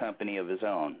booking a company of his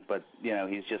own, but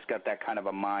he's just got that kind of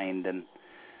a mind, and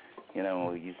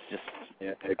he's just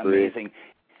amazing.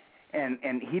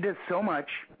 And he does so much,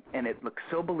 and it looks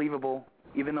so believable.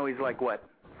 Even though he's like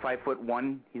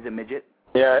 5'1", he's a midget.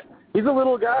 Yeah, he's a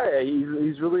little guy.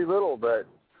 He's really little, but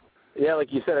yeah,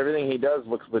 like you said, everything he does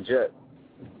looks legit.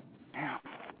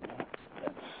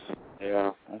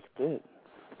 Yeah, that's good.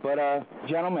 But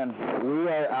gentlemen, we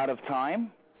are out of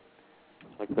time.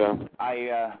 Okay.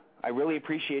 I really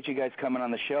appreciate you guys coming on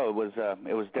the show. It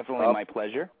was definitely my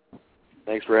pleasure.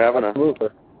 Thanks for having us.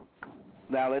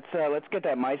 Now let's get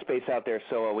that MySpace out there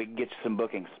so we can get you some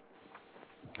bookings.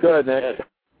 Good, Nick.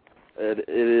 It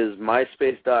is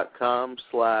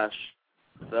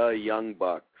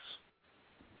myspace.com/theyoungbucks.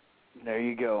 There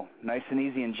you go. Nice and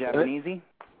easy in Japanesey.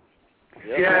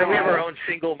 Yep. Yeah, we have our own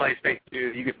single MySpace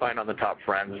too. You can find on the top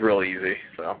friends, real easy.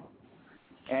 So.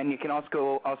 And you can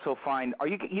also find.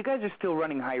 You guys are still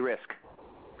running High Risk,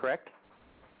 correct?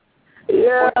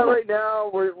 Yeah, right now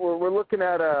we're looking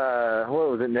at what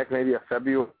was it, Nick? Maybe a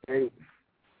February.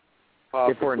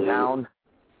 Possibly. If we're in town.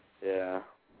 Yeah,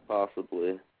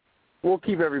 possibly. We'll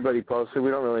keep everybody posted. We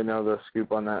don't really know the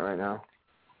scoop on that right now.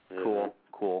 Yeah.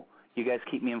 Cool. You guys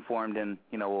keep me informed, and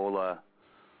we'll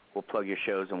plug your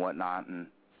shows and whatnot, and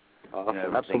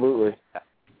absolutely.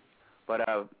 But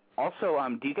also,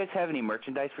 do you guys have any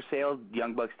merchandise for sale?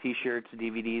 Young Bucks T-shirts,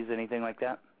 DVDs, anything like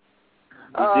that?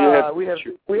 We have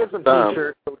some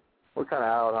T-shirts. We're kind of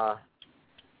out, huh?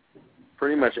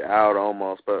 Pretty much out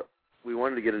almost, but we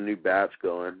wanted to get a new batch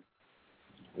going.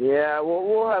 Yeah,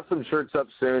 we'll have some shirts up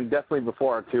soon, definitely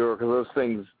before our tour, because those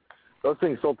things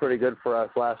sold pretty good for us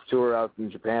last tour out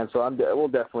in Japan. So we'll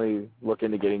definitely look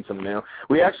into getting some new.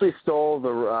 We actually stole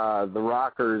the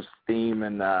Rockers theme,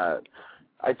 and I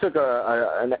took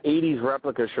an '80s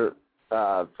replica shirt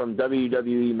from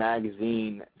WWE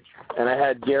magazine, and I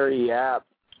had Gary Yap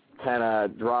kind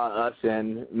of draw us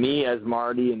in, me as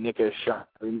Marty and Nick as Sean.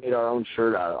 We made our own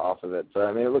shirt off of it. So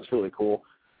I mean, it looks really cool.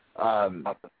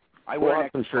 We'll have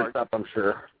some shirts up, I'm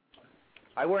sure.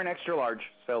 I wear an extra large,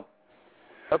 so.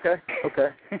 Okay.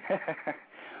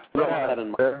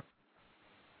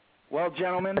 Well,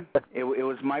 gentlemen, it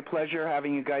was my pleasure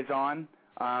having you guys on.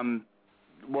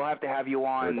 We'll have to have you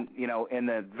on, in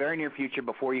the very near future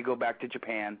before you go back to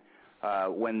Japan,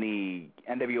 when the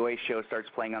NWA show starts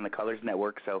playing on the Colors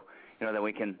Network, so then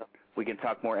we can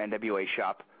talk more NWA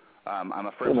shop. I'm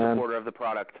a firm supporter of the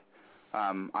product.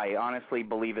 I honestly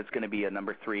believe it's going to be a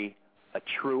number 3, a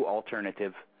true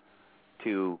alternative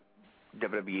to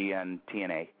WWE and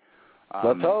TNA.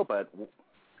 Let's hope. But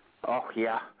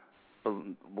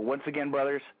once again,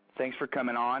 brothers, thanks for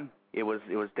coming on. It was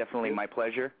definitely my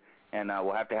pleasure, and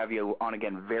we'll have to have you on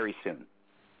again very soon.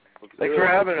 Thanks for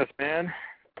having us, man.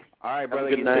 All right, brother.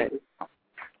 Good night. All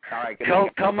right. Good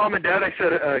night. Tell Mom and Dad I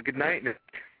said good night.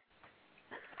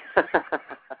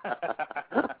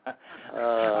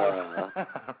 All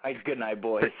right, good night,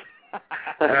 boys.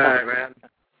 All right, man.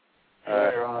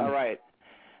 All right.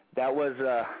 That was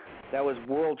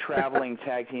World Traveling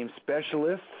Tag Team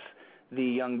Specialists, the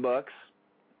Young Bucks.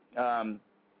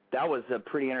 That was a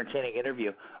pretty entertaining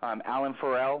interview. Alan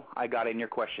Farrell, I got in your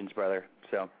questions, brother.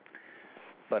 So,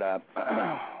 but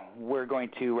we're going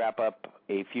to wrap up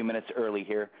a few minutes early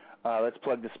here. Let's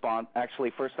plug the spawn.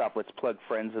 Actually, first off, let's plug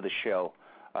friends of the show.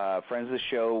 Friends of the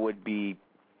show would be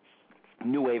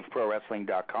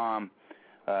NewWaveProWrestling.com.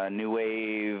 New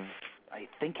Wave, I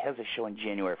think, has a show in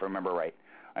January, if I remember right.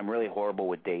 I'm really horrible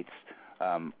with dates.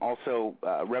 Also,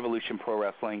 Revolution Pro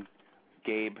Wrestling.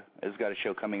 Gabe has got a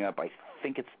show coming up. I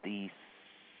think it's the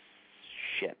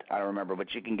shit. I don't remember,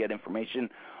 but you can get information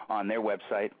on their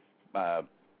website.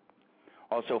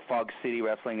 Also, Fog City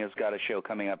Wrestling has got a show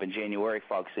coming up in January,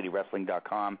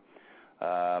 fogcitywrestling.com.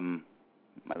 Am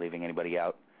I leaving anybody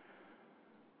out?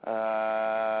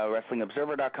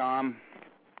 WrestlingObserver.com.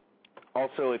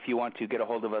 Also, if you want to get a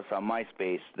hold of us on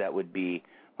MySpace, that would be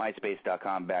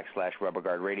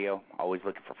myspace.com/rubberguardradio. Always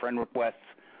looking for friend requests.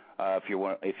 If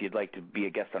you'd like to be a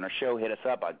guest on our show, hit us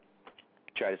up. I'll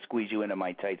try to squeeze you into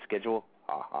my tight schedule.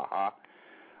 Ha, ha, ha.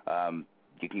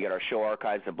 You can get our show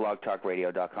archives at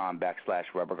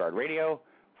blogtalkradio.com/rubberguardradio.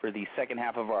 For the second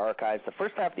half of our archives, the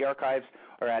first half of the archives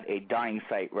are at a dying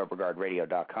site,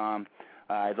 rubberguardradio.com.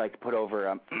 I'd like to put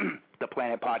over the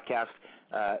Planet Podcast,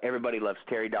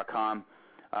 everybodylovesterry.com.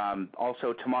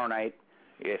 Also, tomorrow night,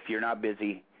 if you're not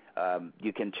busy,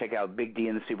 you can check out Big D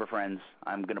and the Super Friends.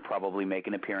 I'm going to probably make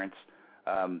an appearance.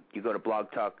 You go to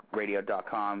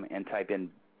blogtalkradio.com and type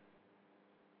in,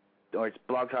 or it's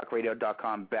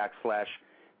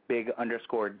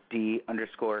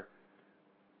blogtalkradio.com/big_D_.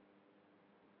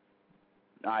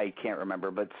 I can't remember,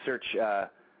 but search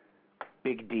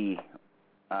Big D.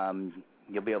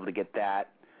 You'll be able to get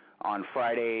that. On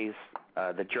Fridays,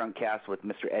 the Drunk Cast with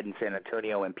Mr. Ed in San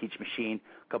Antonio and Peach Machine,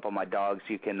 a couple of my dogs.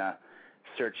 You can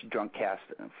search Drunk Cast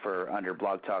for under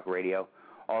Blog Talk Radio.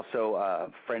 Also, a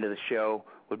friend of the show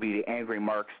would be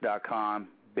angrymarks.com.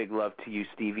 Big love to you,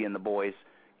 Stevie and the boys.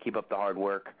 Keep up the hard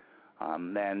work.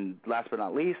 Then, last but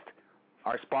not least,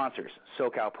 our sponsors,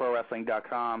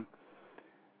 SoCalProWrestling.com.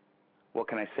 What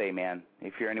can I say, man?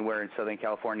 If you're anywhere in Southern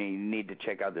California, you need to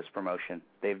check out this promotion.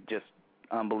 They've just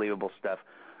unbelievable stuff.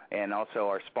 And also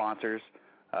our sponsors,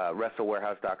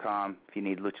 WrestleWarehouse.com. If you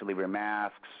need Lucha Libre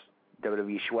masks,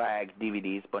 WWE swag,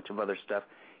 DVDs, a bunch of other stuff,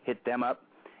 hit them up.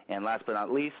 And last but not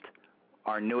least,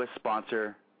 our newest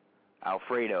sponsor,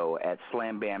 Alfredo at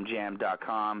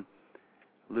SlamBamJam.com.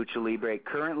 Lucha Libre,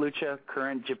 current Lucha,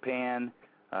 current Japan,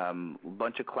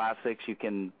 bunch of classics. You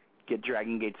can get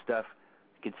Dragon Gate stuff.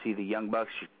 You can see the Young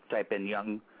Bucks. You type in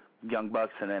Young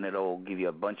Bucks, and then it'll give you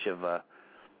a bunch of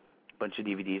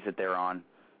DVDs that they're on.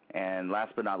 And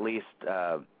last but not least,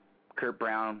 Kurt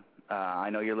Brown. I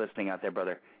know you're listening out there,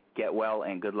 brother. Get well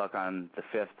and good luck on the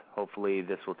 5th. Hopefully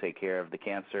this will take care of the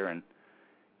cancer, and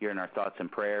you're in our thoughts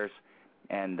and prayers.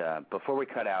 And before we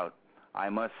cut out, I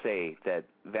must say that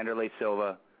Vanderlei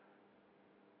Silva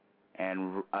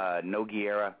and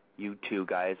Nogueira, you two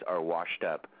guys are washed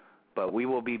up. But we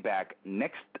will be back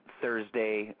next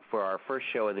Thursday for our first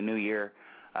show of the new year.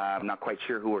 I'm not quite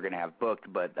sure who we're going to have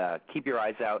booked, but keep your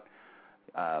eyes out.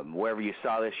 Wherever you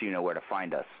saw this, you know where to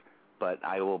find us. But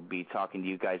I will be talking to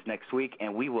you guys next week,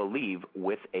 and we will leave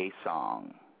with a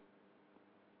song.